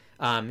cast.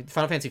 Final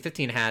Fantasy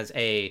 15 has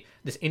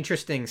this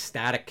interesting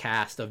static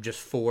cast of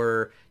just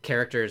 4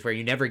 characters where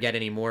you never get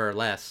any more or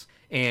less.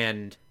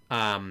 And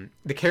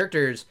the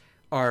characters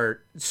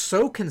are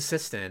so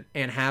consistent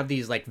and have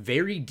these like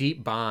very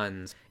deep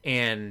bonds,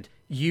 and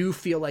you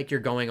feel like you're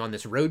going on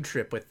this road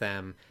trip with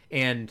them.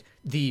 And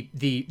they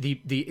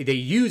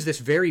use this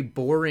very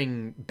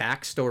boring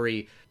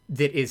backstory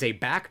that is a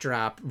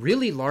backdrop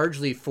really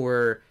largely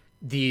for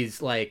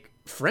these like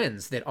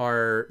friends that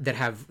are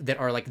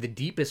like the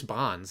deepest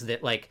bonds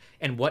that like,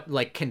 and what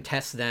like can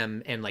test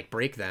them and like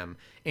break them.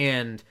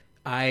 And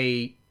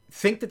I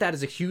think that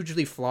is a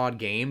hugely flawed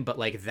game, but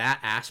like that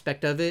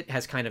aspect of it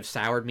has kind of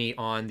soured me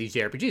on these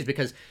JRPGs,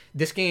 because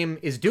this game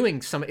is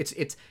doing some,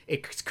 it's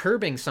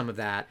curbing some of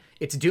that.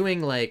 It's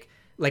doing like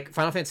like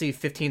Final Fantasy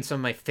 15, some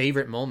of my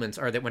favorite moments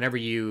are that whenever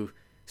you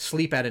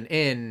sleep at an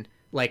inn,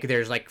 like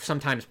there's like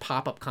sometimes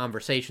pop-up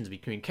conversations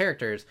between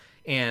characters,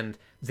 and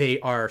they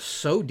are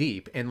so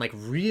deep and like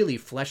really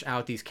flesh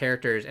out these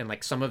characters and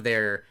like some of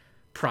their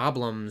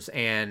problems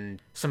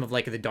and some of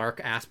like the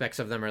dark aspects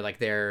of them, or like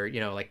their, you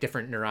know, like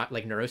different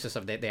neurosis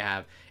of that they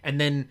have.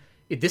 And then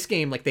this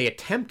game, like they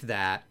attempt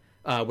that,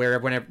 where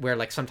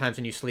like sometimes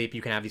when you sleep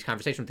you can have these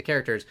conversations with the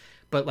characters,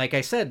 but like I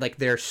said, like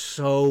they're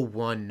so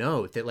one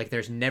note that like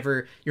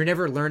you're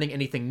never learning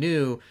anything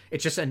new.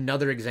 It's just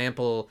another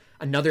example,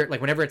 another,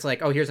 like whenever it's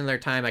like, oh, here's another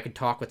time I could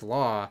talk with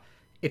Law,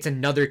 it's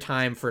another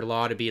time for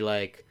Law to be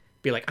like,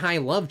 I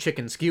love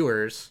chicken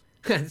skewers.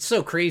 It's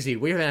so crazy.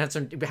 We're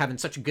having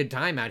such a good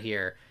time out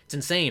here. It's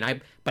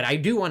insane. But I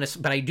do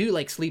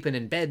like sleeping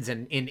in beds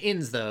and in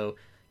inns though.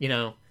 You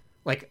know,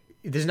 like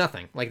there's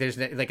nothing.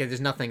 There's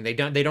nothing. They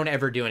don't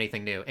ever do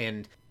anything new,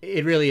 and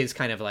it really is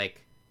kind of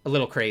like a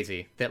little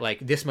crazy that like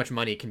this much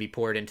money can be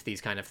poured into these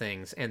kind of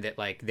things, and that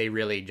like they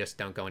really just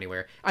don't go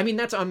anywhere. I mean,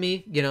 that's on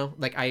me. You know,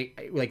 like I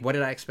like what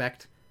did I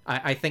expect?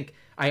 I think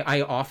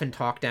I often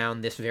talk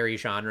down this very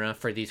genre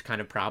for these kind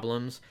of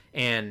problems,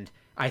 and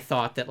I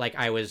thought that like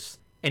I was.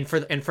 And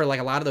for like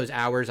a lot of those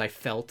hours, I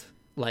felt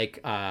like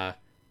I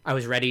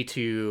was ready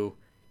to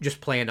just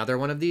play another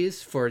one of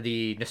these for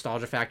the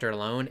nostalgia factor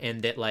alone,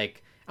 and that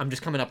like I'm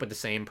just coming up with the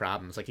same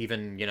problems. Like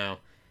even, you know,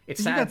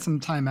 it's sad. You got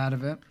some time out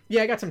of it.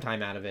 Yeah, I got some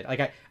time out of it.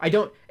 Like I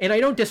don't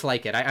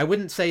dislike it. I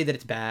wouldn't say that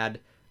it's bad.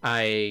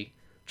 I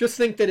just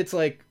think that it's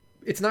like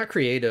it's not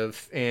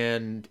creative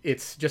and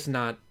it's just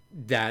not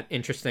that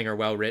interesting or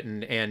well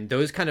written, and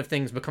those kind of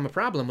things become a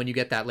problem when you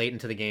get that late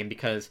into the game,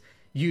 because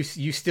you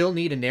still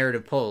need a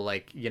narrative pull.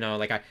 Like, you know,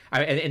 like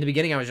I in the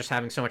beginning I was just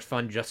having so much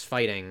fun just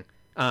fighting,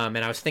 and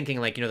I was thinking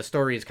like, you know, the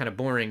story is kind of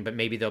boring, but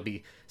maybe there'll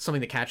be something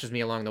that catches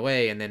me along the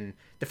way. And then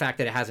the fact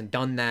that it hasn't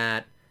done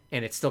that,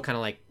 and it's still kind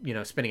of like, you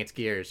know, spinning its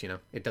gears, you know,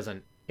 it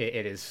doesn't,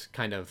 it is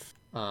kind of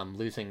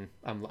losing.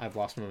 I've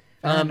lost my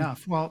Fair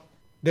enough. Well,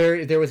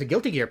 there was a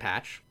Guilty Gear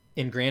patch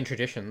in grand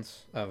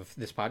traditions of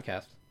this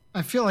podcast.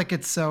 I feel like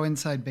it's so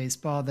inside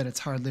baseball that it's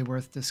hardly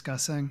worth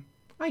discussing.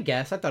 I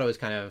guess I thought it was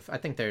kind of. I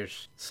think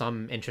there's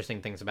some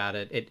interesting things about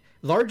it. It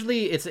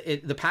largely,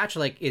 the patch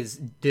like is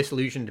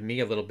disillusioned me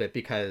a little bit,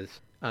 because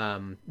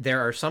there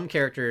are some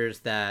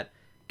characters that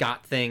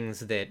got things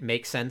that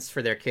make sense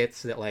for their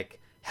kits that like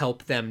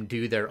help them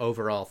do their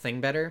overall thing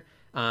better.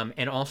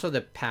 And also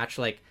the patch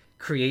like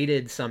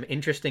created some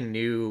interesting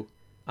new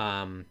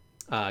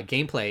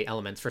gameplay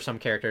elements for some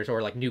characters,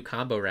 or like new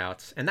combo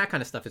routes, and that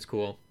kind of stuff is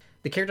cool.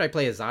 The character I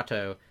play is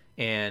Zato,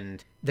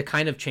 and the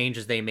kind of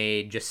changes they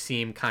made just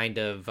seem kind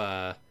of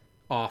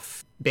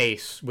off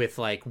base with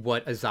like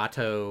what a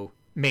Zato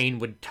main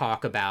would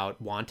talk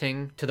about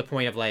wanting, to the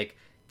point of like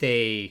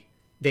they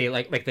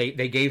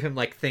gave him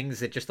like things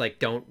that just like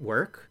don't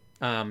work.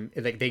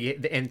 Like they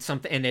and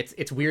something, and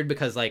it's weird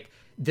because like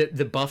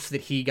the buffs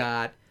that he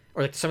got,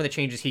 or like some of the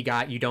changes he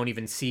got, you don't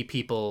even see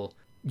people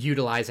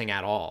utilizing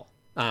at all,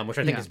 which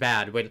I think is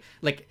bad. But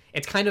like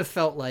it's kind of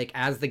felt like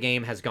as the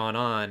game has gone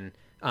on,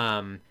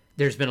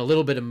 there's been a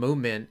little bit of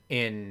movement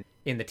in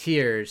the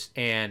tiers,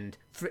 and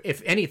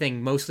if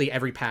anything, mostly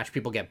every patch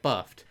people get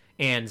buffed,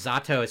 and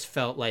Zato has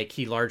felt like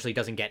he largely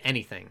doesn't get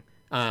anything.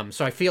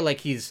 So I feel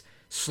like he's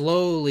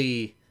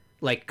slowly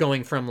like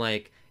going from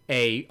like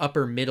a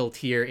upper middle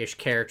tier ish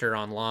character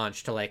on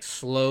launch to like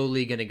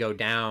slowly gonna go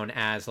down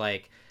as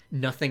like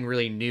nothing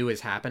really new is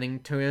happening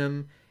to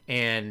him,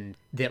 and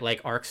that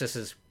like Arxis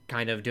is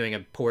kind of doing a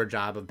poor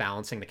job of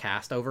balancing the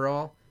cast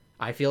overall,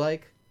 I feel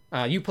like.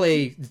 You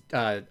play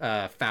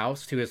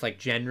Faust, who is like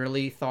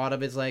generally thought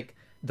of as like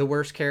the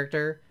worst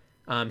character.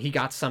 He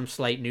got some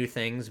slight new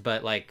things,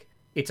 but like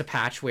it's a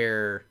patch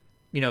where,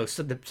 you know,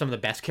 some of the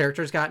best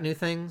characters got new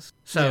things.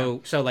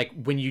 So like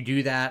when you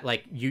do that,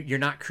 like you're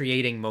not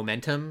creating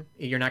momentum.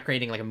 You're not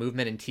creating like a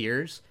movement in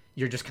tiers.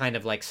 You're just kind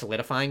of like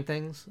solidifying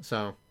things.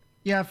 So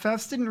yeah,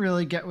 Faust didn't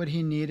really get what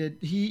he needed.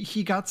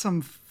 He got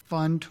some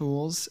fun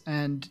tools,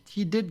 and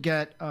he did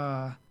get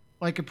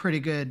like a pretty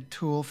good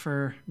tool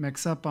for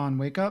mix up on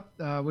Wake Up,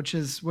 which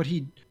is what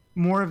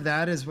more of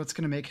that is what's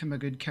going to make him a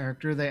good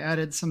character. They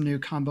added some new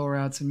combo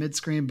routes in mid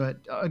screen, but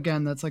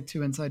again, that's like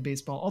too inside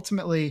baseball.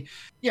 Ultimately,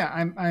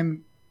 yeah,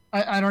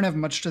 I don't have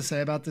much to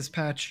say about this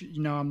patch.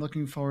 You know, I'm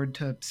looking forward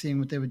to seeing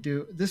what they would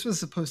do. This was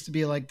supposed to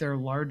be like their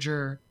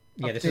larger.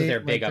 Yeah, this is their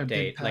big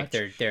update. Like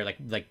they're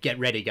like get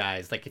ready,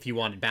 guys. Like if you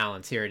wanted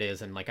balance, here it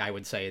is. And like I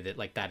would say that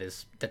like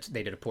that's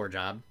they did a poor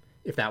job.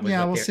 If that was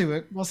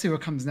we'll see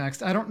what comes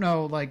next. I don't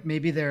know, like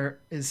maybe there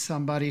is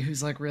somebody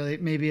who's like really,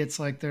 maybe it's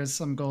like there's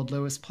some Gold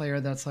Lewis player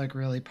that's like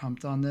really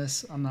pumped on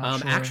this. I'm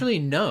not sure. Actually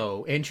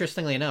no,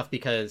 interestingly enough,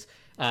 because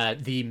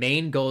the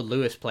main Gold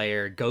Lewis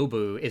player,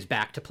 Gobu, is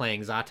back to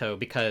playing Zato,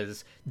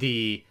 because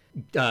the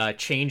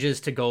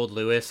changes to Gold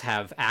Lewis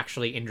have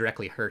actually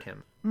indirectly hurt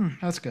him.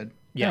 That's good.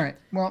 Yeah. All right.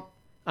 Well,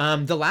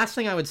 the last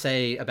thing I would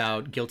say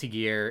about Guilty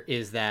Gear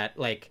is that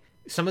like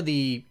some of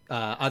the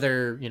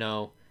other, you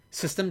know,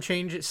 system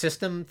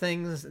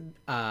things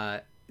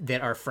that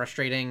are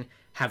frustrating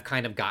have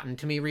kind of gotten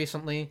to me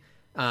recently.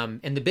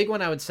 And the big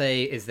one I would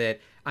say is that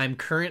I'm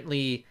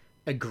currently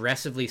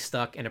aggressively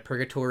stuck in a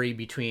purgatory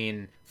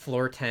between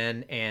floor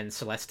 10 and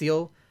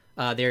Celestial.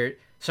 There,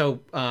 so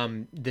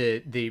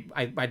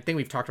I think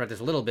we've talked about this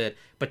a little bit,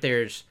 but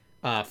there's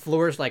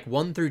floors like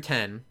 1 through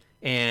 10,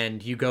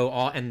 and you go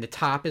all, and the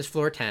top is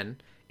floor 10,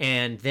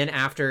 and then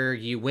after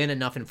you win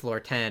enough in floor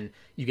 10,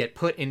 you get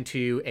put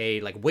into a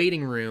like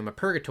waiting room, a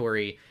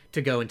purgatory,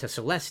 to go into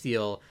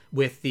Celestial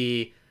with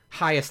the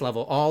highest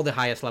level. All the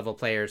highest level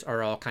players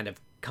are all kind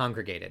of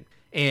congregated,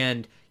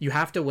 and you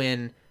have to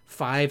win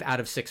 5 out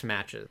of 6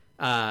 matches.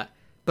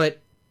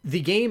 But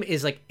the game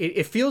is like,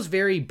 it feels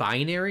very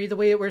binary the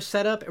way it was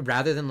set up,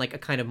 rather than like a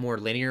kind of more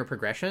linear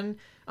progression.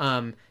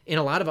 In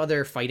a lot of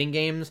other fighting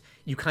games,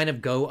 you kind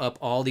of go up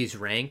all these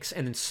ranks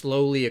and then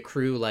slowly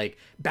accrue like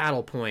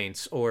battle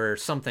points or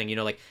something. You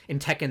know, like in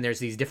Tekken, there's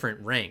these different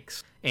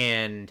ranks,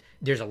 and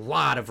there's a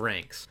lot of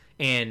ranks,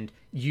 and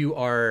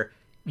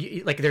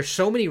like there's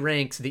so many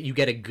ranks that you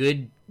get a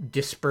good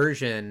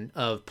dispersion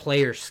of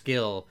player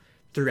skill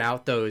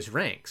throughout those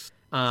ranks.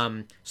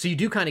 So you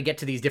do kind of get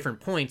to these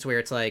different points where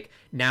it's like,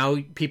 now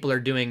people are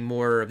doing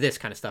more of this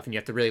kind of stuff, and you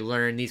have to really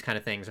learn these kind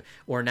of things.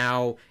 Or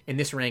now in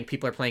this rank,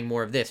 people are playing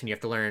more of this, and you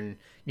have to learn,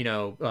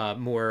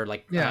 more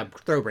like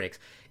throw breaks.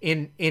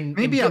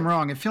 Maybe I'm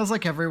wrong. It feels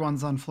like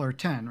everyone's on floor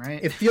 10,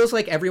 right? It feels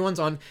like everyone's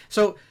on.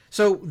 So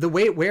the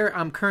way where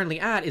I'm currently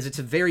at is it's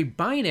a very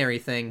binary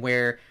thing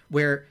where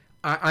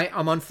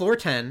I'm on floor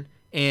 10,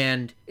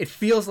 and it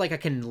feels like I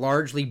can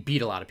largely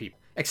beat a lot of people.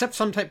 Except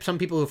some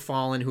people who've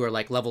fallen, who are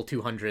like level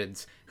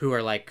 200s,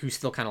 who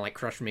still kind of like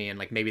crush me, and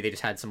like maybe they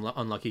just had some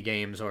unlucky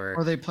games,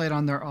 or they played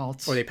on their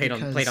alts, or they played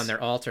on their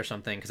alts or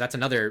something. Because that's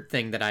another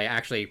thing that I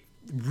actually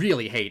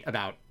really hate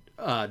about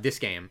this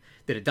game,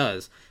 that it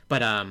does.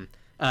 But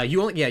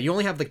you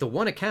only have like the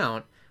one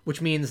account,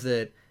 which means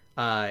that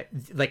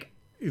like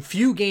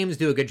few games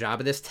do a good job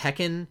of this.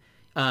 Tekken,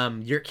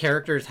 your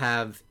characters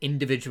have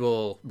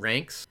individual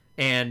ranks,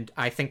 and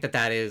I think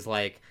that is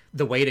like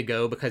the way to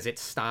go, because it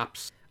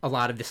stops a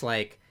lot of this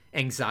like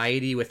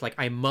anxiety with like,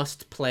 I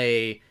must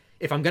play,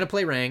 if I'm gonna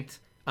play ranked,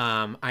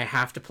 I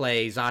have to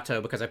play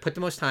Zato because I put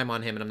the most time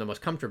on him and I'm the most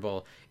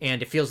comfortable,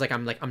 and it feels like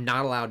I'm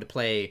not allowed to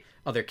play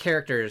other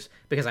characters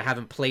because I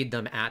haven't played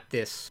them at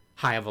this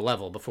high of a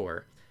level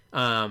before.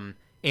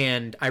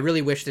 And I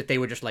really wish that they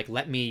would just like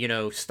let me,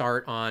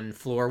 start on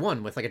floor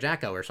 1 with like a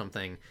Jacko or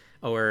something,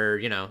 or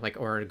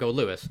or Go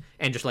Lewis,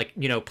 and just like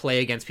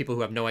play against people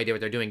who have no idea what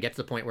they're doing, get to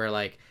the point where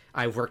like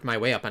I've worked my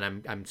way up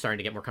and I'm starting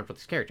to get more comfortable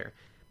with this character.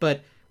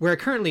 But where I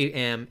currently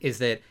am is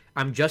that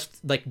I'm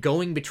just like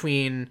going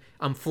between,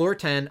 I'm floor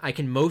 10, I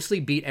can mostly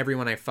beat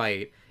everyone I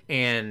fight,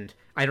 and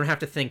I don't have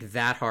to think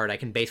that hard. I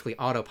can basically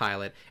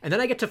autopilot. And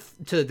then I get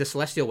to the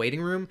Celestial waiting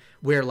room,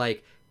 where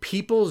like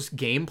people's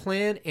game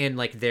plan and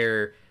like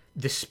the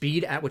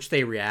speed at which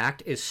they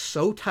react is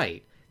so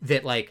tight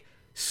that like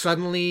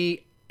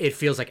suddenly it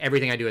feels like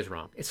everything I do is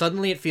wrong.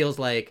 Suddenly it feels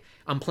like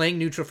I'm playing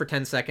neutral for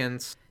 10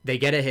 seconds, they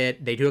get a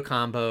hit, they do a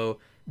combo,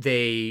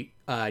 they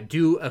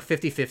do a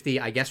 50-50,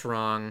 I guess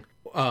wrong,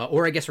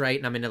 or I guess right,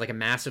 and I'm into like a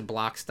massive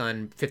block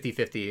stun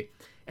 50-50,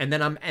 and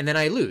then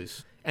I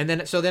lose. And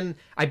then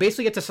I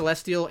basically get to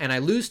Celestial and I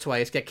lose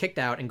twice, get kicked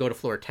out, and go to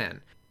floor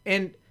 10.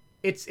 And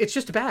it's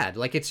just bad.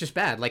 Like, it's just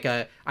bad. Like,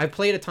 I've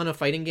played a ton of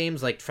fighting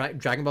games, like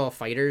Dragon Ball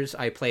FighterZ,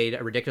 I played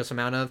a ridiculous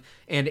amount of,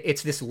 and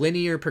it's this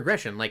linear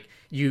progression. Like,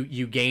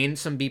 you gain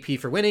some BP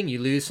for winning, you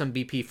lose some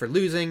BP for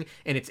losing,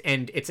 and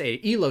it's a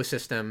elo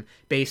system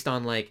based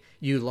on, like,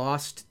 you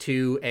lost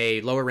to a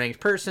lower ranked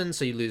person,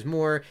 so you lose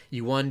more,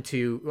 you won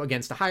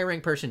against a higher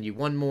ranked person, you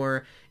won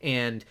more,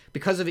 and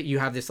because of it, you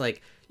have this,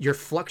 like, you're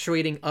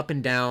fluctuating up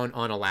and down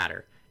on a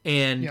ladder.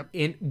 And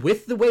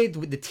with the way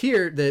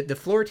the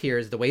floor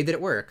tiers, the way that it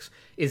works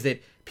is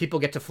that people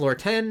get to floor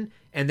 10,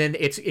 and then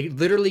it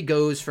literally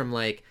goes from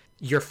like,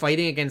 you're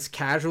fighting against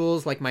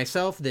casuals like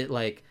myself that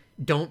like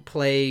don't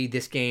play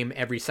this game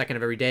every second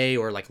of every day,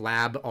 or like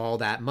lab all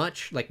that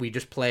much. Like, we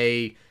just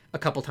play a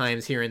couple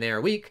times here and there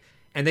a week,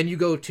 and then you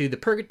go to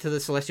the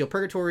Celestial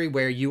Purgatory,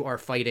 where you are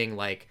fighting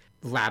like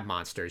lab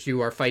monsters. You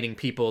are fighting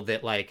people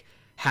that like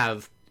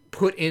have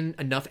put in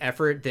enough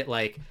effort that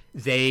like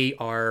they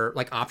are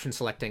like option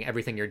selecting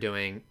everything you're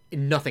doing.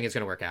 Nothing is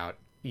going to work out.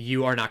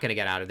 You are not going to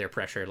get out of their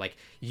pressure. Like,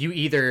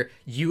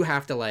 you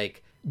have to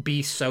like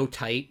be so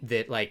tight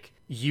that like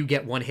you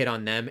get one hit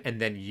on them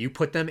and then you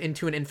put them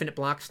into an infinite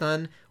block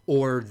stun,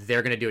 or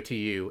they're going to do it to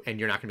you and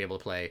you're not going to be able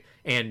to play.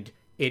 And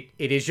it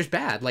is just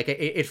bad. Like,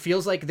 it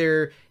feels like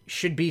there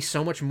should be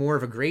so much more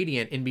of a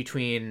gradient in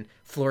between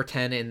floor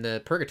 10 and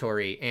the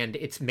Purgatory, and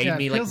it's made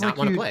me like not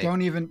want to play.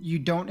 You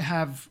don't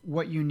have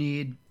what you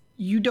need.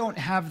 You don't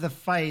have the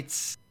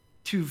fights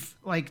to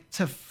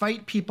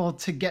fight people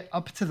to get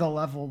up to the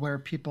level where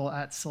people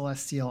at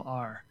Celestial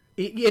are.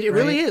 It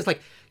really is.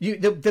 Like,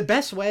 the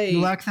best way, you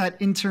lack that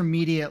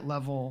intermediate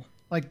level,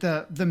 like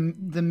the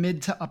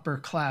mid to upper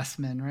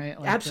classmen, right?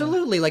 Like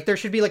absolutely. Like, there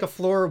should be like a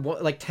floor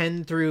like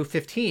 10 through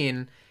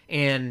 15,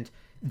 and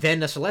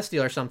then a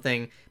Celestial or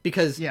something,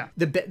 because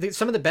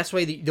some of the best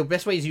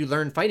ways you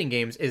learn fighting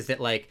games is that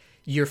like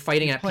you're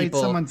fighting at played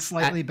people someone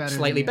slightly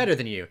better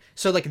than you.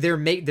 So like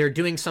they're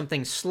doing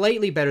something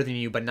slightly better than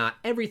you, but not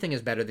everything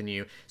is better than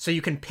you. So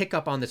you can pick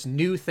up on this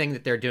new thing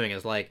that they're doing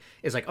is like,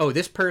 oh,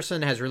 this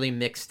person has really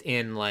mixed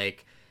in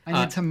like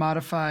I need to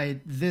modify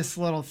this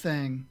little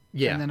thing.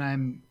 Yeah. And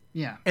then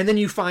And then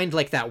you find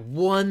like that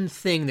one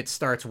thing that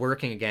starts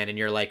working again, and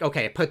you're like,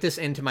 okay, I put this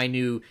into my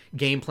new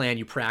game plan.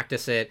 You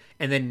practice it,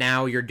 and then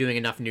now you're doing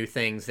enough new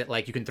things that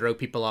like you can throw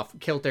people off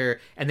kilter,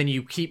 and then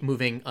you keep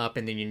moving up,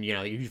 and then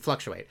you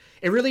fluctuate.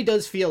 It really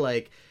does feel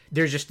like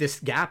there's just this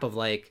gap of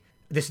like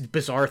this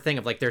bizarre thing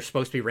of like there's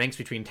supposed to be ranks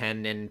between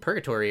 10 and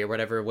Purgatory or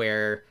whatever,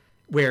 where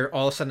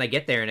all of a sudden I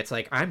get there and it's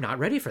like, I'm not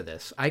ready for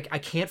this. I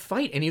can't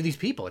fight any of these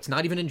people. It's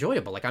not even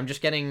enjoyable. Like, I'm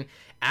just getting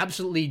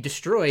absolutely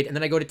destroyed, and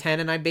then I go to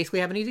 10 and I basically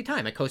have an easy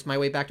time. I coast my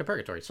way back to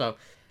Purgatory. So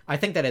I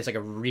think that is like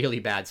a really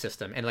bad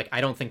system, and like I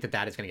don't think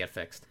that is going to get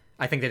fixed.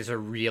 I think that is a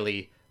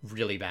really,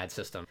 really bad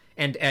system.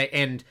 And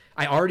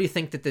I already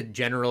think that the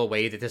general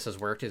way that this has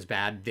worked is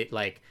bad. That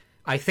like,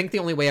 I think the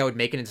only way I would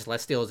make it into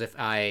Celestial is if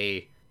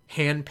I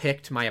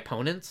handpicked my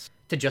opponents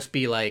to just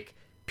be like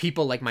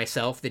people like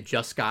myself that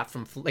just got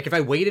from like if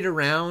I waited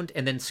around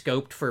and then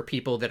scoped for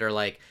people that are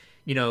like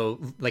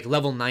like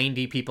level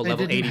 90 people,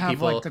 level 80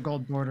 people, like the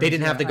gold border. They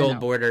didn't have the gold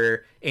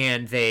border,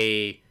 and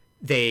they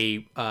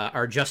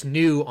are just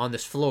new on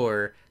this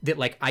floor, that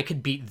like I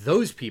could beat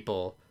those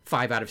people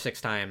 5 out of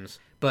 6 times,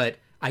 but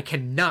I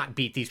cannot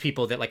beat these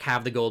people that like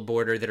have the gold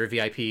border, that are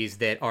VIPs,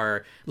 that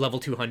are level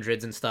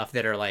 200s and stuff,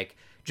 that are like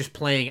just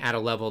playing at a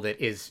level that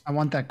is I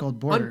want that gold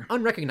border.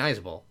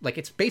 Unrecognizable. Like,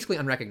 it's basically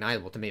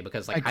unrecognizable to me,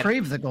 because like I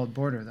crave the gold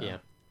border though. Yeah.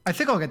 I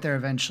think I'll get there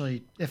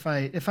eventually. If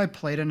I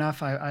played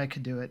enough, I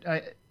could do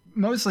it.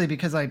 Mostly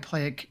because I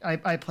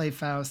play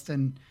Faust,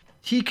 and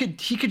he could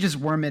just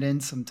worm it in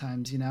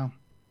sometimes,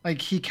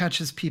 like he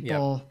catches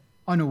people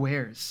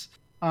unawares.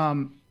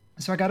 So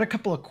I got a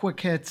couple of quick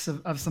hits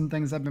of some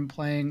things I've been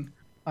playing.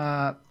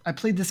 I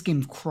played this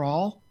game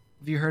Crawl.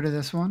 Have you heard of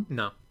this one?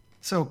 No.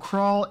 So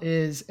Crawl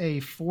is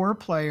a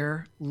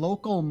 4-player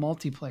local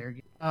multiplayer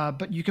game,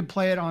 but you could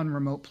play it on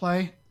remote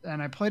play.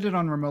 And I played it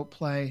on remote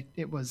play.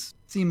 It was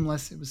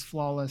seamless. It was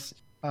flawless.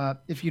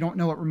 If you don't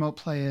know what remote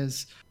play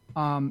is,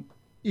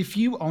 if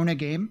you own a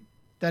game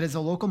that is a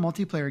local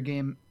multiplayer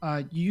game,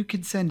 you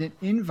could send an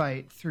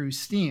invite through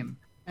Steam,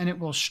 and it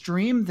will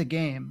stream the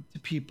game to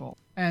people,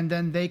 and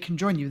then they can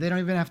join you. They don't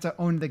even have to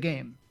own the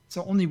game.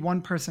 So only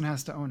one person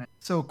has to own it.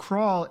 So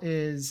Crawl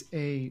is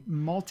a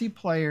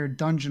multiplayer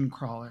dungeon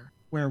crawler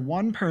where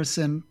one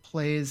person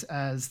plays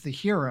as the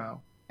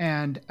hero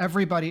and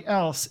everybody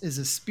else is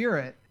a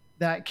spirit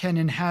that can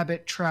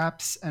inhabit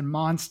traps and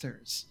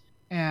monsters.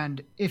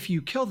 And if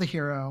you kill the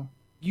hero,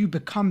 you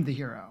become the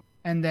hero.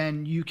 And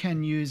then you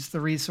can use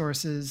the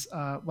resources,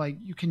 like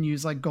you can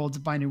use like gold to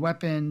buy new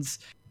weapons,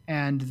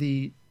 and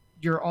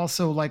you're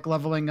also like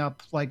leveling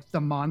up like the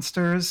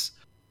monsters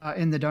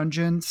in the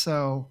dungeon.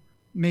 So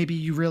maybe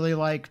you really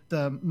like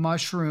the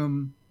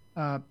mushroom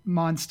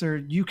monster,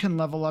 you can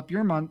level up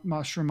your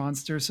mushroom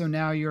monster. So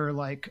now you're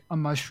like a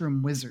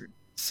mushroom wizard.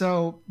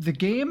 So the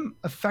game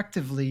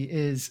effectively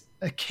is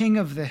a King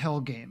of the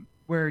Hill game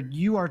where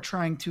you are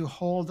trying to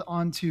hold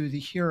onto the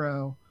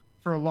hero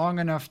for long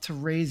enough to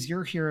raise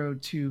your hero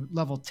to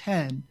level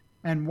 10.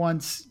 And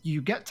once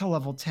you get to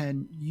level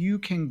 10, you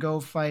can go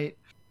fight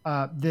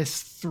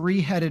this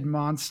 3-headed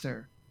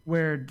monster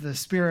where the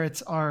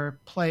spirits are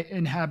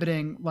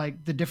inhabiting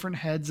like the different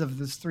heads of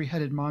this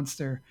 3-headed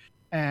monster.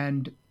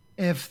 And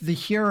if the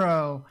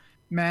hero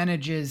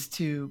manages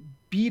to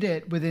beat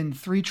it within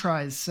 3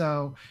 tries,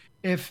 so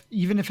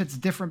even if it's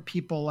different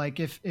people, like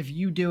if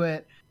you do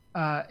it,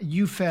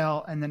 you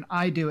fail, and then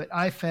I do it,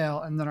 I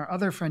fail, and then our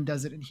other friend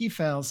does it and he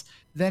fails,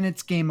 then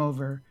it's game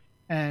over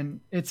and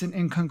it's an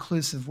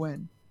inconclusive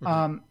win.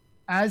 Mm-hmm.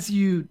 As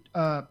you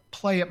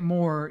play it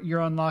more,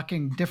 you're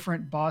unlocking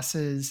different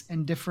bosses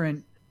and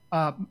different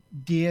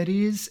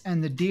deities,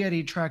 and the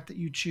deity track that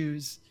you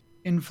choose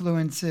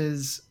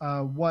influences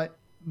what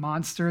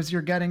monsters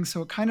you're getting.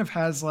 So it kind of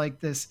has like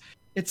this,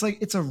 it's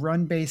a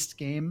run-based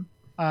game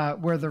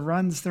where the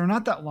runs, they're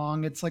not that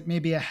long. It's like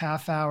maybe a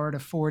half hour to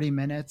 40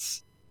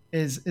 minutes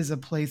is a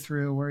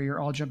playthrough where you're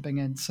all jumping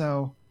in.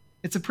 So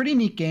it's a pretty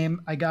neat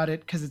game. I got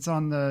it because it's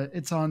on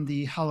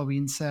the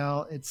Halloween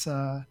sale. It's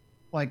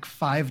like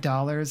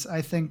 $5,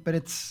 I think, but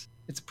it's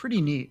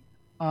pretty neat.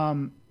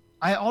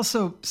 I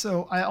also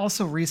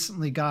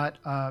recently got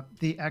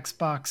the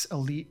Xbox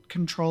Elite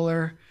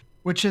controller,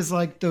 which is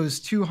like those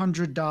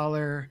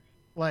 $200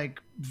 like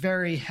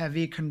very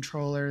heavy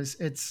controllers.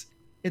 It's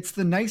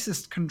the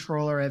nicest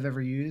controller I've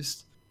ever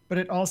used, but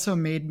it also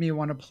made me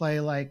want to play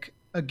like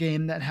a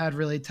game that had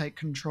really tight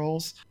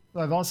controls. So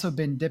I've also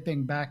been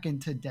dipping back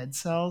into Dead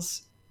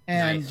Cells,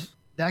 and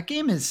That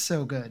game is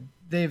so good.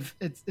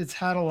 It's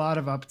had a lot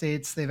of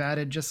updates. They've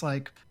added just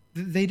like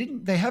they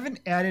haven't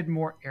added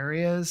more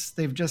areas.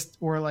 They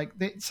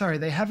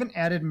haven't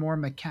added more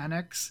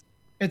mechanics.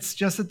 It's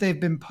just that they've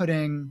been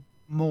putting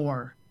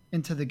more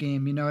into the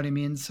game. You know what I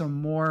mean? So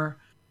more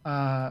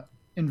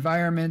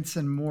environments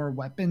and more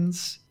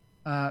weapons.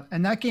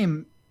 And that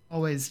game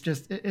always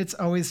just it's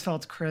always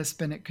felt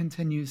crisp, and it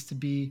continues to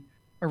be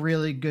a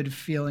really good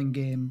feeling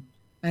game.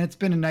 And it's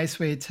been a nice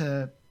way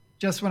to,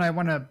 just when I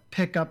want to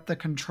pick up the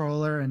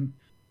controller and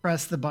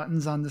press the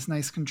buttons on this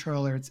nice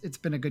controller, it's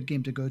been a good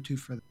game to go to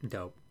for them.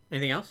 Dope.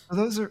 Anything else? So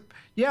those are,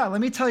 yeah,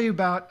 let me tell you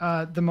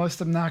about the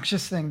most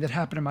obnoxious thing that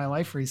happened in my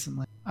life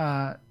recently.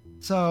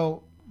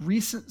 So I've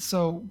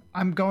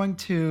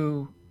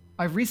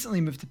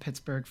recently moved to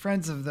Pittsburgh.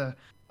 Friends of the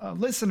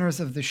listeners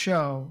of the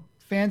show,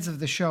 fans of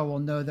the show will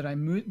know that I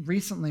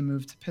recently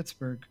moved to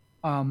Pittsburgh.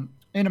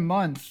 In a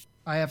month,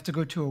 I have to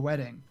go to a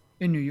wedding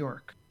in New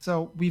York.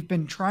 So we've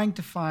been trying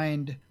to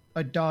find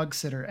a dog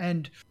sitter,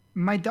 and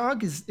my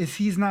dog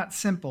he's not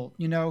simple.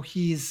 You know,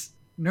 he's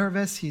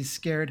nervous, he's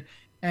scared.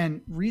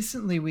 And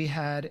recently we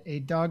had a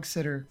dog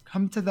sitter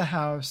come to the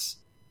house,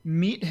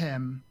 meet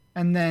him,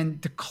 and then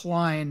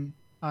decline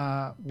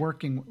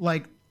working.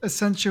 Like,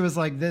 essentially was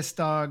like, this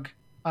dog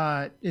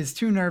is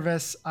too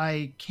nervous.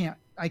 I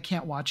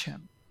can't watch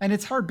him. And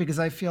it's hard because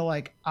I feel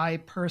like I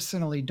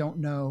personally don't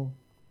know,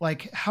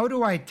 like, how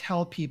do I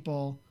tell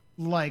people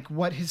like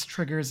what his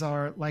triggers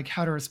are, like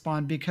how to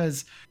respond?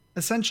 Because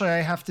essentially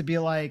I have to be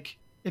like,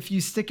 if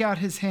you stick out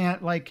his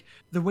hand, like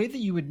the way that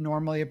you would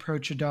normally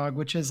approach a dog,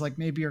 which is like,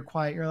 maybe you're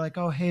quiet, you're like,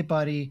 oh, hey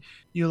buddy,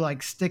 you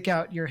like stick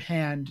out your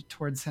hand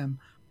towards him.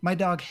 My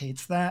dog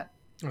hates that.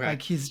 Okay.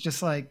 Like, he's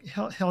just like,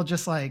 he'll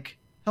just like,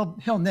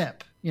 he'll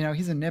nip, you know,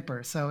 he's a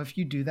nipper. So if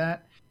you do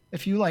that,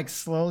 if you like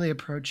slowly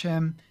approach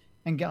him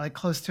and get like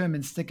close to him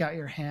and stick out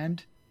your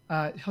hand,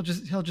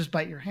 he'll just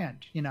bite your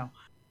hand, you know?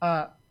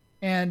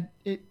 And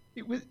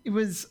it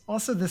was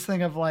also this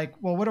thing of like,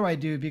 well, what do I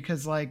do?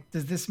 Because like,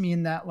 does this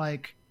mean that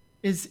like,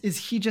 is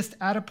he just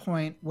at a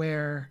point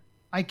where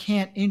I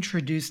can't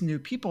introduce new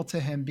people to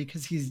him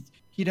because he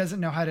doesn't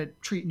know how to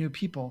treat new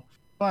people?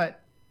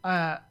 But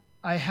I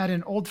had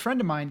an old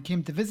friend of mine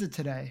came to visit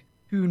today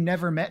who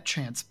never met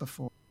Chance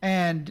before,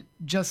 and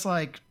just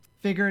like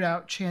figured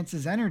out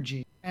Chance's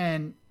energy,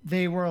 and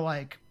they were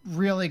like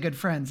really good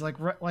friends, like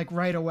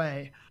right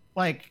away.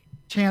 Like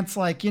Chance,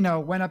 like, you know,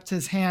 went up to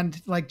his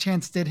hand, like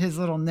Chance did his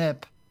little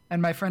nip,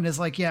 and my friend is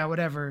like, yeah,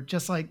 whatever,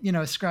 just like, you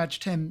know,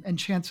 scratched him, and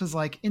Chance was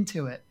like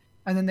into it.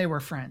 And then they were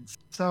friends.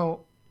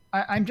 So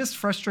I'm just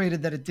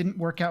frustrated that it didn't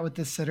work out with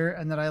this sitter,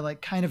 and that I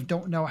like kind of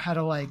don't know how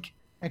to like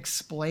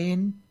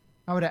explain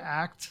how to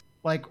act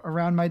like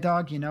around my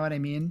dog. You know what I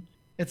mean?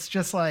 It's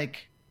just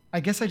like, I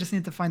guess I just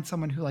need to find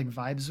someone who like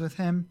vibes with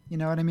him. You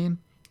know what I mean?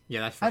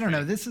 Yeah, that's. I don't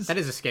know. That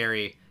is a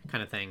scary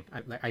kind of thing.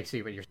 I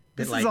see what you're.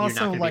 This like, is also you're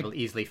not going like, to be able to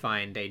easily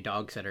find a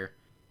dog sitter.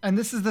 And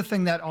this is the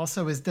thing that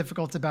also is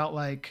difficult about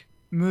like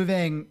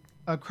moving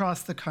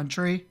across the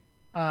country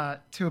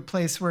to a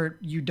place where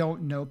you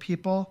don't know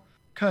people.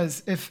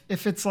 Because if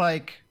it's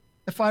like,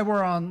 if I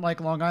were on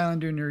like Long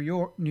Island or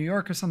New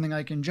York or something,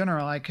 like in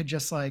general, I could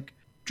just like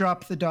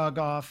drop the dog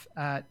off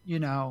at, you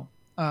know,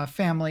 a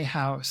family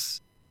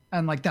house,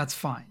 and like that's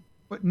fine.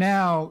 But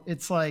now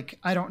it's like,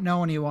 I don't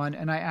know anyone,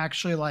 and I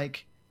actually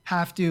like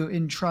have to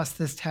entrust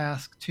this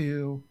task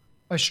to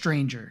a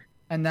stranger,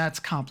 and that's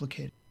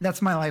complicated.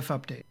 That's my life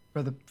update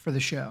for the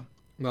show.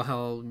 Well,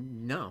 hell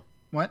no.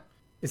 What?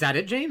 Is that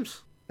it,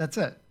 James? That's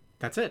it.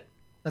 That's it.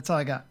 That's all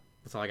I got.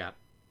 That's all I got.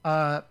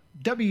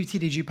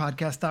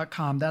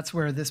 WTDGpodcast.com. That's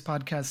where this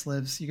podcast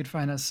lives. You can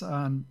find us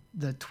on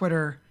the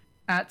Twitter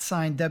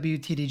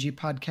 @WTDG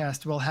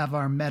podcast. We'll have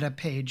our meta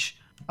page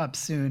up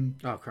soon.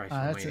 Oh, Christ.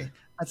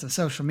 That's a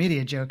social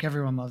media joke.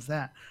 Everyone loves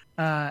that.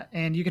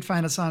 And you can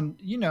find us on,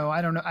 you know,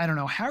 I don't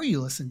know how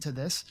you listen to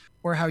this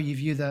or how you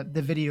view the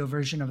video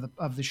version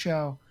of the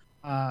show.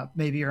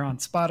 Maybe you're on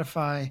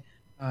Spotify.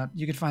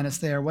 You could find us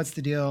there. What's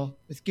the deal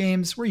with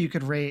games, where you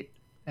could rate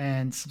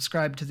and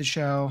subscribe to the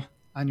show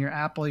on your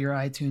Apple, your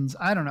iTunes.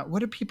 I don't know. What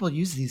do people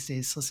use these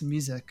days to listen to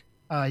music?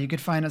 You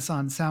could find us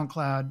on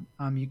SoundCloud.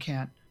 You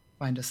can't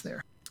find us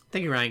there.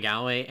 Thank you, Ryan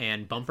Galloway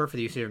and Bumper, for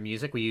the use of your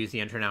music. We use the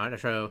intro and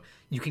outro.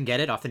 You can get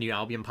it off the new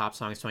album Pop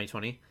Songs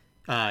 2020.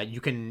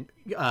 You can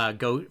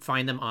go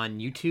find them on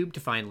YouTube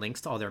to find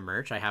links to all their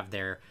merch. I have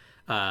their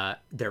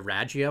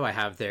radio. I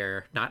have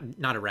their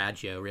not a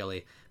radio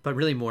really, but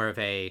really more of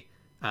a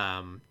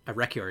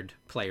record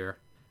player.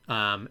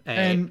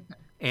 And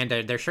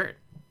their shirt.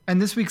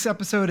 And this week's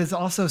episode is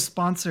also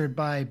sponsored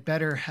by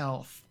Better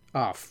Health.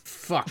 Oh,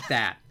 fuck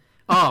that.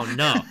 Oh,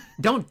 no.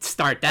 Don't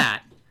start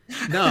that.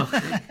 No.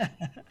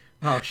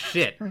 Oh,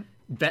 shit.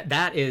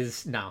 That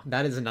is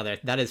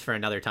for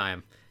another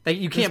time.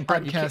 You can't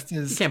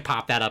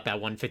pop that up at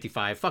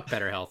 155. Fuck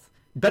Better Health.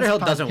 Better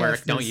Health doesn't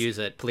work. Don't use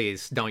it.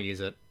 Please, don't use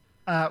it.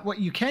 What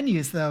you can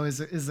use, though,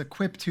 is a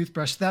Quip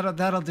toothbrush.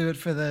 That'll do it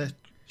for the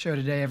show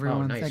today,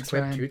 everyone. Oh, nice. Thanks,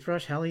 Quip Ryan.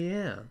 Toothbrush? Hell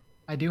yeah.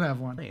 I do have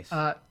one. Nice.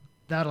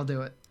 That'll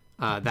do it.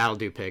 That'll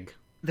do, pig.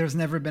 There's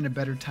never been a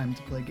better time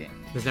to play games.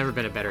 There's never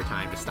been a better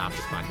time to stop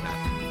this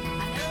podcast.